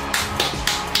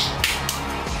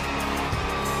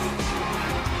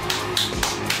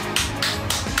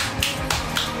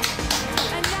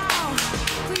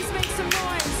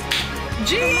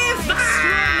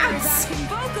 Divas!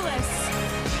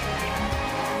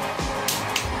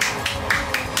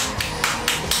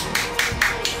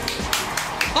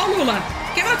 Ó o Lula!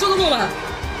 Quebra tudo, Lula!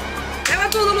 Quebra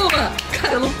tudo, Lula!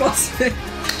 Cara, eu não posso ver.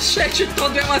 O chat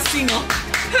todo é assim, ó.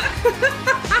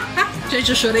 Gente,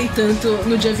 eu chorei tanto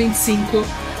no dia 25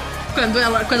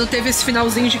 quando teve esse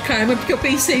finalzinho de Karma, porque eu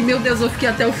pensei, meu Deus, eu fiquei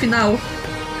até o final.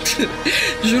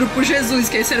 Juro por Jesus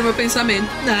que esse era o meu pensamento.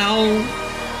 Não.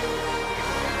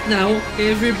 Não.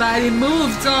 Everybody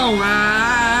moved on.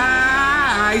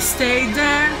 I stayed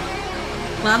there.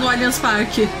 Lá no Allianz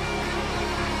Parque.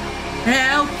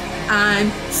 Help, I'm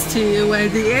still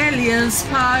at the Allianz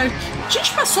Park.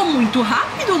 Gente, passou muito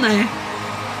rápido, né?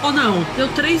 Ou não? Deu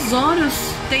 3 horas.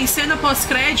 Tem cena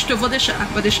pós-crédito, eu vou deixar.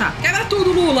 Vou deixar. Quebra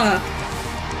tudo, Lula!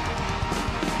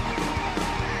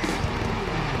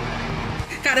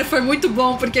 Cara, foi muito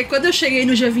bom, porque quando eu cheguei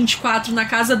no dia 24 na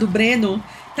casa do Breno,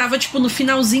 tava tipo no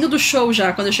finalzinho do show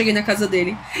já, quando eu cheguei na casa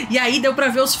dele. E aí deu pra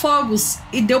ver os fogos.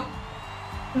 E deu...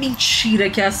 Mentira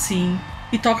que é assim.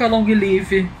 E toca Long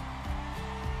Live.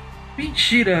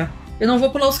 Mentira. Eu não vou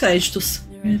pular os créditos.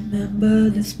 Remember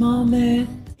this moment.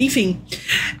 Enfim.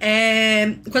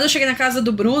 Quando eu cheguei na casa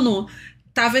do Bruno,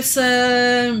 tava essa...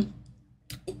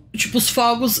 Tipo, os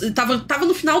fogos... Tava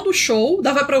no final do show,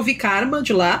 dava pra ouvir Karma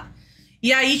de lá.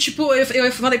 E aí, tipo,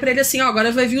 eu falei pra ele assim, ó,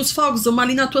 agora vai vir os fogos, vamos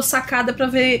ali na tua sacada pra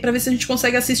ver se a gente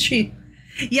consegue assistir.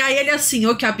 E aí ele assim,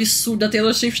 ô, que absurdo, a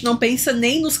Taylor Swift não pensa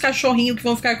nem nos cachorrinhos que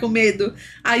vão ficar com medo.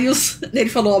 Aí ele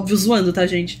falou, óbvio, zoando, tá,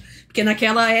 gente? Porque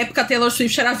naquela época a Taylor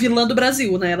Swift era a vilã do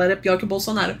Brasil, né? Ela era pior que o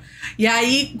Bolsonaro. E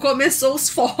aí começou os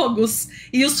fogos.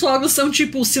 E os fogos são,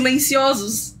 tipo,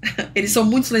 silenciosos. Eles são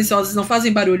muito silenciosos, não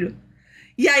fazem barulho.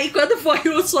 E aí, quando foi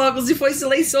os fogos e foi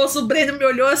silencioso, o Breno me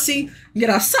olhou assim,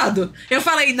 engraçado. Eu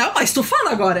falei, não, mas tu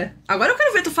fala agora. Agora eu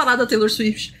quero ver tu falar da Taylor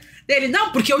Swift. Ele,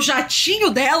 não, porque o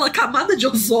jatinho dela, camada de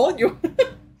ozônio.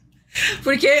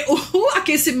 Porque o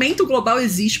aquecimento global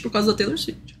existe por causa da Taylor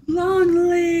Swift. Long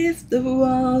live the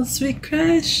walls we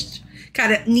crashed.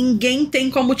 Cara, ninguém tem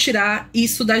como tirar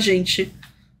isso da gente.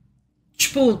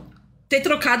 Tipo, ter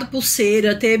trocado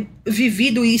pulseira, ter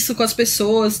vivido isso com as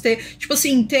pessoas, ter, tipo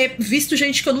assim, ter visto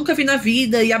gente que eu nunca vi na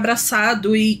vida e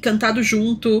abraçado e cantado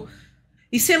junto.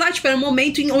 E sei lá, tipo, era um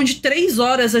momento em onde 3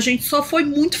 horas a gente só foi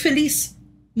muito feliz.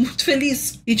 Muito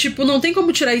feliz. E, tipo, não tem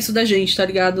como tirar isso da gente, tá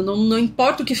ligado? Não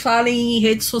importa o que falem em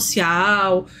rede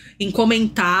social, em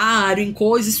comentário, em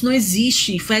coisas, isso não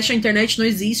existe. Fecha a internet, não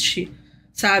existe.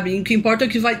 Sabe? O que importa é o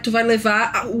que tu vai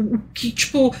levar, o que,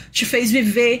 tipo, te fez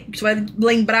viver, o que tu vai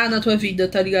lembrar na tua vida,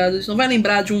 tá ligado? Tu não vai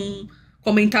lembrar de um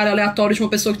comentário aleatório de uma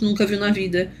pessoa que tu nunca viu na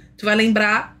vida. Tu vai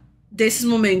lembrar desses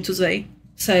momentos, véi.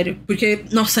 Sério. Porque,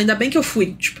 nossa, ainda bem que eu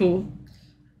fui, tipo,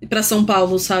 pra São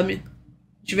Paulo, sabe?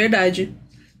 De verdade.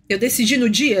 Eu decidi no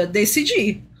dia?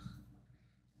 Decidi.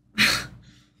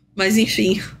 Mas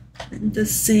enfim. The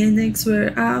cynics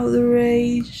were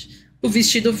outraged. O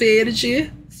vestido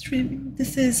verde. Streaming,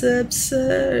 this is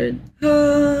absurd.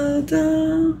 Hold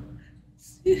on.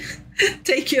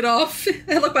 Take it off.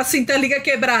 Ela com a cinta liga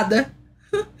quebrada.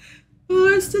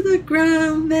 Forced to the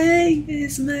ground, make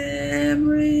his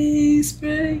memories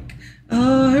break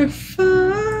or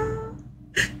fall.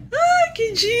 Ai,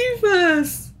 que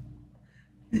divas!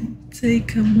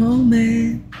 Take a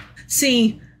moment.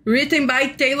 Sim, written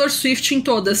by Taylor Swift em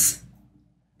todas.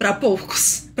 Pra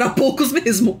poucos. Pra poucos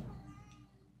mesmo.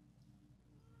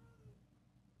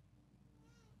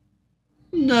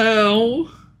 Não.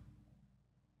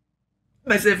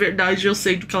 Mas é verdade, eu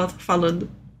sei do que ela tá falando.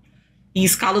 Em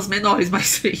escalas menores, mas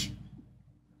sei.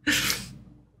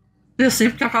 Eu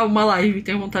sempre que acabo uma live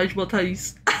tenho vontade de botar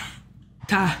isso.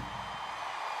 Tá.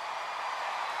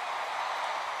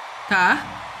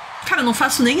 Cara, eu não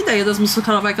faço nem ideia das músicas que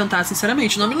ela vai cantar,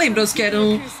 sinceramente. Não me lembro as que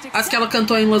ela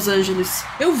cantou em Los Angeles.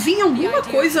 Eu vi em alguma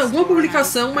coisa, alguma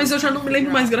publicação, mas eu já não me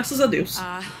lembro mais, graças a Deus.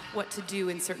 What to do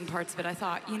in certain parts of it. I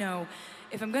thought, you know,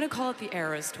 if I'm going to call it the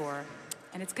ERAS tour,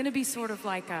 and it's going to be sort of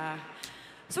like a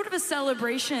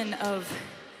celebration of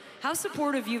how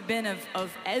supportive you've been of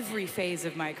every phase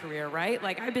of my career, right?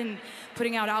 Like, I've been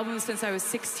putting out albums since I was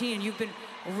 16, and you've been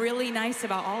really nice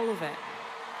about all of it.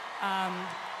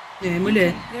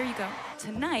 Mulher. There you go.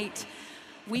 Tonight,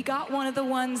 we got one of the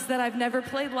ones that I've never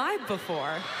played live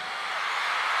before.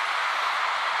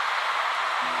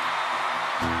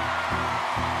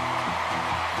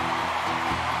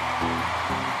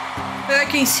 I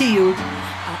can see you.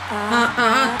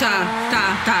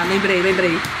 Tá,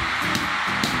 lembrei.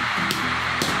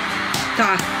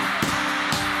 Tá.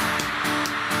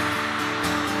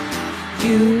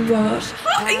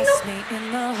 Ai, não.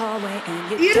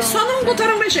 E eles só não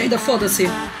botaram legenda, foda-se.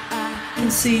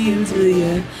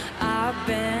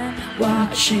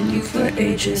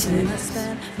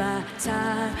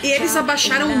 E eles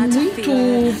abaixaram muito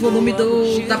o volume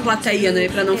da plateia, né?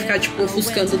 Pra não ficar, tipo,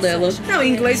 ofuscando dela. Não,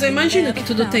 em inglês eu imagino que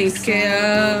tudo tem, porque é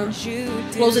a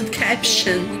closed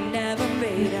caption.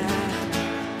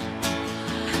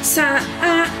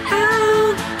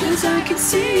 Cause I can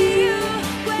see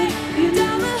you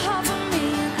down the hall for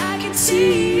me, and I can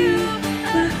see you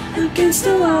against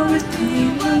the wall with me.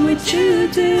 What would you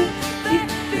do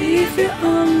if you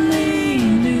only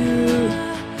knew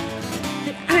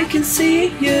that I can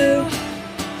see you?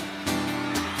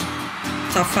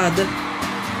 Safada.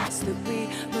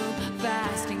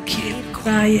 Keep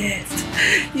quiet.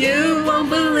 You won't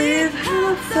believe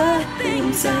how the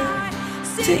things I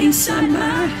see inside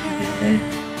my head.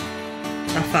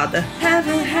 Safada.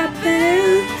 Haven't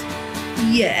happened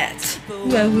yet.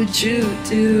 What would you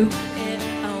do?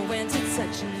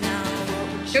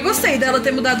 Eu gostei dela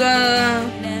ter mudado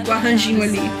o arranjinho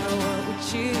ali.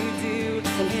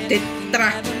 Ter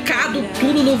tracado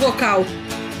tudo no vocal.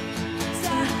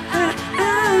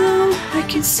 I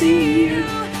can see you.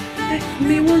 Make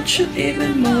me want you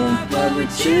even more. What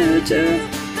would you do?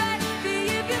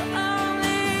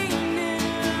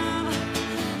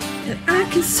 I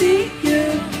can see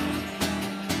you.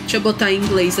 Deixa eu botar em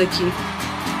inglês aqui.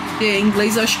 Em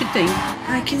inglês eu acho que tem.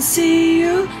 I can see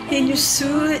you in your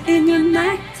suit, in your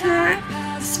necktie.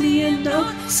 Promise me and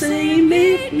no, say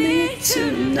meet me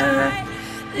tonight.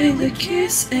 In the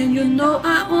kiss, and you know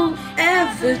I won't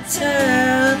ever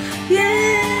tell.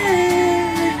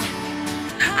 Yeah.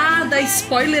 Ah, dá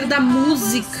spoiler da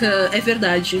música. É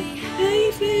verdade.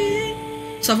 Baby.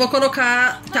 Só vou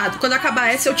colocar. Tá, quando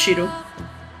acabar essa eu tiro.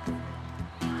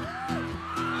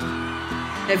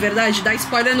 É verdade, dá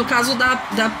spoiler no caso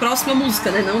da próxima música,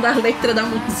 né? Não da letra da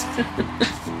música.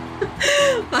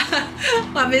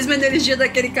 A mesma energia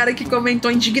daquele cara que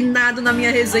comentou indignado na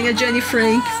minha resenha de Anne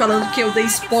Frank, falando que eu dei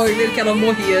spoiler que ela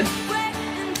morria.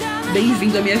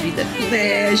 Bem-vindo à minha vida.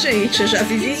 É, gente, eu já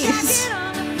vivi isso.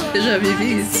 Eu já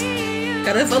vivi isso. O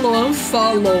cara falou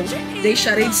unfollow.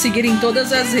 Deixarei de seguir em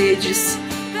todas as redes.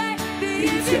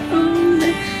 If you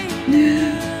only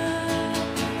knew.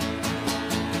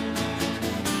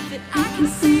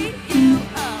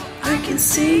 I can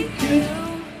see you.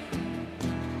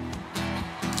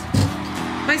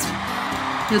 Mas,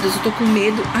 meu Deus, eu tô com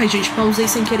medo. Ai, gente, pausei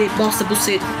sem querer. Bosta,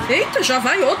 buceta. Eita, já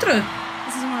vai outra.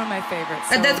 This is one of my favorites.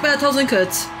 So... Death by a Thousand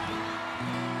Cuts.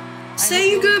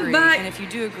 Saying goodbye. And if you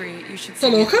do agree, you should tô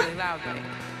louca? really loudly.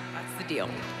 That's the deal.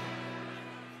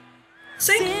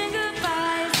 Sing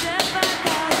goodbye.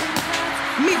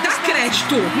 Me dá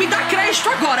crédito. Me dá crédito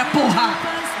agora, porra.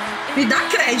 Me dá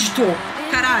crédito.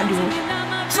 Caralho.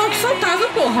 Só o que faltava,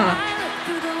 porra.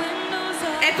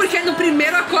 É porque no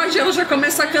primeiro acorde ela já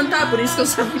começa a cantar, por isso que eu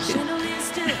sabia.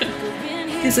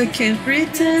 Cause I can't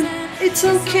pretend it's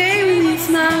okay when it's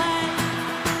not.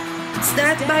 It's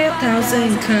death by a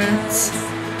thousand cuts.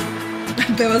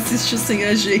 A Bel assistiu sem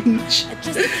a gente.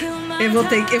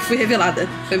 Eu fui revelada.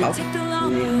 Foi mal.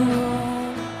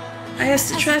 I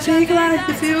asked the traffic light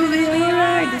if you'll be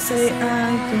alright. They say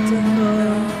I don't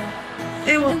know.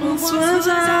 It once was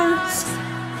us.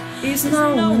 It's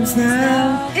no one's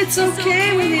now. It's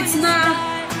okay when it's not.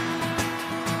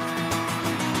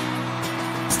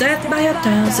 It's death by a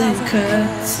thousand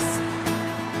cuts.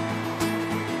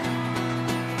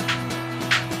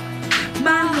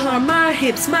 My heart, my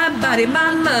hips, my body,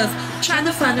 my love. Trying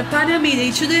to find a part of me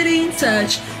that you didn't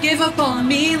touch. Gave up on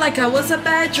me like I was a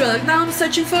bad drug. Now I'm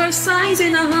searching for signs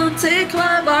in a haunted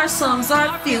club. Our songs,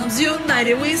 our films,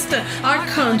 united we stood. Our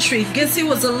country, guess it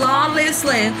was a lawless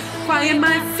land. Quiet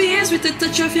my fears with the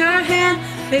touch of your hand.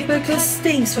 Paper cut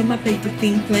stains from my paper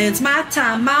thin plans. My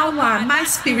time, my heart, my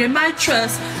spirit, my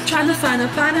trust. Trying to find a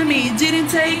part of me, didn't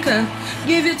take her.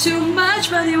 Gave you too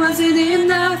much, but it wasn't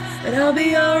enough. But I'll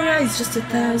be alright, it's just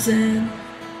 1,000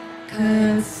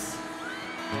 cuts.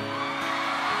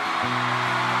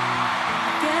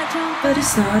 But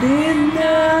it's not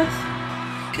enough.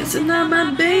 Cause you're not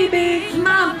my baby,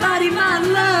 my body, my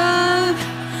love,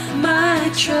 my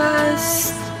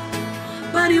trust.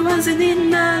 But it wasn't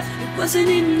enough, it wasn't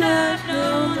enough,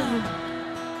 no.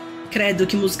 Credo,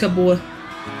 que música boa.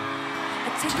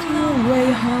 Taking my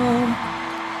way home.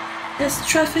 There's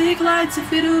traffic lights,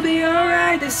 if it'll be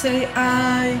alright. They say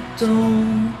I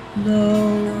don't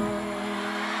know.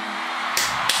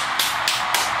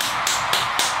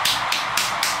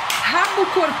 Rabo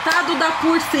cortado da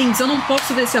Poor Things. Eu não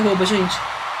posso ver esse arroba, gente.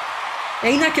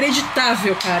 É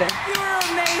inacreditável, cara.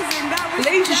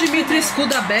 Lady Dimitrescu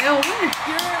da Bel.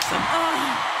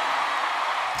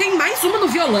 Tem mais uma no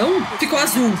violão. Ficou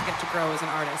azul.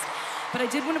 But I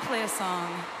did want to play a song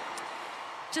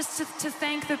just to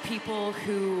thank the people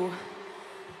who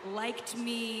liked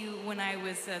me when I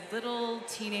was a little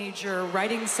teenager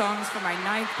writing songs for my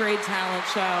 9th grade talent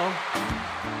show.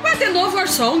 Ué, de novo our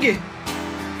song?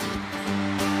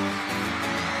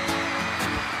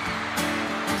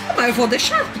 Mas eu vou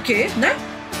deixar, porque, né?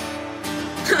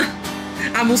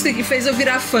 A música que fez eu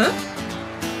virar fã.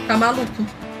 Tá maluco.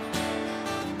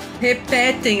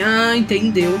 Repetem. Ah,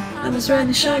 entendeu. I was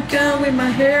riding shotgun with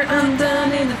my hair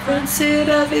undone in the front seat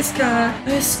of his car,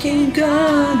 asking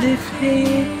God if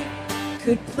he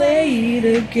could play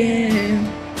it again.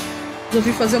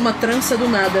 Resolvi fazer uma trança do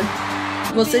nada.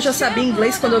 Você já sabia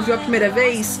inglês quando ouviu a primeira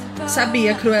vez?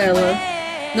 Sabia, Cruella.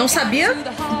 Não sabia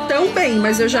tão bem,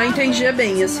 mas eu já entendia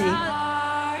bem, assim.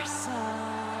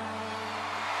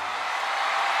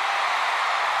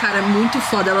 Cara, é muito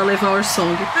foda ela levar Our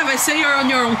Song. Ah, vai ser You're on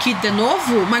Your Own Kid de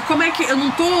novo? Mas como é que... Eu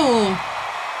não tô...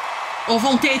 Ou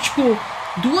vão ter, tipo,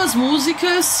 2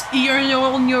 músicas e You're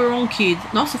on Your Own Kid.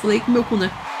 Nossa, eu falei com o meu cu, né?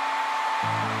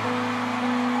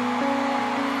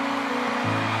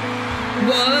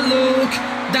 One look,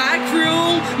 dark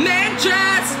room, meant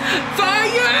just for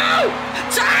you.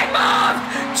 Time moved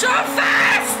too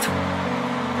fast.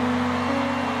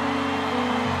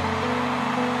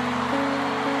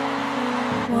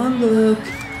 One look,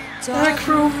 dark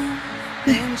room,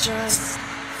 meant just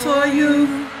for you.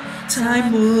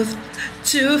 Time moved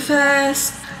too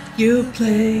fast, you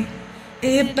play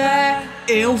it back.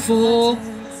 Eu vou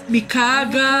me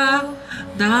cagar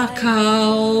na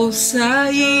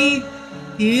calça e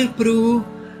ir pro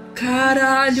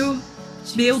caralho.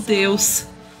 Meu Deus.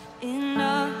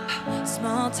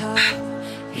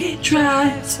 He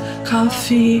drives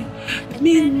coffee at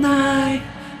midnight.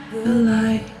 The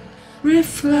light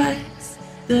reflects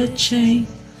the chain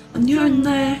on your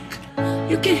neck.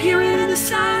 You can hear it in the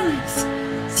silence,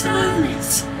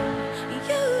 silence.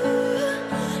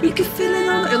 You can feel it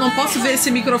all. Eu não posso ver esse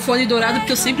microfone dourado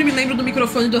porque eu sempre me lembro do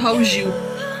microfone do Raul Gil.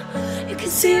 You can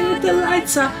see it with the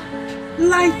lights out,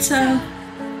 lights out.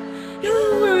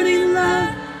 You were in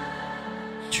love,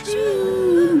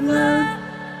 true love.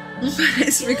 Não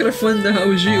parece o microfone da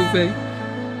Raul Gil, velho.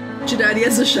 Tiraria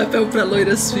esse chapéu pra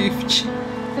loira Swift.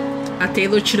 A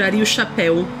Taylor tiraria o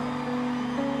chapéu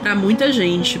pra muita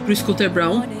gente. Pro Scooter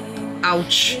Brown,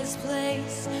 ouch.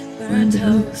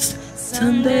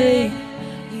 Sunday.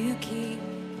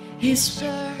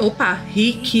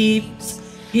 He keeps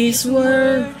his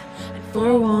word.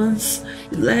 For once,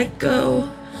 you let go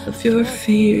of your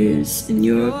fears and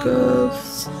your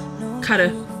ghosts.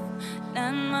 Cara,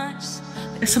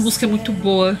 essa música é muito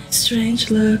boa.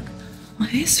 Strange look on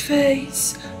his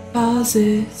face,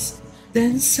 pauses,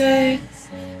 then said,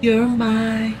 "You're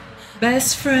my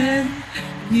best friend."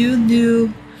 You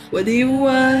knew what he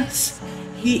was.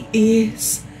 He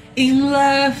is in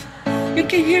love. You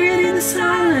can hear it in the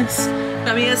silence.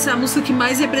 Pra mim, essa é a música que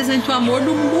mais representa o amor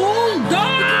no mundo.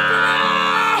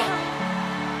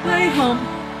 Way home.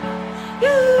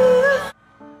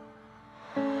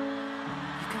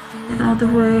 And all the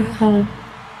way home.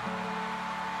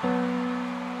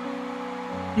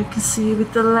 You can see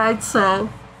with the lights out.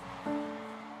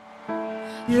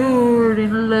 You're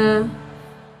in love.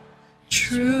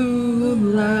 True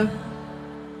love.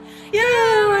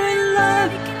 You're in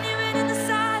love.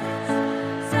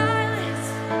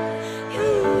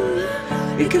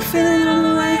 You can feel it on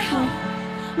the way home,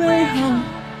 way home.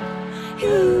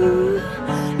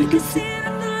 You can see it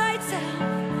with the lights out,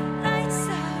 lights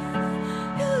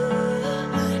out.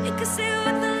 You can see it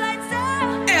with the lights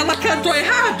out. Ela cantou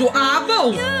errado? Ah,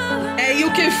 bom. É You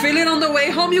Can Feel It on the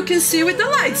Way Home, You Can See With the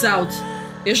Lights Out.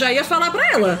 Eu já ia falar pra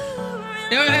ela.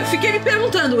 Eu fiquei me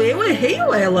perguntando, eu errei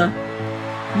ou ela?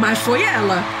 Mas foi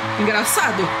ela.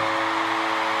 Engraçado.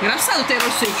 Engraçado,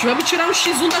 Taylor Swift. Vamos tirar um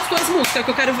X1 das tuas músicas que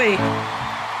eu quero ver.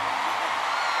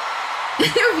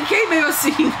 Eu fiquei meio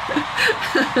assim.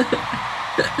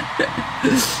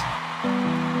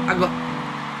 Agora.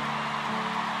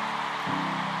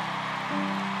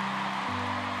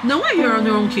 Não é You're on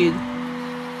Your Own Kid.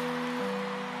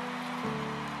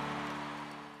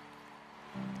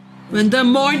 When the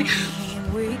morning.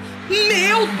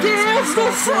 Meu Deus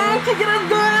do céu, que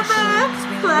grandona!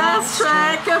 Last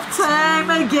track of time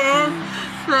again.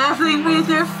 Laughing with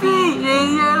your feet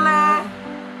in your lap.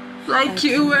 Like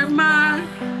you were my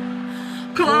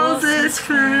closest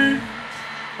friend.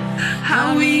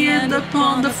 How we end up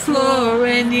on the floor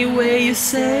anyway you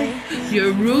say.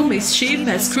 Your room is cheap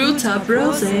as screw top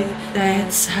rose.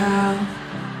 That's how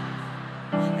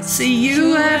I see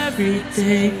you every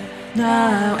day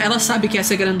now. Ela sabe que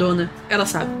essa é grandona. Ela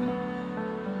sabe.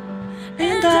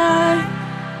 And I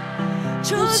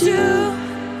chose you,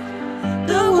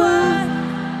 the one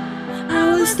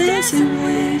I was dancing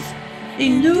with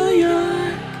in New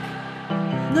York.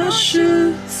 No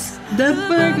shoes, the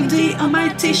burgundy on my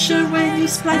t-shirt when you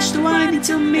splashed the wine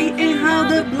into me, and how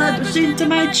the blood rushed into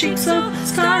my cheeks. So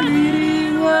scarlet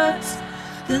it was.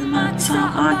 Then my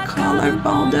tongue on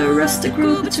collarbone, the rust that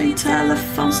grew between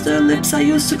telephones, the lips I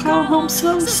used to call home.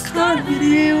 So scarlet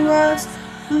it was.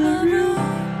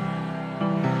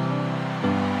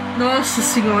 Nossa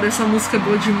senhora, essa música é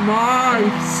boa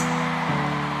demais.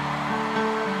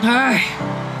 Ai.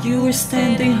 You were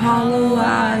standing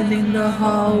hollow-eyed in the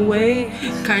hallway.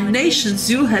 Carnations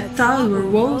you had thought were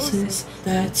roses.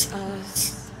 That's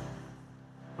us.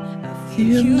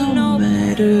 You no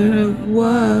matter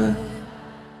what.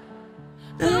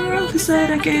 The roses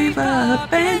that I gave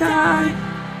up, and I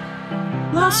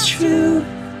lost you.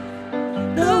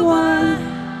 The one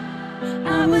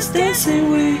I was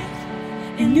dancing with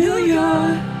in New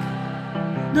York.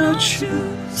 No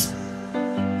truth.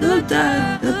 Looked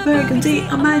at the burgundy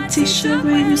on my t-shirt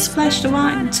when you splashed the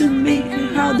wine into me,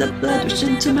 and how the blood rushed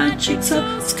into my cheeks. So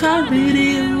scarlet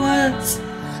it was.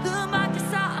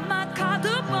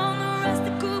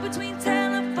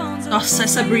 Nossa,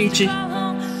 essa bridge.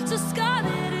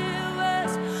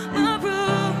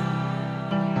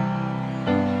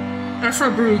 Essa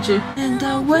bridge. And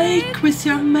I wake with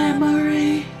your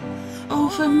memory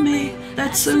over me.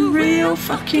 that's a real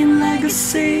fucking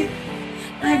legacy.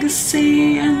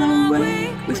 Legacy and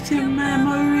awake with your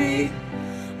memory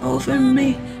over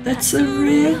me. That's a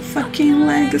real fucking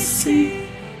legacy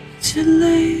to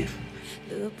leave.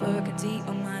 The burgundy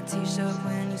on my t-shirt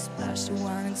when you splashed the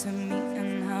wine into me,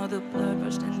 and how the blood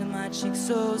rushed into my cheeks,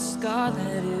 so scarlet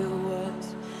it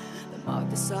was. The mark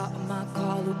that saw on my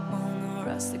collarbone, the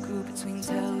rust that grew between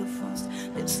telephones,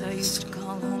 lips I used to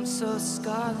call home, so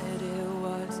scarlet it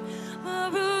was. My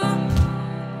room.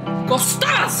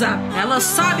 Gostosa! Ela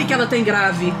sabe que ela tem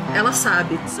grave. Ela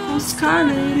sabe. So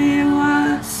scarlet it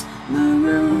was. My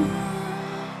room.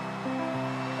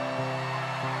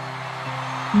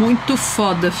 Muito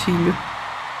foda, filho.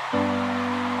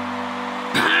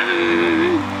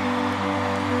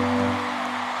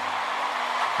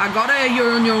 Agora é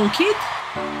You're on Your Own Kid?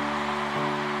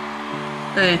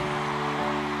 É.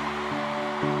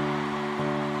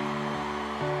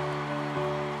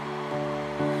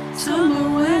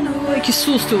 Ai, que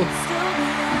susto!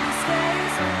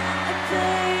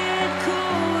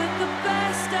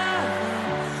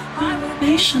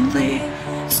 Patiently,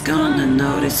 it's gonna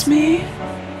notice me.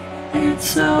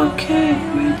 It's okay,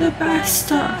 we're the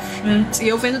best of friends. E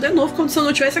eu vendo de novo como se eu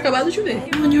não tivesse acabado de ver.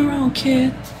 You're on your own,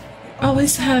 kid.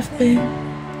 Always have been.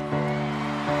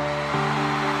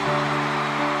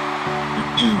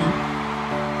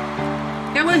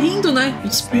 Ela rindo, né?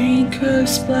 Sprinkler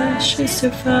splashes,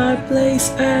 your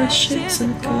fireplace ashes,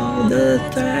 and call the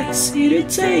taxi to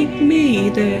take me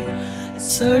there.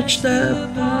 Search the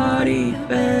body,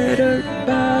 better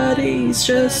bodies,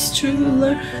 just to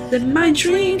learn that my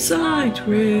dreams aren't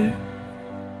rare.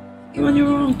 You're on your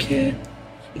own, kid.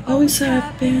 You always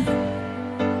have been.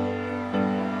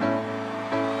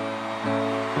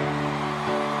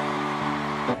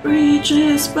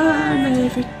 Bridges burn,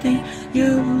 everything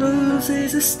you lose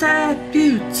is a step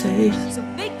you take. So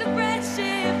make the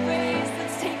friendship race,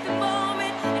 let's take the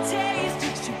moment and taste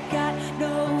it. You got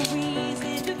no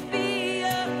reason to be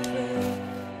afraid.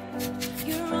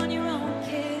 You're on your own,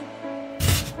 kid.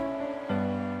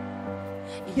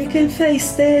 You can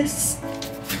face this.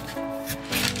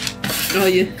 Oh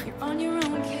yeah. You're on your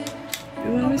own, kid.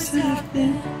 You always have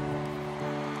been.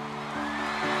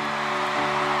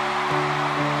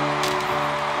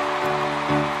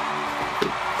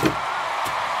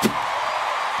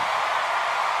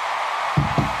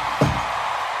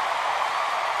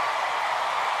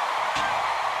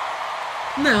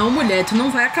 Não, mulher, tu não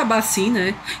vai acabar assim,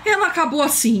 né? Ela acabou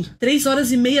assim.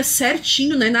 3h30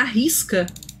 certinho, né? Na risca.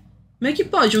 Como é que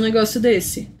pode um negócio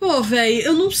desse? Pô, velho,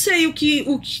 eu não sei o que...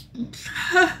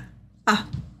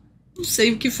 não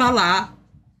sei o que falar.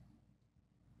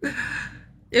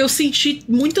 Eu senti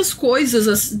muitas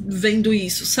coisas vendo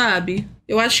isso, sabe?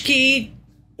 Eu acho que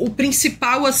o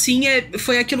principal, assim,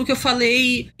 foi aquilo que eu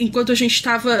falei enquanto a gente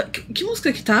tava... Que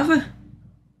música que tava?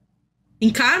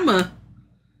 Em Karma?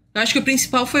 Eu acho que o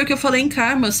principal foi o que eu falei em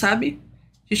Karma, sabe?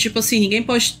 De tipo assim, ninguém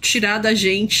pode tirar da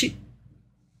gente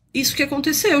isso que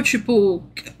aconteceu, tipo,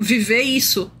 viver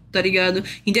isso, tá ligado?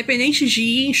 Independente de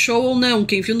ir em show ou não,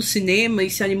 quem viu no cinema e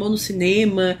se animou no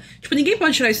cinema, tipo, ninguém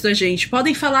pode tirar isso da gente.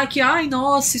 Podem falar que, ai,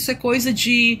 nossa, isso é coisa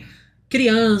de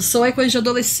criança, ou é coisa de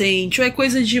adolescente, ou é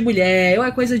coisa de mulher, ou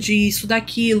é coisa disso,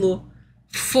 daquilo.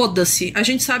 Foda-se. A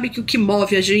gente sabe que o que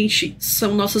move a gente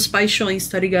são nossas paixões,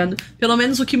 tá ligado? Pelo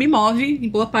menos o que me move, em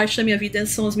boa parte da minha vida,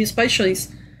 são as minhas paixões.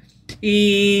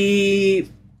 E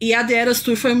a The ERAS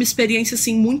Tour foi uma experiência,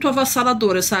 assim, muito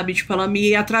avassaladora, sabe? Tipo, ela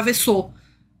me atravessou,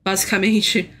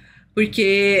 basicamente.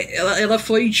 Porque ela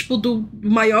foi, tipo, do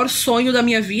maior sonho da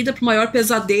minha vida pro maior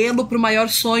pesadelo, pro maior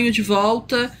sonho de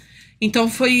volta. Então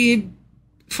foi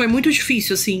muito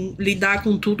difícil, assim, lidar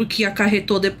com tudo que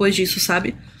acarretou depois disso,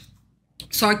 sabe?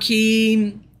 Só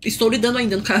que... Estou lidando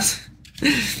ainda, no caso.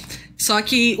 Só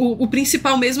que o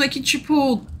principal mesmo é que,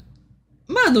 tipo...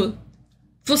 Mano,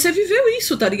 você viveu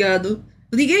isso, tá ligado?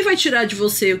 Ninguém vai tirar de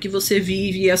você o que você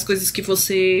vive, as coisas que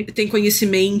você tem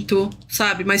conhecimento,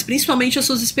 sabe? Mas principalmente as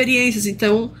suas experiências.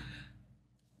 Então,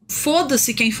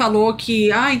 foda-se quem falou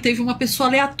que... Ai, teve uma pessoa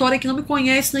aleatória que não me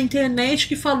conhece na internet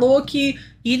que falou que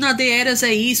ir na The ERAS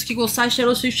é isso, que gostar de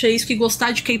Taylor Swift é isso, que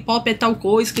gostar de K-pop é tal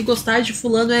coisa, que gostar de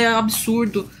fulano é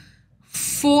absurdo.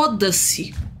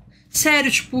 Foda-se. Sério,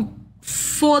 tipo,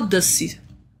 foda-se.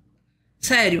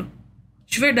 Sério.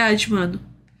 De verdade, mano.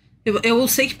 Eu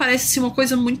sei que parece assim, uma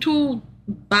coisa muito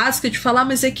básica de falar,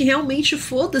 mas é que realmente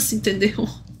foda-se, entendeu?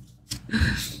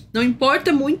 Não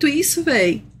importa muito isso,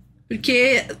 véi.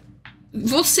 Porque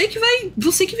você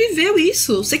que viveu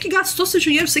isso, você que gastou seu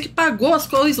dinheiro, você que pagou as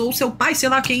coisas, ou seu pai, sei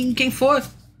lá, quem for.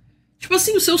 Tipo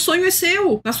assim, o seu sonho é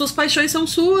seu. As suas paixões são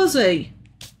suas, véi.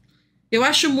 Eu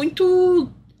acho muito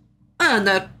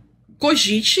Ana,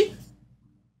 cogite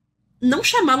não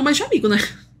chamá-lo mais de amigo, né?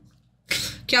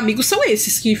 Que amigos são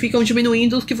esses que ficam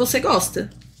diminuindo o que você gosta.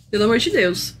 Pelo amor de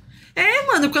Deus.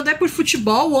 Mano, quando é por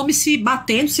futebol, o homem se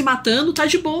batendo, se matando, tá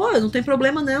de boa. Não tem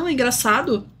problema não, é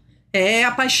engraçado. É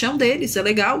a paixão deles, é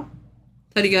legal.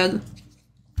 Tá ligado?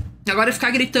 Agora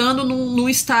ficar gritando num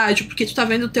estádio porque tu tá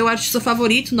vendo o teu artista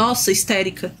favorito, nossa,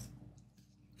 histérica.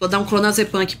 Vou dar um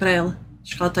clonazepam aqui pra ela.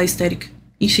 Acho que ela tá histérica.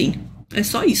 Enfim, é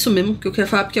só isso mesmo que eu quero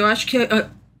falar, porque eu acho que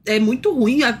é muito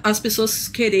ruim as pessoas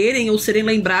quererem ou serem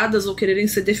lembradas ou quererem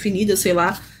ser definidas, sei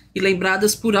lá, e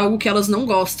lembradas por algo que elas não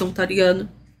gostam, tá ligado?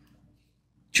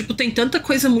 Tipo, tem tanta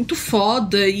coisa muito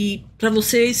foda e pra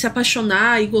você se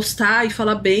apaixonar e gostar e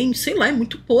falar bem, sei lá, é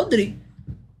muito podre.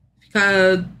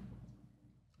 Ficar...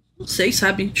 Não sei,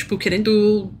 sabe? Tipo,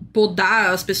 querendo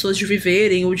podar as pessoas de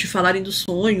viverem ou de falarem dos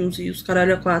sonhos e os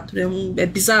caralho a quatro. É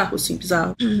bizarro, assim,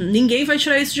 bizarro. Ninguém vai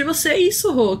tirar isso de você, é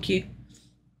isso, Roque.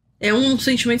 É um dos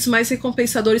sentimentos mais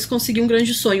recompensadores conseguir um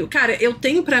grande sonho. Cara, eu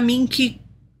tenho pra mim que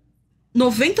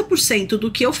 90%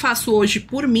 do que eu faço hoje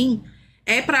por mim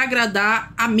é pra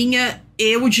agradar a minha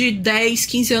eu de 10,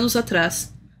 15 anos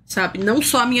atrás, sabe? Não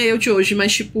só a minha eu de hoje,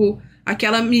 mas, tipo,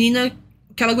 aquela menina...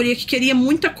 Aquela guria que queria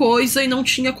muita coisa e não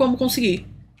tinha como conseguir,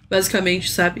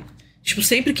 basicamente, sabe? Tipo,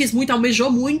 sempre quis muito,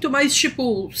 almejou muito, mas,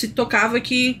 tipo, se tocava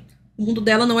que o mundo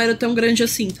dela não era tão grande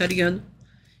assim, tá ligado?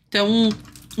 Então,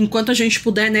 enquanto a gente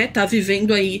puder, né, tá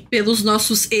vivendo aí pelos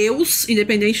nossos eus,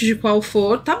 independente de qual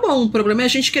for, tá bom. O problema é a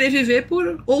gente querer viver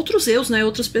por outros eus, né?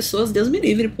 Outras pessoas, Deus me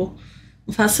livre, pô.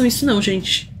 Não façam isso não,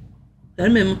 gente.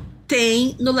 Sério mesmo.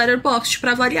 Tem no Letterboxd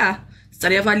pra avaliar.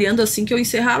 Estarei avaliando assim que eu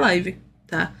encerrar a live,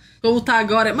 tá? Como tá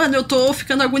agora. Mano, eu tô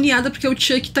ficando agoniada porque o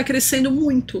Chuck tá crescendo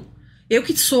muito. Eu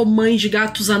que sou mãe de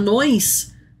gatos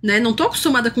anões, né? Não tô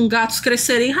acostumada com gatos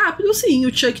crescerem rápido assim.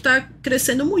 O Chuck tá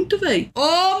crescendo muito, velho. Ô,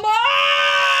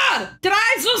 amor!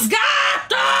 Traz os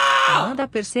gatos! Amanda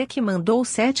Perse que mandou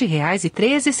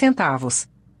R$7,13.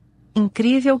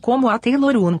 Incrível como a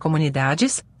Taylor une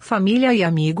comunidades, família e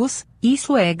amigos.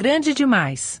 Isso é grande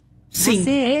demais. Sim.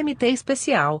 Você é MT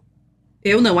especial.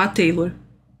 Eu não, a Taylor.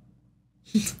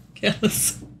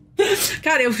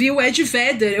 Cara, eu vi o Ed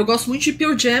Vedder, eu gosto muito de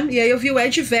Pure Jam, e aí eu vi o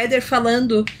Ed Vedder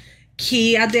falando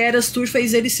que a The ERAS Tour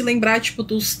fez ele se lembrar, tipo,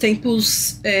 dos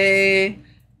tempos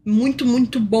muito,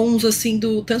 muito bons, assim,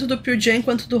 tanto do Pure Jam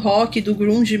quanto do rock, do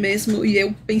grunge mesmo, e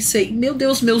eu pensei, meu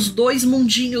Deus, meus dois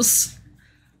mundinhos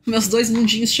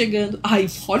chegando. Ai,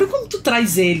 olha como tu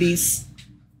traz eles.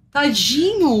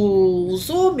 Tadinhos!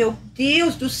 Oh, meu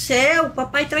Deus do céu! O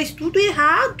papai traz tudo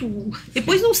errado.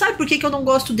 Depois não sabe por que eu não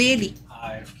gosto dele.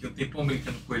 Ah, eu fiquei um tempo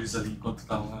brincando com eles ali enquanto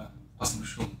tava passando o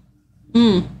show.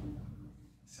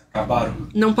 Se acabaram.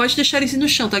 Não pode deixar eles no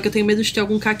chão, tá? Que eu tenho medo de ter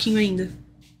algum caquinho ainda.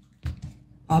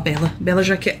 Ó, a Bela. Bela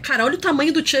já quer... Cara, olha o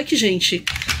tamanho do Chuck, gente.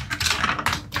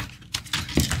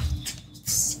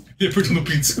 Depois no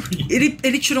print screen.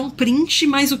 Ele tirou um print,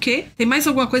 mais o quê? Tem mais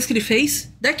alguma coisa que ele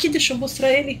fez? Daqui, deixa eu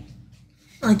mostrar ele.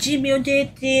 Adi, meu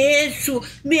dedeço,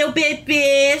 meu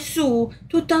bebeço.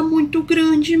 Tu tá muito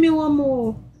grande, meu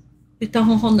amor. Ele tá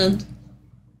ronronando.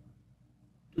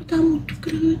 Tu tá muito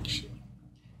grande.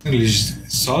 Eles,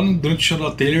 só durante o show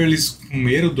da Taylor eles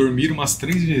comeram, dormiram umas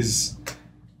 3 vezes.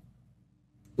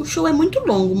 O show é muito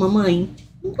longo, mamãe.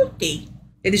 Não gostei.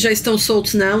 Eles já estão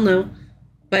soltos? Não.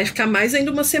 Vai ficar mais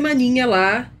ainda uma semaninha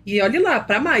lá. E olha lá,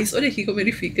 pra mais. Olha aqui como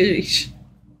ele fica, gente.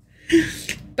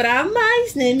 Pra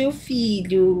mais, né, meu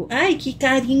filho? Ai, que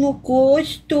carinho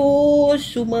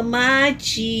gostoso,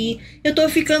 mamate. Eu tô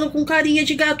ficando com carinha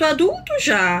de gato adulto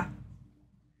já.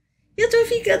 Eu tô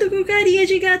ficando com carinha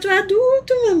de gato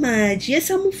adulto, mamate.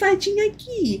 Essa almofadinha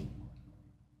aqui.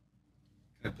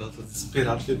 Ela tá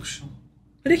desesperada pelo chão.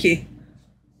 Olha aqui.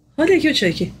 Olha aqui o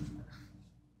Chuck.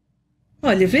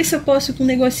 Olha, vê se eu posso com um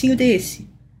negocinho desse.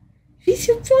 Vê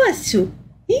se eu posso.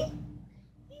 Hein?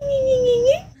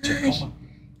 Ai,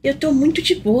 eu tô muito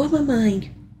de boa,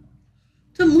 mamãe.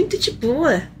 Tô muito de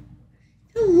boa.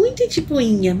 Tô muito de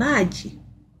boinha, Madi.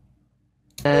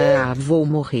 Vou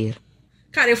morrer.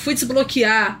 Cara, eu fui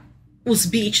desbloquear os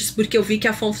beats porque eu vi que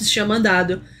a Fonfis tinha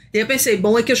mandado. E eu pensei,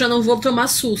 bom é que eu já não vou tomar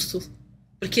susto.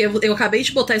 Porque eu acabei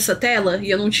de botar essa tela e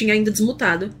eu não tinha ainda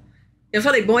desmutado. Eu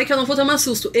falei, bom é que eu não vou tomar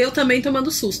susto. Eu também tomando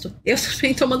susto.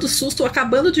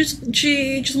 Acabando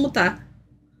de desmutar.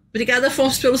 Obrigada,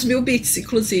 Afonso, pelos 1000 bits,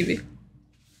 inclusive.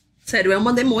 Sério, é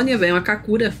uma demônia, velho. É uma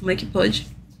kakura. Como é que pode?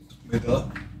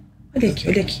 Olha aqui,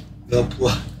 olha aqui.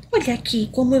 Olha aqui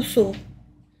como eu sou.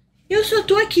 Eu só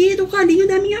tô aqui no colinho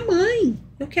da minha mãe.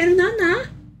 Eu quero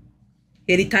naná.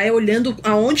 Ele tá olhando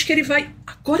aonde que ele vai...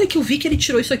 Agora que eu vi que ele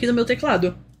tirou isso aqui do meu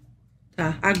teclado.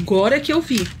 Tá, agora que eu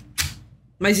vi.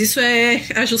 Mas isso é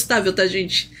ajustável, tá,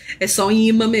 gente? É só em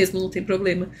imã mesmo, não tem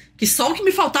problema. Que só o que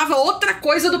me faltava outra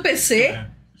coisa do PC.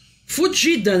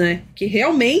 Fudida, né? Que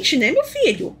realmente, né, meu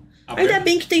filho? Ainda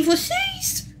bem que tem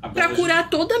vocês pra curar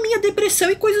toda a minha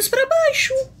depressão e coisas pra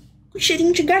baixo. Com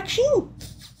cheirinho de gatinho.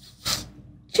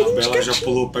 Cheirinho de gatinho. Já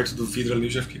pulou perto do vidro ali,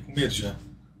 eu já fiquei com medo já.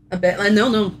 A Bela...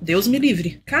 Não, Deus me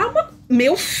livre. Calma,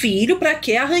 meu filho, pra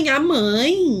que arranhar a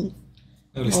mãe?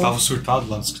 Eles estavam surtados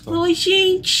lá no escritório. Oi,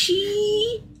 gente.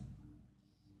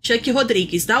 Chuck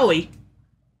Rodrigues, dá oi.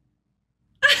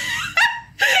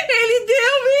 Ele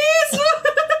deu mesmo.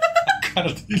 A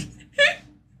cara dele.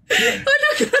 Olha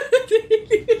a cara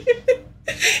dele.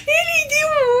 Ele deu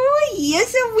oi. Eu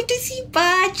sou muito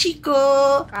simpático.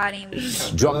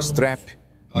 Jockstrap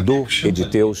do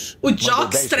Editeus. O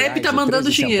Jockstrap tá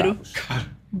mandando dinheiro.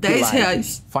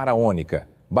 R$10. Faraônica,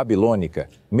 babilônica,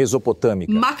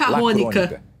 mesopotâmica, macarrônica,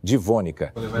 lacrônica,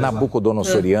 divônica,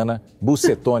 nabucodonossoriana,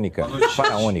 bucetônica,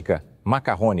 faraônica,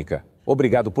 macarrônica.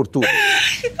 Obrigado por tudo.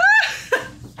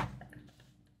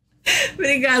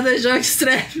 Obrigada,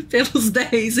 Jockstrap, pelos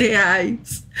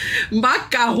R$10.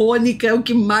 Macarrônica é o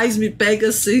que mais me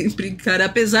pega sempre, cara.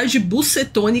 Apesar de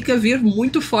bucetônica vir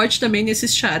muito forte também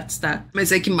nesses charts, tá?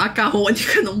 Mas é que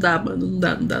macarrônica não dá, mano. Não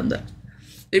dá.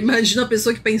 Imagina a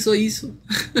pessoa que pensou isso.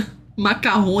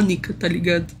 Macarrônica, tá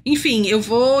ligado? Enfim, eu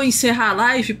vou encerrar a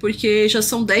live porque já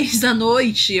são 10 da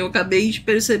noite. Eu acabei de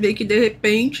perceber que de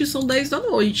repente são 10 da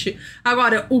noite.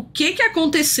 Agora, o que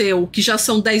aconteceu que já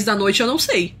são 10 da noite eu não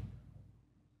sei.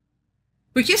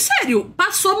 Porque, sério,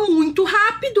 passou muito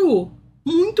rápido.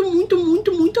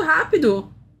 Muito rápido.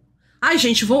 Ai,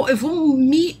 gente, eu vou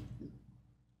me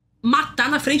matar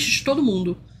na frente de todo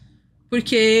mundo.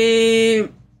 Porque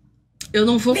eu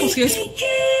não vou conseguir...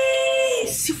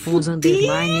 Se fuder.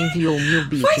 Underline enviou 1000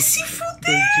 bits. Vai se fuder.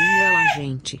 Doidinha lá,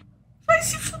 gente. Vai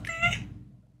se fuder.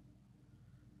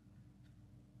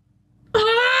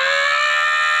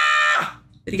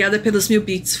 Obrigada pelos 1000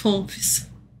 bits,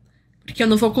 Fonfes. Porque eu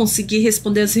não vou conseguir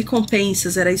responder as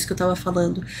recompensas, era isso que eu tava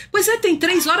falando. Pois é, tem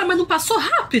 3 horas, mas não passou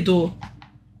rápido.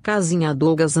 Casinha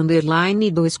Douglas underline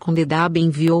 2 Condedab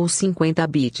enviou 50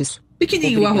 bits.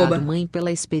 Pequenininho, Obrigado, arroba. Mãe, pela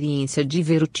experiência de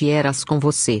ver o ERAS com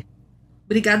você.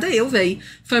 Obrigada eu, véi.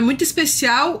 Foi muito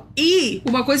especial. E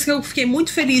uma coisa que eu fiquei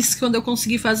muito feliz quando eu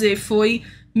consegui fazer foi,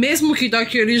 mesmo que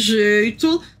daquele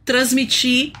jeito,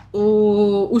 transmitir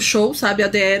o show, sabe? A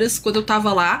ERAS, quando eu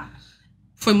tava lá.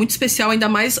 Foi muito especial, ainda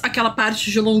mais aquela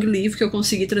parte de long live que eu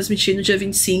consegui transmitir no dia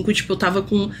 25. Tipo, eu tava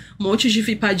com um monte de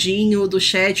vipadinho do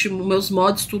chat, meus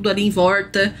mods, tudo ali em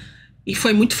volta. E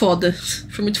foi muito foda.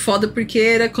 Foi muito foda porque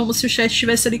era como se o chat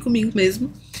estivesse ali comigo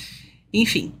mesmo.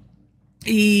 Enfim.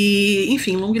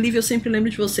 Enfim, long live eu sempre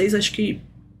lembro de vocês. Acho que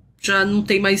já não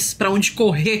tem mais pra onde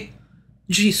correr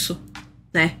disso,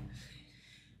 né?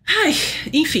 Ai,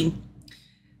 enfim.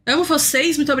 Amo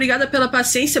vocês, muito obrigada pela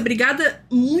paciência, obrigada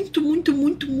muito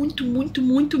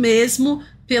mesmo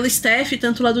pelo staff,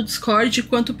 tanto lá do Discord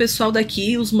quanto o pessoal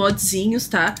daqui, os modzinhos,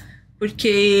 tá?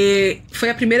 Porque foi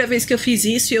a primeira vez que eu fiz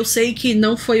isso e eu sei que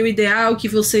não foi o ideal, que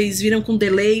vocês viram com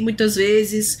delay muitas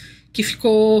vezes, que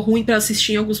ficou ruim pra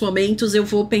assistir em alguns momentos. Eu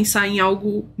vou pensar em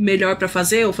algo melhor pra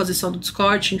fazer, ou fazer só no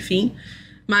Discord, enfim.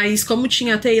 Mas como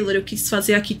tinha a Taylor, eu quis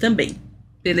fazer aqui também,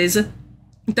 beleza?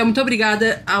 Então, muito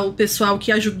obrigada ao pessoal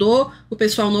que ajudou, o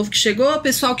pessoal novo que chegou, o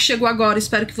pessoal que chegou agora.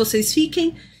 Espero que vocês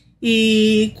fiquem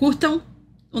e curtam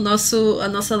a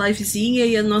nossa livezinha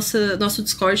e nosso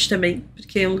Discord também,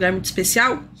 porque é um lugar muito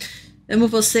especial. Amo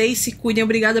vocês, se cuidem.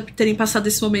 Obrigada por terem passado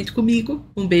esse momento comigo.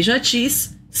 Um beijo a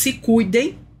Tis. Se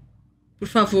cuidem, por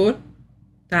favor,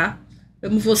 tá?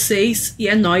 Amo vocês e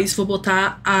é nóis. Vou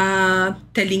botar a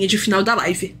telinha de final da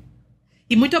live.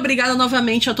 E muito obrigada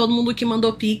novamente a todo mundo que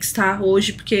mandou Pix, tá?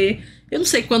 Hoje, porque eu não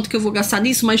sei quanto que eu vou gastar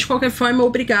nisso, mas de qualquer forma,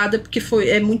 obrigada, porque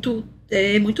é muito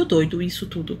doido isso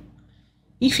tudo.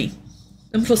 Enfim,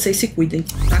 amo vocês, se cuidem,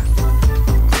 tá?